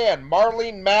understand,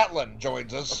 Marlene Matlin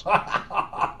joins us.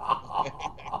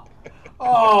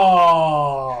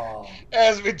 Oh.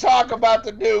 As we talk about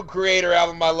the new Creator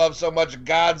album I love so much,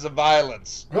 Gods of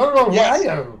Violence.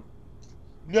 No.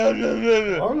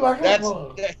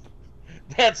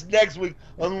 That's next week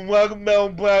on Welcome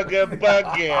Back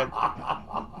Podcast.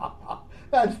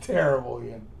 That's terrible,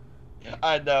 Ian.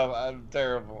 I know, I'm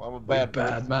terrible. I'm a bad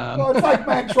man. Well, it's like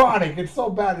Mantronic. It's so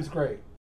bad it's great.